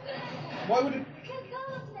holy water? Why would it?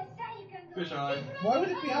 Fish eye. Why would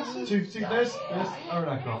it be acid? See, there's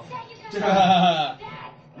Aranacot.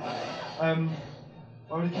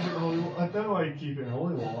 Why would he keep it in holy water? I don't know why you keep it in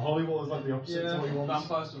holy water. Holy water is like the opposite to what he wants.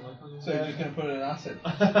 Vampires don't like holy So you're just gonna put it in acid?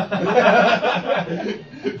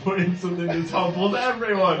 Put in something that's harmful to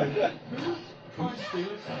everyone. Try to steal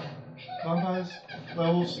it. Vampires,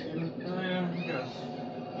 werewolves, Yeah, I guess.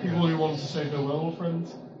 people who want to save their werewolf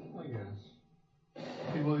friends, I guess.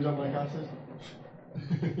 people who don't like acid.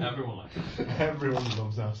 Everyone likes it. Everyone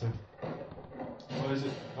loves acid. What is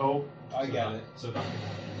it? Oh. I get it. So that.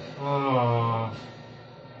 Oh.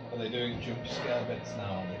 Are they doing jump scare bits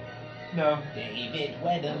now? Are they? No. David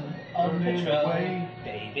Wenham on Running patrol. away.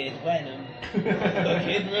 David Wenham.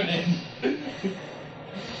 Looking running.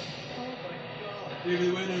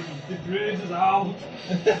 David Wenham, the praise is out.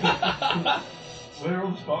 Where are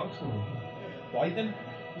all the sparks coming Whiten?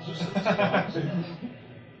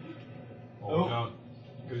 Oh, God.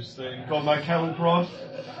 Goose thing. Got my cattle prod.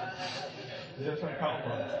 Is that my cattle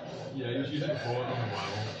prod? Yeah, he was using it before on the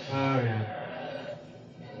wild. Oh yeah.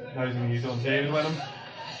 Now he's going to use it on David Wenham.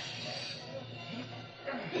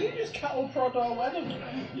 Did he just cattle prod our Wenham?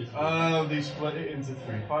 Yes. They split it into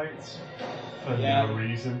 3 fights. For Yeah. no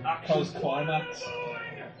reason. Post climax.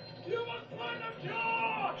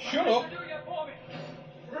 Shut up!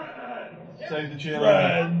 Save the children.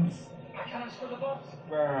 Friends! I cannot spill the box.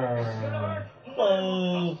 Brrr.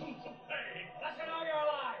 Oh. Let's know you're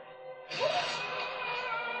alive.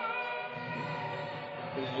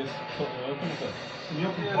 Did he just cut them open a bit? Can you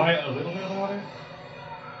open quiet a little bit about it?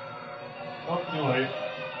 Oh, too late.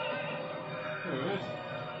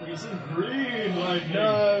 We can see green lightning.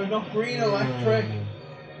 No, not green electric.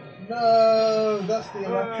 No, that's the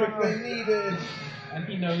electric they needed. And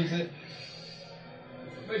he knows it.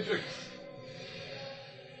 Matrix.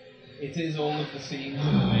 It is all of the scenes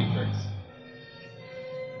in the Matrix.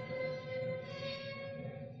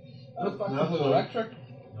 Oh, back to blue electric.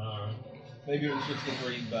 No. Maybe it was just a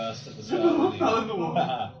green burst at the start. Fell in the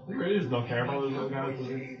water. He really does not care about those little guys, does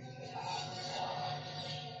he?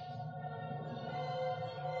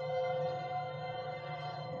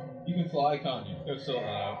 You can fly, can't you? Go sort that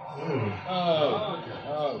out. Ooh. Oh. Okay.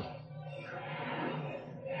 Oh.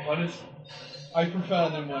 What is... I prefer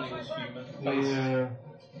them when he was human. Yeah.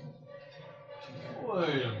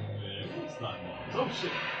 Wait a minute. What's that noise? Oh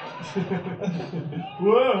shit.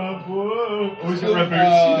 Whoa, whoa. Oh, he's got red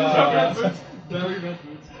Uh, boots. Very red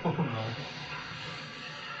boots. Oh no.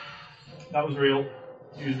 That was real.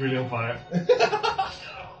 He was really on fire.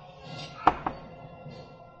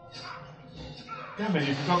 Damn it,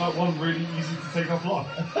 you forgot that one really easy to take off lock.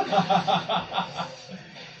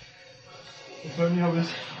 If only I was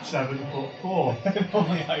 7'4". If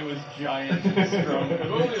only I was giant and strong. If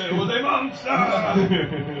only it was a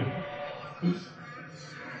monster!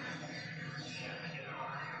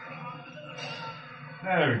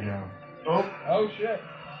 There we go. Oh, Oh shit.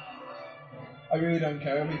 I really don't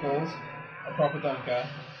care if he falls. I proper don't care.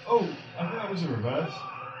 oh, I think that was a reverse.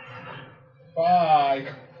 Bye.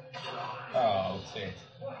 Oh, shit.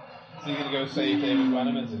 Is he gonna go save David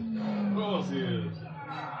Wenham, is it? Of course he is.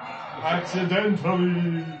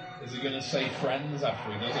 Accidentally. Is he gonna save friends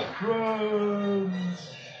after he does it? Friends.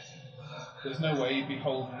 There's no way he'd be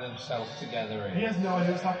holding himself together. He has no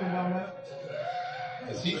idea what's happening down there.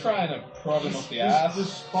 Is he trying to prod him up the There's ass?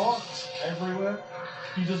 sparks everywhere.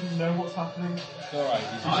 He doesn't know what's happening. It's alright,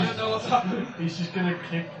 he's I don't know what's happening. He's just gonna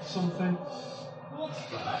kick something. What's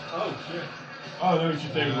that? Oh shit. Oh no, it's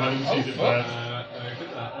just David Wenham Oh, sees it fuck. first. Look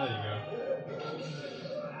at that. There you go.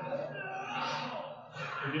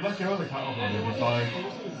 If you let go of the cattle prod, you'll be fine.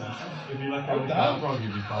 If you let go of the damn. cattle prod,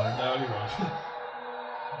 you'll be fine. No, you're right.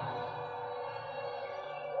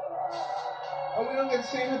 Oh, we don't get to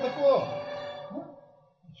see him hit the floor.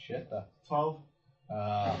 Shit, that. 12.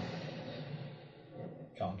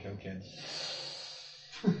 Can't kill kids.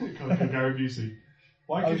 Can't kill Gary Busey.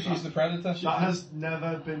 Why Oh, could she's the predator. that has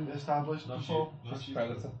never been established before. She's the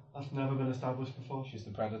predator. That's never been established before. She's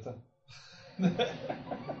the predator.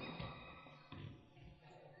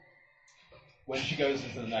 When she goes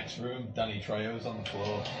into the next room, Danny Trejo's on the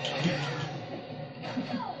floor.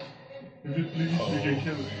 If it pleases you can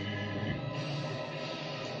kill it.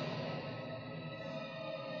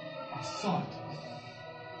 I saw it.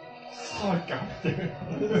 Goddamn.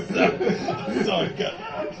 So,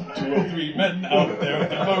 2 or 3 men out there at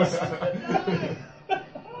the most.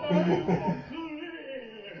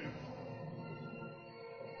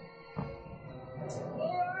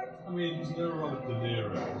 I mean, he's no Robert De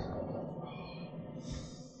Niro.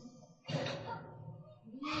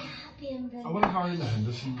 I want Harry and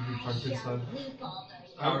Henderson to be Frankenstein.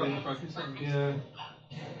 Harry and Frankenstein? Yeah.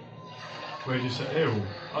 Where you just say, ew,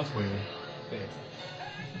 that's weird.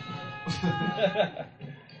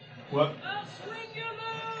 What?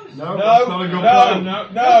 No, that's not a good plan. No.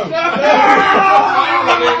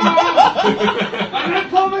 I'm not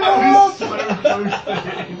coming out! So close to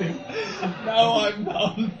hitting him. Now I'm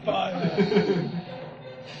on fire.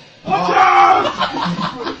 Watch out!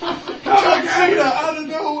 John Cena out of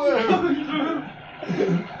nowhere!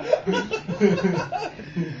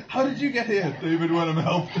 How did you get here? David Wenham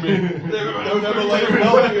helped me. Don't ever let him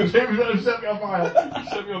help you. David Wenham set me on fire. He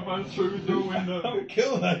set me on fire through the window. Don't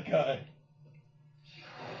kill that guy.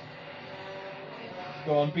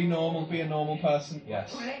 Go on, be normal, be a normal person.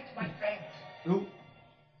 Yes. Too late, my friend. Ooh.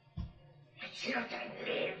 My children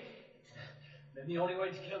live. Then the only way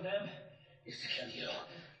to kill them is to kill you.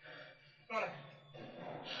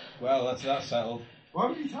 Well, that's that settled. Why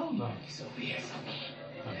would you tell him that? So be it.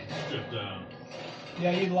 Strip down.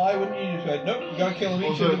 Yeah, you'd lie, wouldn't you? You'd say, nope, you gotta kill them each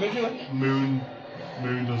Also, individually. Moon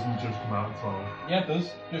doesn't just come out at 12. Yeah, it does.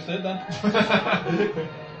 Just did then.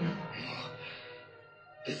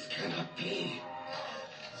 This cannot be.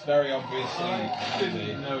 It's very obviously I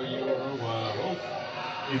didn't know you were a werewolf.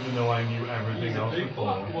 Even though I knew everything He's a else big before.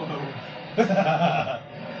 black werewolf.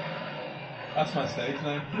 That's my stage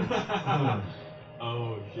name.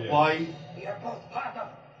 Oh shit. Why? We are both part of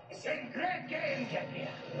the same great game, Gabriel.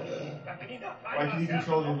 But we need not find Why can you ourselves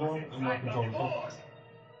control the on door opposite and not sides control of the the door? board.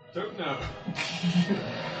 Don't know.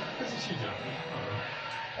 Because it's you,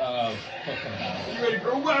 Oh, fucking hell. You ready for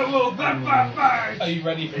a werewolf? Bang, bang, bang! Are you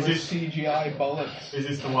ready for Is this it- CGI bollocks? Is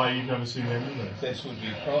this the why you've never seen any of this? This would be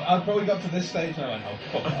I've probably got to this stage and I went, oh,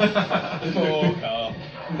 fuck off. Fuck off.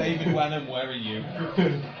 David Wenham, where are you?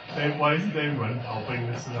 Why is David Wenham helping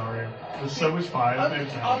this scenario? There's so much fire for him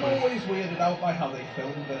to help I'm with. always weirded out by how they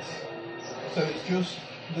filmed this. So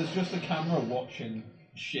there's just a camera watching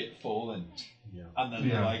shit falling. Yeah. And then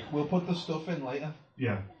Yeah. they're like, we'll put the stuff in later.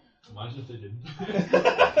 Yeah. Imagine if they didn't.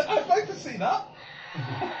 I'd like to see that.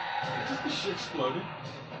 Just the shit exploding.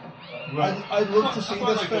 I'd love to see I quite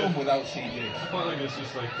this like film it. without CG. I quite like it's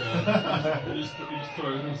just like, he just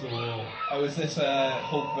throws him into the wall. Oh, is this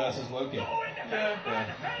Hulk versus Loki?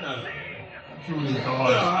 Yeah. No. Surely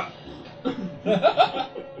God.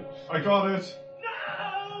 I got it.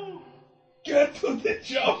 Get to the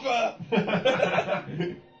chopper!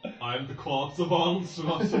 I am the corpse of Arnold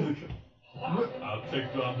Schwarzenegger. I'll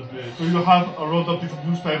take down the bitch. Do you have a rolled up piece of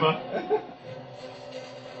newspaper?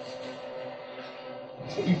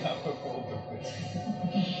 Do you have a rolled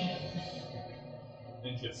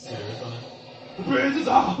Need to get serious on it. The bird is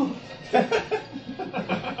out! I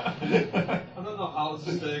don't know how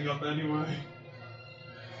it's staying up anyway.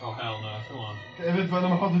 Oh hell no, come on. David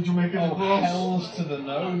Wenham, how did you make it Oh, across? hells to the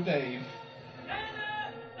no, Dave.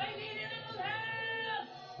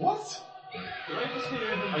 What? Did I just hear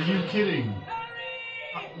them? Are you kidding?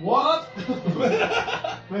 What?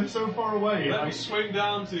 We're so far away. Let me swing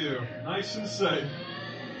down to you, nice and safe.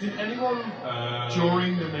 Did anyone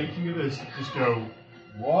during the making of this just go,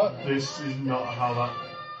 what? This is not how that...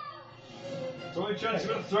 It's the only chance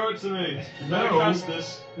you're gonna throw it to me. You No. better cast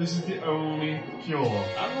this. This is the only cure.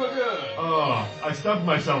 And we're good. Oh, I stabbed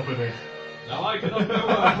myself with it. Now I cannot go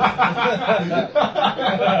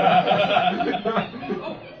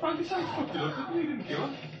Oh, Frankenstein fucked it up, didn't he? He didn't kill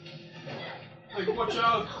him. Like, watch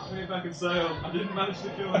out, maybe back and sail. I didn't manage to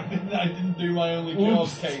kill him. I didn't do my only job,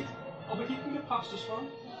 Oops. Kate. Oh, but he can get past us fine.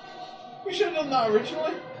 We should have done that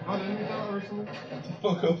originally. I didn't do that originally. To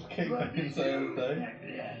fuck up Kate Beckinsale all day.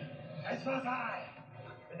 As was I,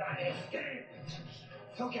 but I escaped.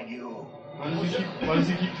 So can you. Why does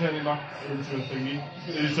he keep turning back into a thingy?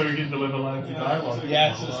 So he can deliver lines of dialogue?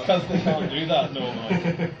 Yes, it's because they can't do that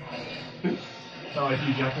normally. Not like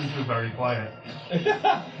Hugh Jackman's been very quiet. Hugh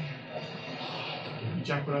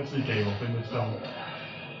Jackman actually gave up in this film.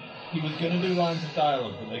 He was going to do lines of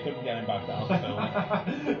dialogue, but they couldn't get him back down to film.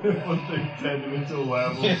 Once they turned him into a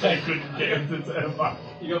werewolf, they couldn't get him to turn back.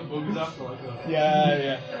 You got buggers after like that.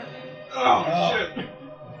 Yeah. Oh, shit!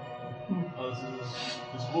 Oh,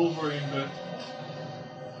 this Wolverine bit.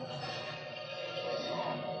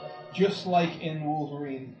 Just like in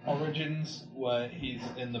Wolverine Origins, where he's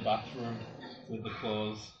in the bathroom with the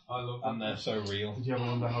claws, I love that. and they're so real. Did you ever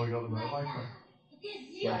wonder how he got the motorbike then?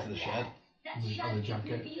 Went to the shed. And the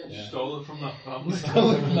jacket. Yeah. Stole it from that family.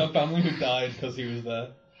 Stole it from that family who died because he was there.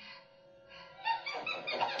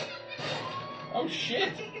 Oh shit!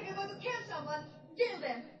 I think if you're going to kill someone, kill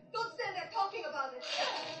them. Don't stand there talking about it.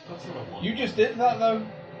 That's what I want. You just did that though.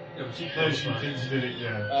 Yeah, but she No, killed she first. did it,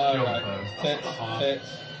 yeah. Oh, She killed right. first. Tits.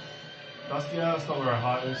 That's not where her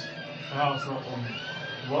heart is. Her heart's not on.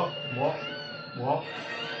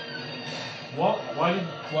 What? Why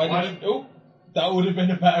did? Oh, that would have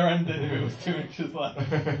been a better ending if it was 2 inches left.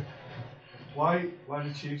 Why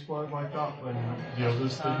did she explode like that when the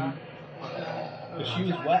others didn't? But she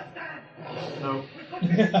was wet. No.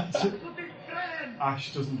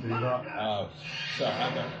 Ash doesn't do that. Oh, sorry,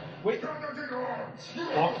 hang on. Wait. What?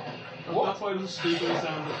 That's why it doesn't speak with a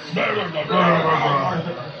sound.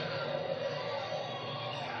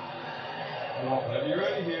 Whenever you're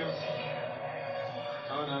ready here.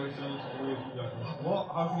 Oh no, he's doing it. What?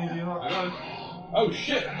 How can you do that? Hang on. Oh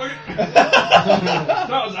shit!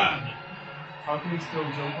 Tarzan! How can he still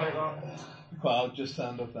jump like that? Cloud just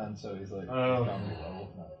stand up then, so he's like, Oh. can't be werewolf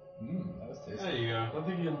now. That was tasty. There you go.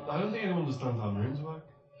 I don't think anyone understands how moons work.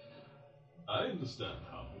 I understand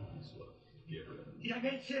how movies work. Get rid of it. Did I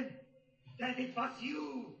mention that it was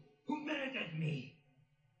you who murdered me?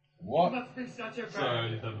 What? You must be such a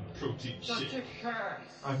Sorry, the protein such shit. a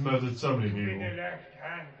curse. I've murdered so many In the people. left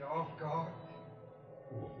hand of God.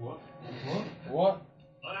 What? What?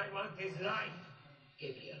 All I want is life,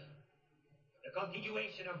 Gabriel. The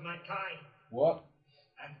continuation of my kind. What?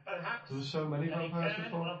 And perhaps There's so many the vampires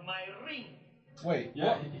return before. of my ring. Wait,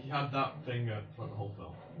 Yeah, what? he had that finger for the whole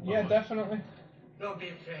film. Yeah, definitely. Don't be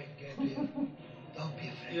afraid, Gabriel. Don't be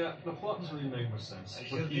afraid. Yeah, the plot doesn't really make much sense. I But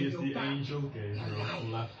shall he give is you the back angel Gabriel, the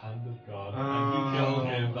left hand of God. Oh. And he killed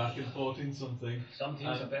him back in 14-something. Some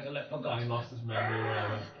things are better left And he forgotten. lost his memory or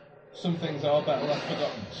whatever. Some things are better left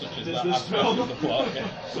forgotten, such as This that is aspect film. of the plot. Yeah.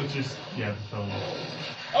 Such as, yeah, the film.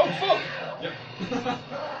 Oh fuck! Yep.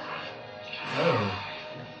 Oh.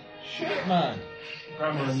 Shit, man.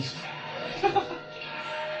 Gremlins.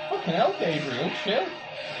 Fucking hell, Gabriel, chill.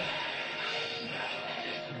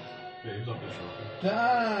 Yeah, he was up this rocket.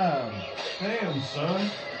 Damn. Damn, son.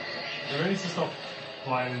 You ready to stop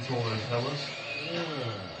flying into all those pillars? Yeah.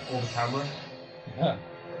 All the camera? Yeah.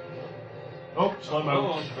 Oh, slow mo.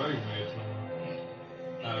 Oh, it's very weird.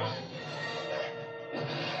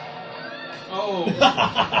 Oh!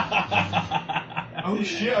 Oh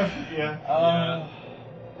shit, yeah. Yeah.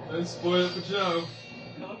 Don't spoil it for Joe.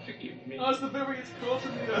 God forgive me. Oh, it's the bit where he gets caught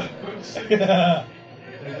in the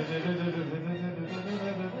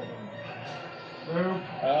No.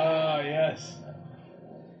 Ah, yes.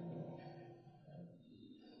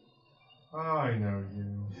 I know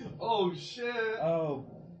you. Oh shit! Oh,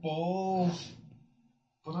 balls.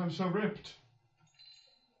 But I'm so ripped.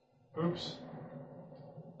 Oops.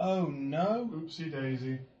 Oh no. Oopsie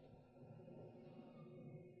daisy.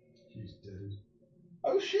 He's dead.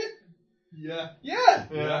 Oh shit. Yeah. Yeah.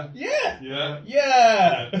 Yeah. Yeah. Yeah.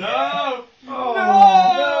 Yeah. No! Oh,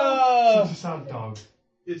 No. Such a sad dog.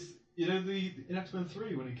 It's, you know, in X-Men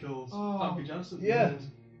 3 when he kills Oh. Famke Janssen. Yeah.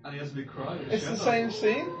 And he has a big cry. with It's his the shirt same off.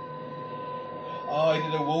 scene. Oh, he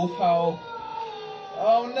did a wolf howl.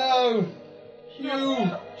 Oh no.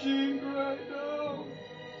 Hugh. Jean Grey, no!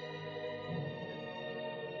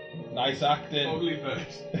 Nice acting. Ugly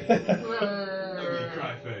face. Ugly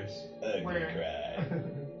cry face. Ugly cry.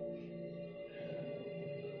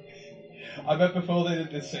 I bet before they did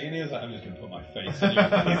this scene, he was like, I'm just going to put my face in your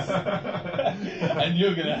face. And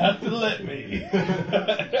you're going to have to let me.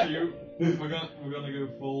 We're gonna go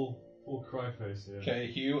full cry face here. Okay,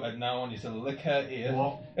 Hugh, and now I want you to lick her ear.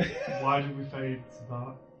 What? Why did we fade to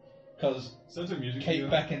that? Because Center music. Kate video.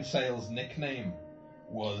 Beckinsale's nickname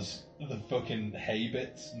was the fucking hay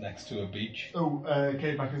bits next to a beach. Oh,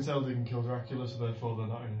 Kate Beckinsale didn't kill Dracula, so therefore they're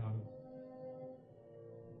not in heaven.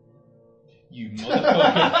 You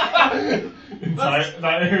motherfucker.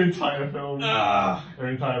 Her entire film. Ah. Her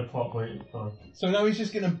entire plot point. Fuck. So now he's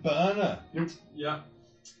just going to burn her. Yep. Yeah.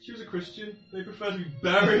 She was a Christian. They prefer to be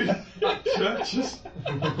buried at churches.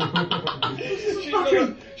 She's not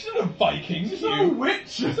a Viking. She's not a witch.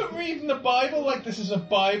 She's not reading the Bible like this is a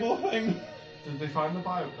Bible thing. Did they find the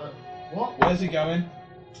Bible? What? Where's he going?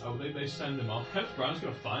 Oh, they send him off. Kenneth Branagh's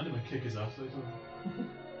gonna find him and kick his ass later.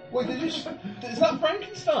 Wait, is that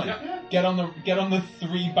Frankenstein? Yeah. Get on the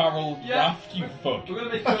 3-barrel raft, you fuck. We're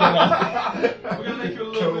gonna make you a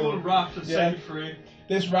little raft and set you free.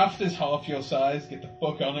 This raft is half your size. Get the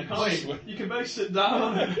fuck on it. Wait, you can maybe sit down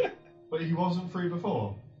on it. But he wasn't free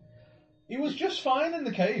before. He was just fine in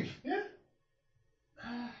the cave. Yeah.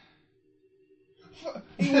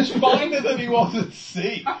 He was finer than he was at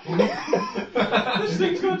sea. This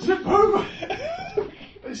thing's gonna tip over.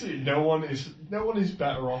 Basically, no one is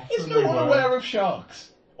better off. Is than no they one were. aware of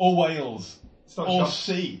sharks or whales It's not or shark.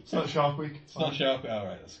 sea? It's not Shark Week. It's not shark. All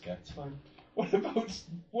right, that's okay. It's fine.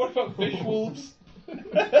 What about fish wolves?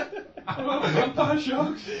 Vampire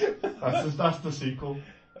sharks. That's the sequel.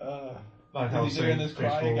 Is he doing his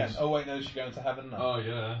cry again? Oh wait, no, she's going to heaven now. Oh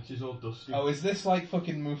yeah, she's all dusty. Oh, is this like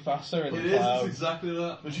fucking Mufasa in It the is. clouds? It's exactly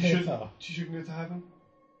that. But she shouldn't go to heaven.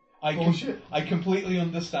 I completely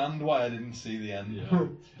understand why I didn't see the end. Yeah.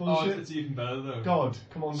 Bullshit. It's even better though. God,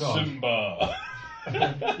 come on, God. Simba.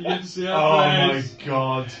 You get to see her Oh my face.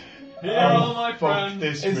 God. Here are all my fuck friends.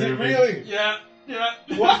 this Is movie. it really? Yeah.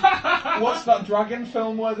 What's that dragon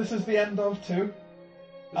film where this is the end of too?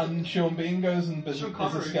 And Sean Bean goes and Sean visits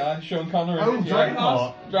Connery. this guy. Sean Connery. Oh, yeah.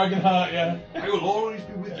 Dragonheart. Dragonheart, yeah. I will always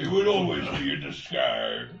be with you. You will always be in the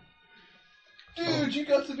sky. Dude, you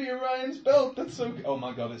got to be Orion's belt. That's so. Oh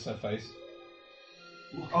my God, it's her face.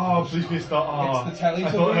 Oh, please be a star. Oh, It's the Teletubbies.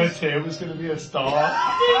 I thought her tail was going to be a star.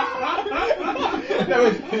 No,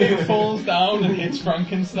 it falls down and hits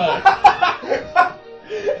Frankenstein.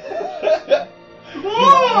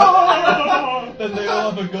 Then they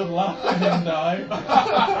all have a good laugh and him die.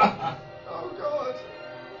 Oh God.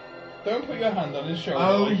 Don't put your hand on his shoulder.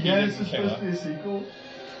 Oh like he yeah, this didn't is kill supposed to her. be a sequel.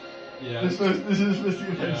 Yeah. This is supposed to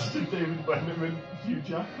be Adventures of David Wenham and Hugh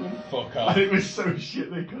Jackman. Fuck off. And it was so shit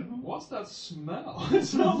they couldn't. What's that smell? It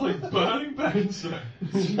smells like burning bacon.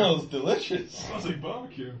 It smells delicious. It smells like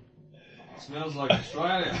barbecue. It smells like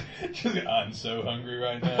Australia. Just, I'm so hungry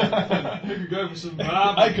right now. You could go for some I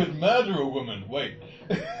barbecue. could murder a woman. Wait.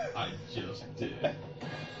 I just did. Am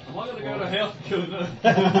I going to go to hell for killing her?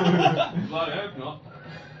 Glad I hope not.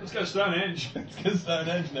 Let's go Stonehenge. It's because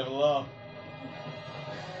Stonehenge never laugh.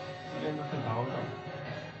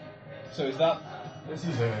 So is that? This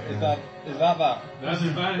is it. Is that that? That's the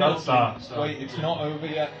Van That's Helsing that. stuff. Wait, it's not over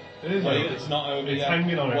yet. It is. Wait, it. it's not over It's yet.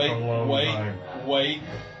 hanging on it wait, for a long wait, time. Wait.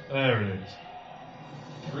 There it is.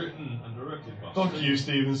 Written and directed by Fuck you,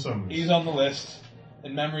 Stephen Summers. He's on the list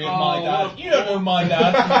in memory of Oh, my dad. what a- You don't know my dad.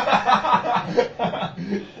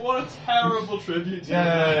 What a terrible tribute to him.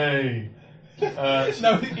 Yay!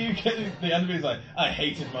 No, you get the end of it is like, I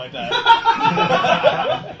hated my dad. I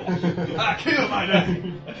killed my dad.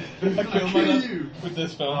 I killed my kill dad you. with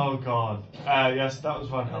this film. Oh God. Yes, that was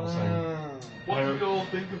Van Helsing. What do you all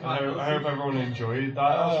think of I that? hope everyone enjoyed that.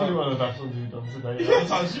 That's probably one of the best ones we've done today. That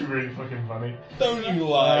was actually really fucking funny. Don't you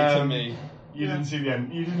lie to me. You didn't see the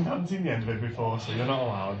end. Hadn't seen the end of it before, so you're not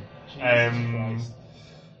allowed. Christ.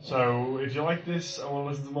 So if you like this and want to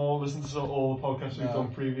listen to more, listen to all the podcasts we've done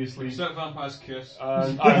previously. Except Vampire's Kiss. I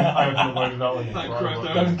haven't uploaded that one. Thank yet, Christ,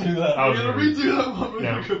 but Don't do that. That We're was going to really- redo that one. We're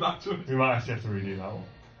Yeah. going to go back to it. We might actually have to redo that one.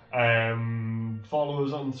 Follow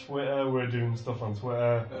us on Twitter. We're doing stuff on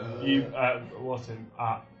Twitter. What's it?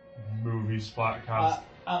 At Movie Splatcast.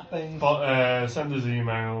 At things. But send us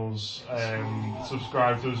emails.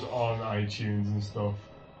 Subscribe to us on iTunes and stuff.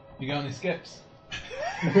 You got any skips?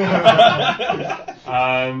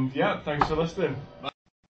 And yeah, thanks for listening.